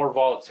 there's more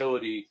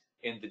volatility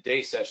in the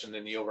day session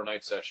than the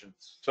overnight session.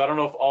 So I don't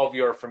know if all of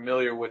you are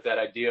familiar with that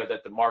idea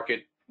that the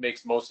market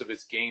makes most of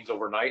its gains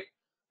overnight.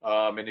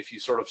 And if you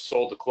sort of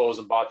sold the close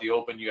and bought the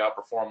open, you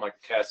outperform like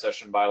the cash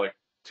session by like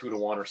 2 to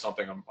 1 or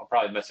something. I'm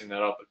probably messing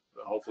that up,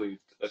 but hopefully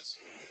that's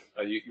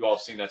you all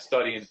have seen that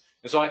study. And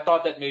so I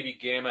thought that maybe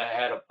Gamma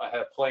had a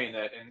play in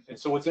that. And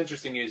so what's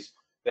interesting is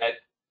that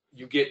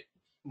you get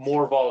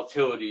more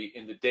volatility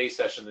in the day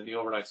session than the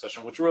overnight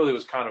session, which really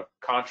was kind of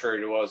contrary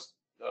to what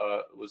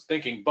I was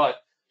thinking. But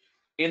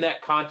in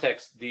that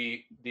context,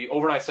 the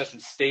overnight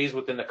session stays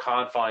within the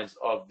confines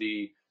of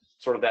the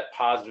sort of that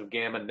positive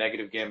gamma,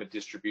 negative gamma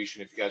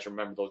distribution, if you guys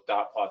remember those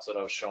dot plots that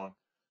I was showing,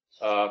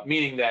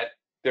 meaning that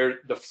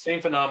the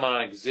same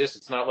phenomenon exists.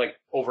 It's not like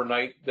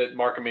overnight that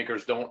market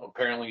makers don't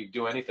apparently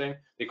do anything.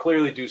 They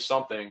clearly do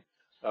something,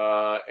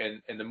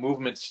 and the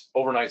movements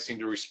overnight seem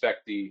to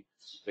respect the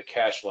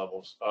cash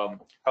levels.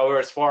 However,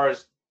 as far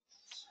as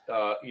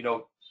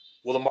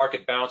will the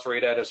market bounce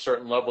rate at a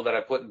certain level that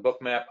I put in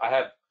Bookmap, I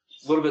have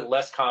a little bit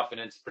less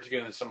confidence,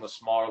 particularly in some of the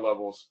smaller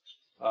levels,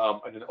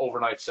 in an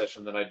overnight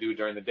session than I do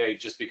during the day,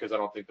 just because I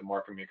don't think the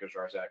market makers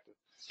are as active.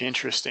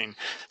 Interesting.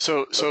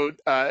 So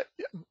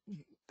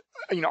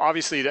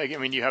obviously, I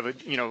mean, you have a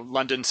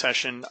London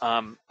session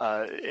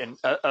and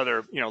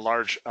other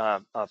large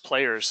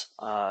players,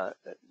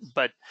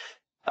 but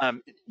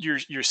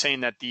you're saying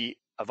that the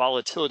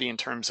volatility in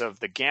terms of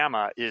the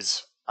gamma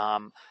is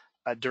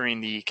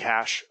during the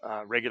cash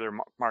regular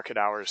market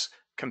hours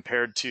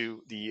compared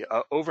to the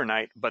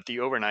overnight, but the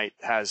overnight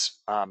has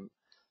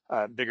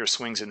bigger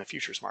swings in the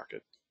futures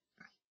market.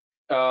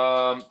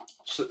 So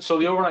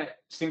the overnight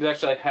seems to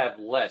actually have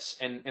less,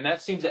 and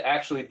that seems to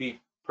actually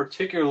be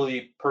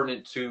particularly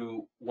pertinent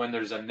to when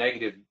there's a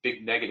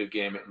big negative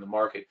gamut in the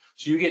market.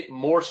 So you get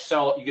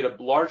you get a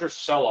larger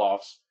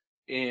sell-offs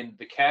in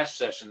the cash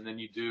session than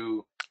you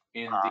do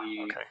in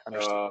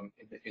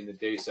the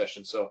day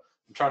session. So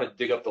I'm trying to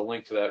dig up the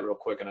link to that real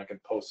quick, and I can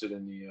post it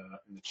in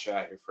the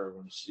chat here for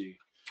everyone to see.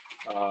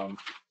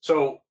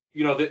 So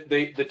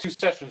the two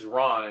sessions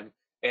rhyme,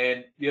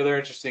 and the other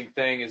interesting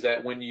thing is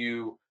that when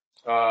you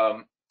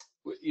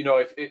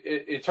if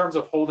in terms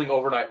of holding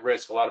overnight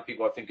risk, a lot of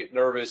people I think get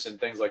nervous and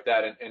things like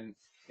that, and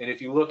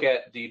if you look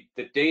at the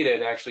data,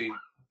 it actually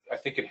I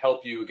think can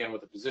help you again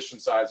with the position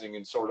sizing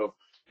and sort of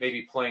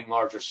maybe playing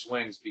larger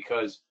swings,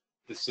 because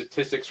the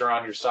statistics are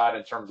on your side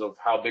in terms of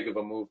how big of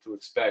a move to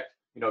expect.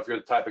 If you're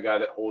the type of guy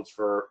that holds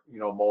for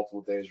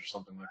multiple days or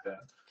something like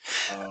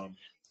that.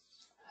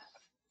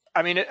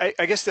 I mean,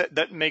 I guess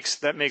that makes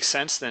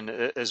sense then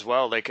as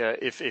well. Like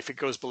if it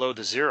goes below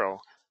the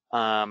zero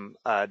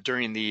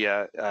during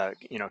the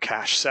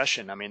cash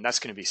session, I mean that's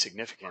going to be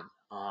significant.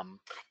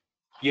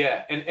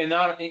 Yeah, and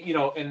not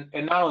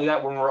and not only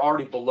that, when we're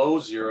already below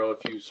zero,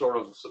 if you sort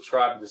of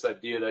subscribe to this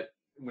idea that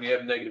when you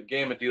have negative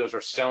gamma, dealers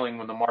are selling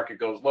when the market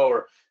goes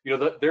lower,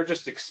 they're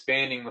just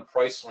expanding the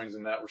price swings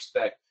in that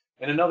respect.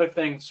 And another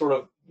thing, sort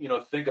of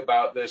think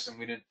about this, and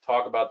we didn't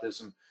talk about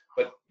this,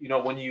 but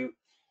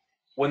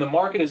when the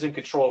market is in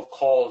control of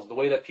calls, the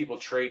way that people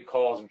trade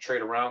calls and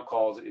trade around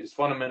calls is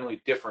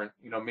fundamentally different.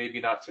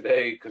 Maybe not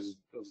today because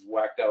it was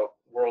whacked out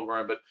world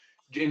we're in, but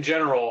in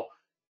general,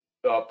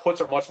 puts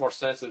are much more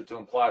sensitive to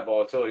implied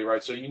volatility,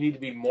 right? So you need to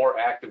be more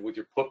active with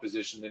your put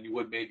position than you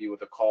would maybe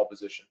with a call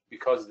position,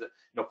 because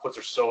the puts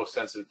are so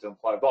sensitive to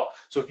implied vol.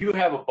 So if you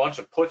have a bunch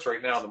of puts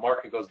right now and the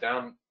market goes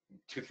down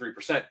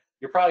 2-3%,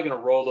 you're probably going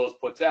to roll those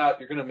puts out.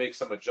 You're going to make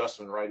some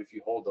adjustment, right, if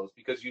you hold those,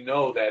 because you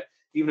know that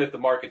even if the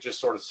market just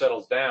sort of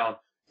settles down,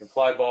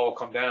 implied vol will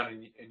come down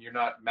and you're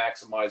not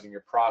maximizing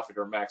your profit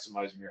or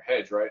maximizing your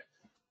hedge, right?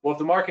 Well, if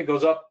the market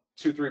goes up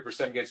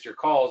 2-3% against your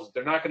calls,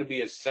 they're not going to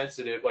be as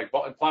sensitive. Like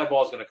implied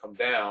vol is going to come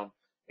down,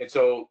 and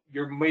so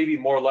you're maybe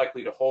more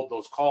likely to hold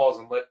those calls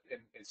and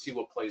see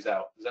what plays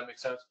out. Does that make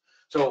sense?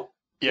 So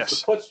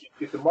yes,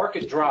 if the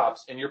market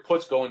drops and your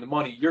puts go in the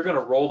money, you're going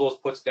to roll those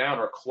puts down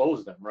or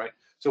close them, right?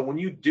 So when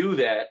you do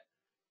that,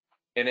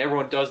 and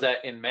everyone does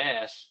that in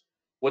mass,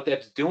 what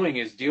that's doing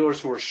is dealers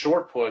who are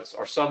short puts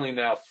are suddenly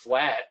now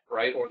flat,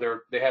 right? Or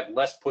they have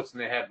less puts than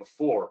they had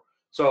before.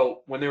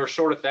 So when they were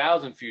short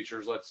 1,000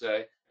 futures, let's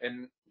say,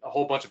 and a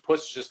whole bunch of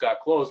puts just got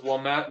closed, well,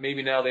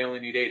 maybe now they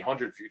only need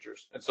 800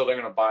 futures, and so they're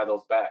going to buy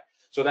those back.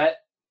 So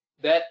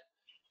that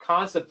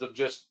concept of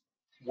just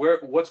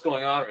what's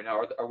going on right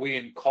now? Are we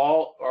in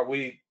call? Are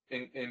we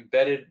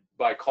embedded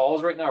by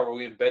calls right now, or are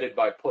we embedded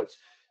by puts?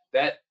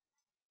 That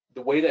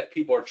the way that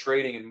people are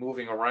trading and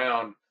moving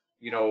around,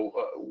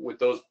 with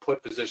those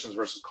put positions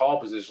versus call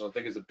positions, I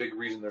think is a big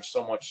reason there's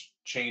so much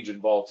change in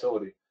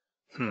volatility.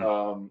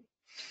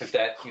 If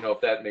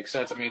that makes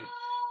sense. I mean,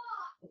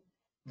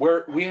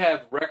 we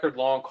have record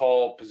long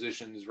call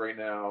positions right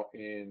now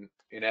in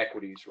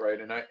equities, right?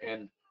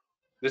 And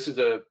this is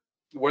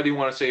whether you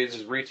want to say this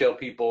is retail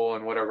people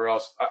and whatever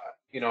else,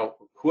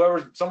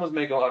 someone's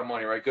making a lot of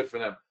money, right? Good for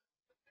them.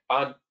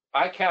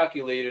 I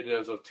calculated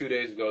as of 2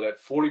 days ago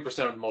that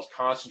 40% of the most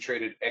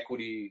concentrated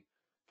equity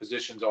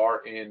positions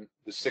are in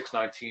the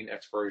 619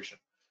 expiration.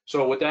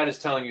 So what that is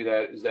telling you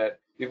is that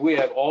if we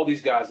have all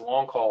these guys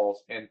long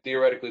calls and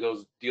theoretically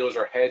those dealers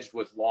are hedged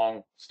with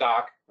long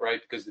stock, right?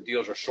 Because the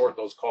dealers are short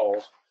those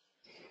calls.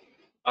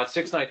 On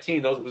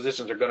 619, those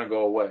positions are going to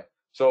go away.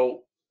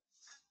 So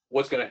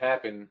what's going to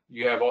happen?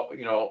 You have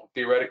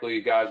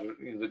theoretically guys,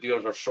 the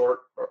dealers are short,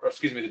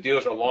 the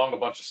dealers are long a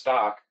bunch of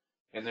stock,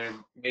 and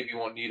then maybe you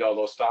won't need all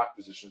those stock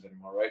positions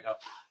anymore, right? Now,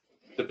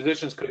 the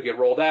positions could get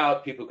rolled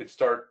out, people could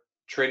start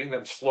trading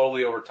them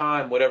slowly over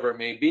time, whatever it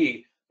may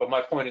be. But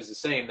my point is the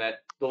same, that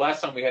the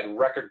last time we had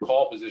record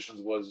call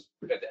positions was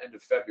at the end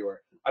of February.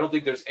 I don't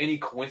think there's any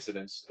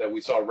coincidence that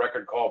we saw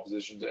record call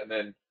positions and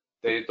then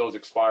those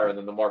expire and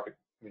then the market,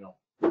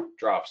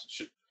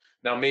 drops.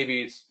 Now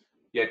maybe it's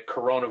you had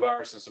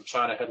coronavirus and some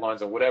China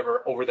headlines and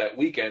whatever over that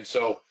weekend,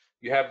 so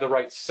you have the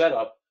right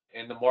setup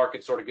and the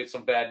market sort of gets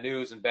some bad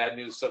news, and bad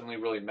news suddenly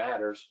really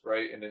matters,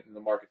 right? And the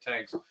market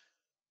tanks.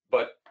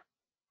 But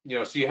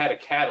so you had a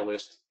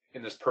catalyst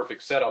in this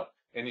perfect setup,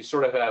 and you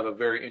sort of have a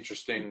very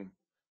interesting,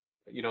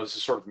 this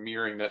is sort of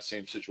mirroring that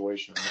same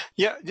situation. Right?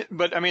 Yeah,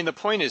 but I mean, the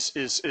point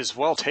is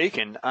well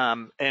taken,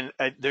 and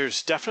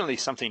there's definitely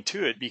something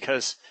to it,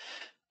 because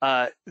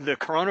the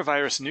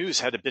coronavirus news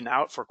had been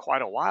out for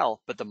quite a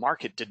while, but the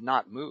market did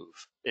not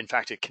move. In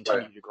fact, it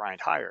continued to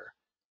grind higher.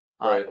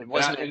 Right. It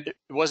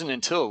wasn't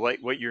until like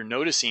what you're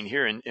noticing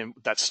here in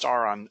that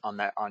star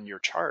on your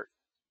chart.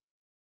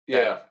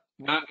 Yeah.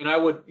 And I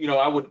would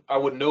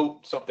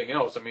note something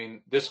else. I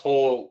mean, this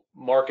whole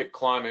market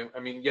climate, I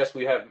mean, yes,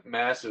 we have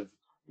massive,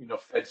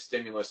 Fed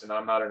stimulus, and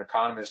I'm not an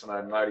economist, and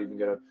I'm not even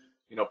going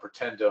to,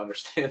 pretend to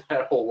understand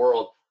that whole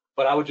world.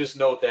 But I would just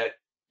note that,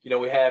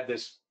 we have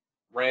this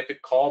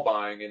rampant call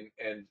buying,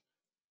 and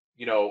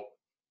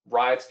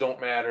riots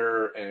don't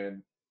matter,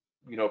 and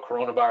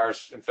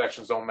coronavirus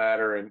infections don't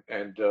matter, and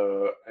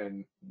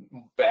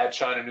bad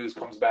China news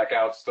comes back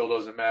out, still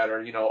doesn't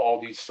matter.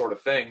 All these sort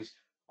of things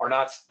are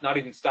not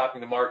even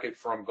stopping the market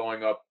from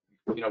going up.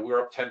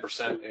 We're up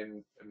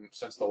 10%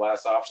 since the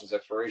last options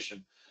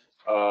expiration.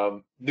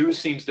 News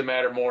seems to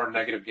matter more in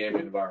negative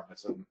gaming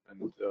environments,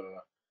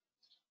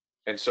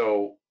 and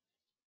so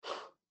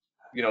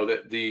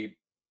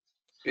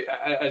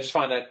I just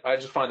find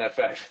that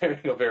fact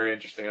very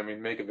interesting. I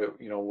mean, make of it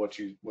what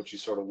you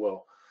sort of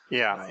will.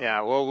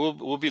 Yeah. Well,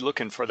 we'll be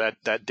looking for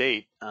that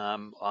date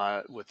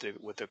with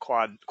the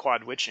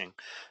quad witching,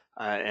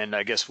 and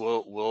I guess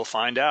we'll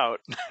find out.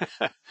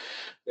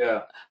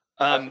 Yeah.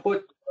 I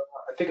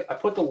think I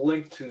put the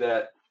link to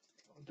that.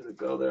 Did it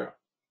go there?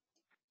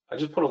 I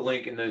just put a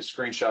link in the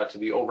screenshot to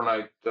the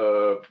overnight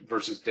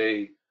versus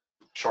day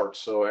charts,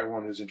 so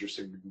everyone who's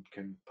interested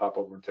can pop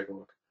over and take a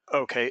look.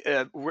 Okay.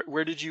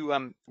 Where did you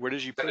put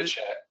it? In the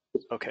chat.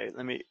 Okay.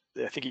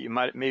 I think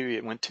maybe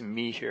it went to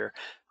me here.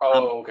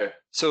 Oh, okay.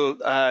 So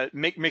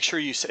make sure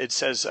it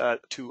says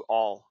to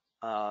all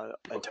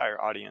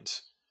entire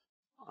audience,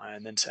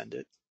 and then send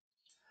it.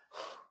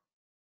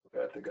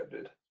 Okay, I think I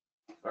did.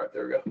 All right,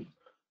 there we go.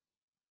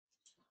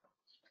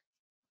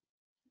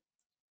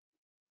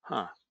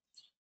 Huh.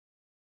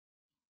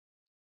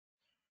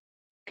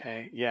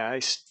 Okay. Yeah, I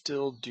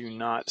still do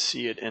not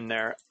see it in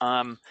there.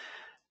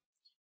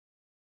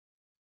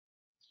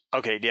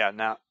 Okay.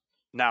 Yeah.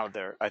 Now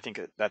there, I think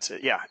that's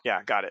it. Yeah,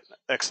 got it.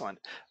 Excellent.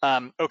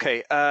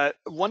 Okay,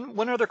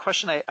 one other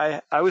question.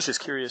 I was just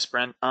curious,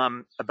 Brent,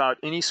 about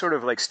any sort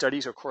of like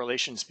studies or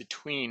correlations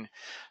between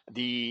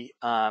the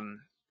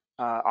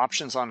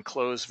options on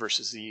close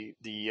versus the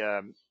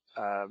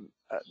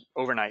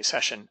overnight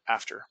session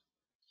after.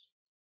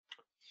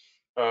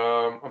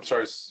 I'm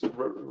sorry.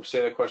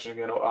 Say that question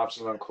again.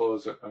 Options on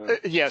close.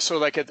 Yeah. So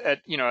like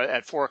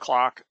at 4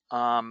 o'clock.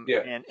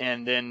 Yeah.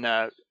 And then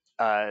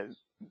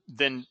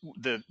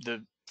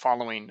the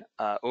following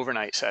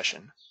overnight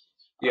session.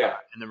 Yeah.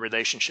 And the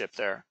relationship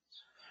there.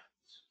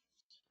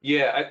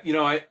 Yeah.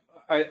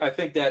 I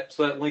think that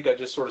link I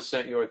just sort of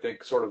sent you, I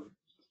think sort of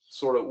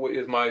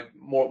is my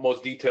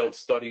most detailed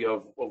study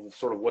of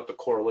sort of what the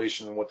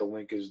correlation and what the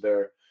link is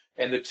there.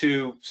 And the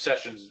two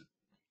sessions,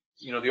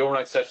 the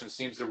overnight session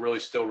seems to really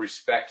still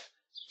respect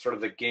sort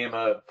of the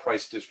gamma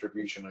price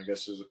distribution, I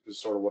guess is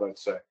sort of what I'd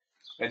say.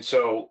 And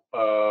so,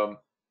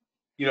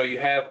 you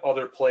have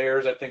other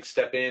players, I think,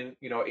 step in,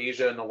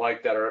 Asia and the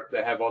like that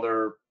have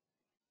other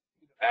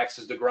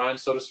axes to grind,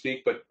 so to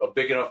speak, but a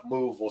big enough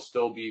move will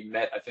still be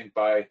met, I think,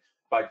 by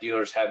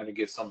dealers having to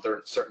get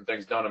certain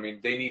things done. I mean,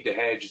 they need to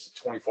hedge. It's a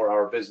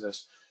 24-hour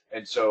business.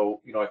 And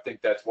so, I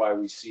think that's why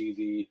we see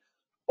the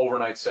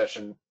overnight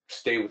session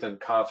stay within the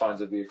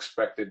confines of the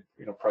expected,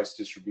 price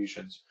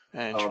distributions.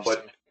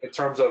 But in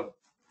terms of,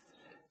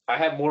 I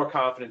have more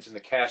confidence in the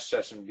cash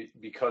session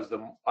because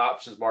the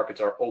options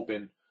markets are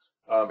open.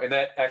 And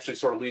that actually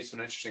sort of leads to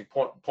an interesting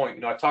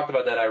point. I talked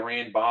about that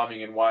Iran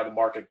bombing and why the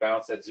market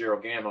bounced at zero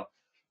gamma.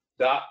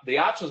 The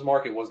options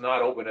market was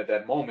not open at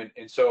that moment.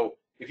 And so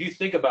if you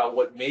think about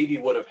what maybe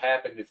would have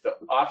happened if the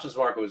options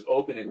market was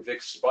open and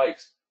VIX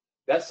spikes,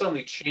 that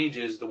suddenly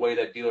changes the way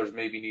that dealers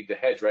maybe need to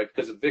hedge, right?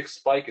 Because a VIX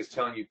spike is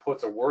telling you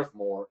puts are worth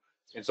more.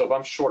 And so if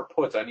I'm short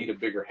puts, I need a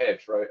bigger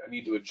hedge, right? I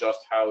need to adjust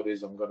how it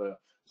is I'm going to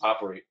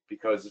operate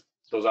because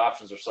those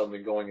options are suddenly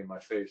going in my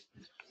face.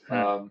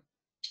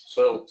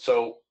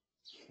 So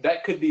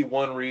that could be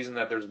one reason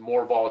that there's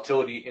more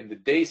volatility in the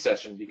day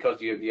session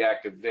because you have the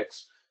active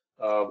VIX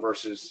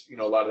versus,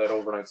 a lot of that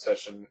overnight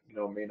session,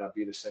 may not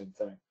be the same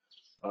thing.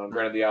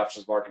 Granted, the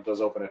options market does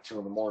open at 2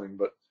 in the morning,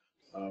 but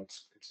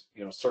it's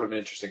sort of an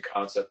interesting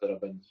concept that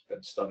I've been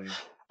studying.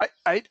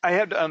 I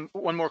had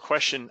one more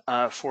question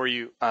for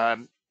you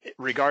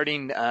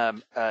regarding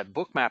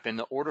Bookmap in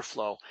the order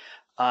flow.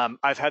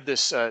 I've had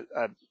this,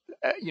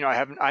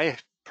 I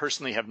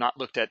personally have not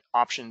looked at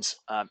options.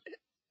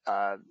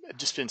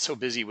 Just been so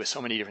busy with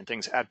so many different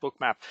things at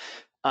Bookmap,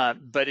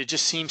 but it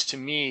just seems to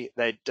me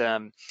that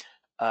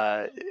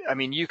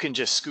you can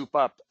just scoop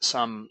up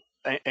some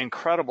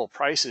incredible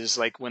prices,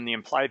 like when the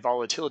implied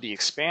volatility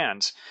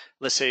expands.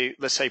 Let's say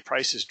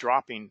price is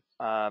dropping,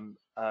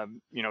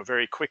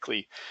 very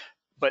quickly,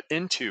 but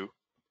into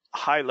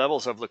high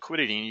levels of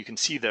liquidity, and you can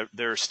see that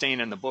they're staying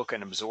in the book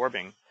and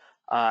absorbing.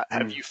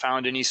 Have you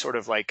found any sort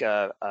of like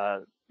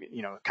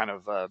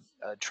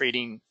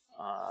trading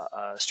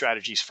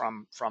strategies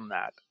from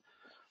that?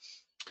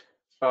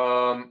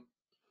 In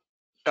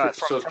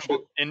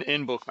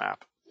Bookmap,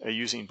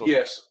 using Bookmap.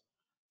 Yes.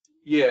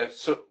 Yeah.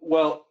 So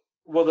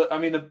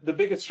the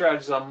biggest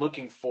strategies I'm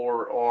looking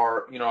for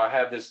are, I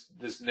have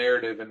this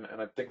narrative, and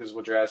I think this is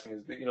what you're asking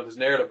is, this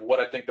narrative of what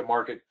I think the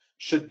market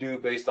should do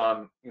based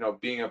on,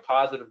 being a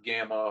positive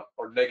gamma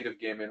or negative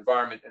gamma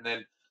environment, and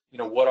then,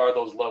 what are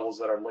those levels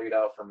that are laid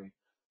out for me,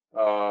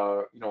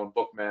 in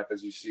Bookmap,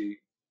 as you see,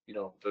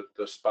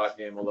 the spot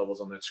gamma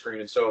levels on that screen.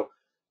 And so,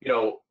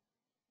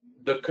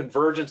 the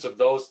convergence of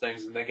those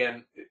things, and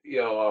again,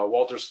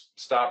 Walter's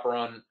stop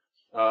run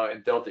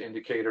and delta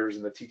indicators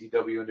and the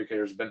TTW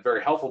indicators have been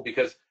very helpful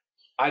because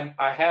I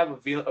have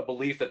a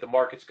belief that the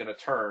market's going to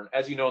turn.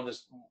 As you know,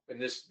 in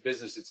this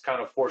business, it's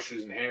kind of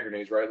horseshoes and hand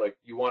grenades, right? Like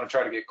you want to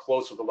try to get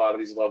close with a lot of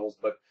these levels,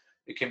 but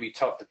it can be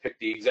tough to pick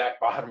the exact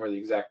bottom or the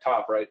exact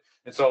top, right?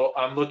 And so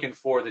I'm looking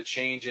for the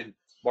change in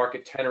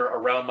market tenor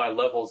around my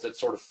levels that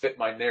sort of fit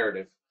my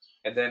narrative,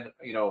 and then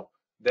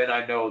then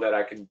I know that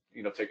I can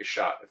take a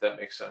shot, if that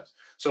makes sense.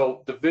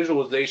 So the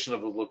visualization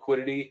of the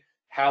liquidity,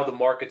 how the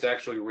market's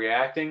actually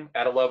reacting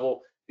at a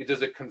level,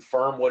 does it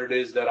confirm what it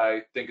is that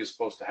I think is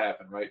supposed to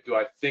happen, right? Do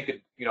I think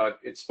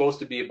it's supposed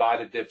to be a buy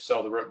the dip,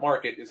 sell the rip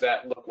market? Does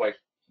that look like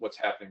what's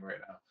happening right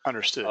now?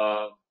 Understood.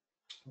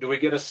 Do we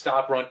get a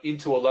stop run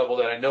into a level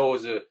that I know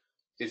is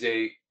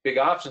a big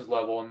options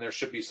level, and there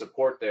should be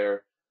support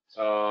there,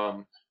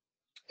 and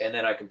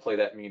then I can play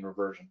that mean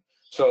reversion.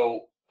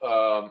 So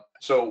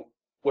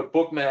what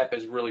Bookmap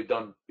has really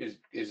done is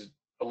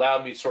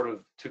allowed me sort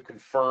of to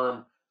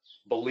confirm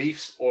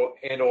beliefs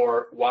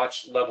or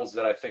watch levels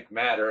that I think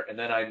matter, and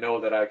then I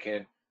know that I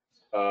can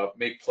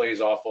make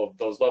plays off of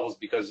those levels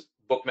because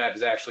Bookmap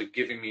is actually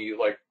giving me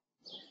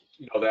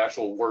the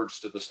actual words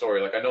to the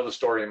story. Like I know the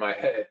story in my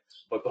head,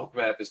 but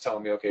Bookmap is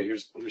telling me, okay,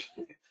 here's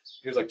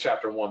like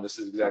chapter 1. This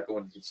is exactly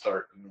when you can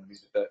start.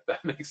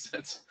 That makes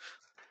sense.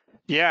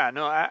 Yeah,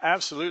 no,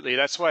 absolutely.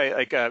 That's why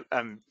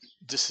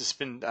this has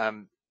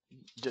been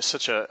just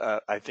such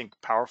a I think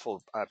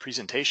powerful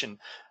presentation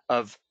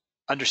of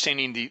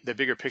understanding the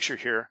bigger picture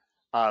here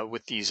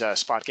with these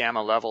spot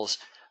gamma levels,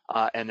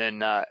 and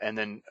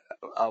then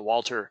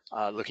Walter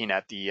looking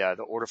at the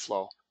order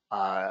flow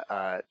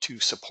to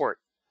support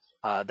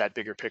that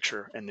bigger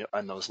picture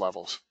and those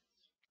levels.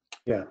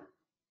 Yeah.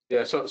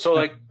 So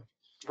like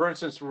for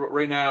instance,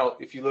 right now,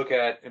 if you look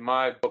at in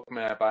my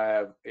Bookmap, I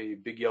have a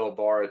big yellow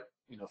bar at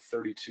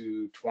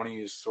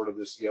 32.20 is sort of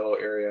this yellow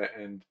area,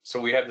 and so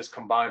we have this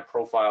combined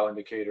profile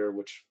indicator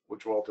which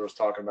Walter was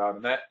talking about,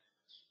 and that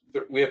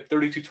we have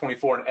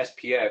 32.24 in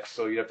SPX,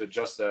 so you have to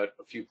adjust that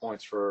a few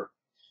points for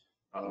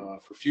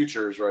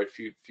futures, right?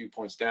 Few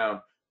points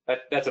down.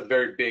 That's a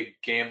very big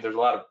gamma. There's a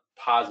lot of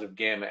positive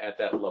gamma at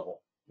that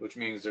level, which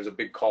means there's a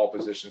big call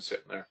position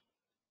sitting there.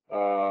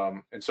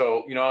 And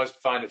so I always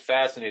find it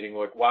fascinating,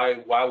 like why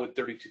would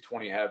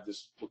 32.20 have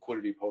this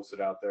liquidity posted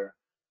out there?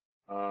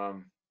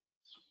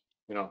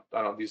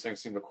 I don't. These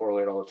things seem to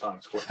correlate all the time.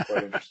 It's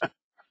quite interesting.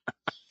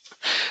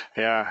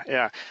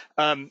 Yeah.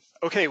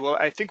 Okay. Well,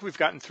 I think we've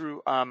gotten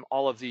through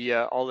all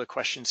the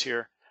questions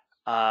here,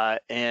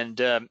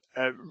 and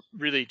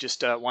really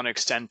just want to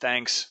extend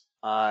thanks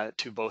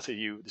to both of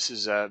you. This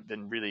has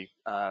been really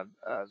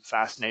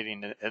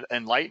fascinating and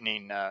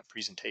enlightening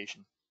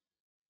presentation.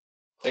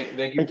 Thank you.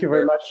 Thank you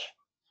very much.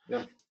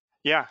 Yeah.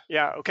 Yeah.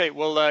 Okay.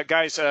 Well,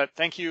 guys,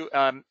 thank you.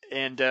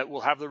 And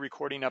we'll have the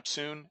recording up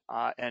soon.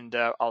 And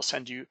I'll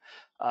send you,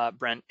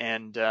 Brent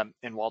and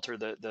Walter,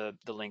 the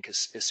link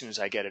as soon as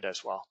I get it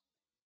as well.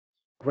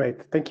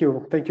 Great. Thank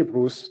you. Thank you,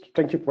 Bruce.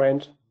 Thank you,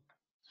 Brent.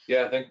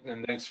 Yeah,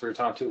 thanks for your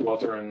time too,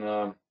 Walter,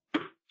 and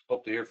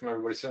hope to hear from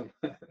everybody soon.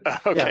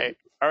 Okay. Yeah.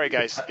 All right,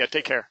 guys. Yeah.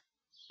 Take care.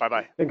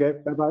 Bye-bye. Okay.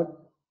 Bye-bye.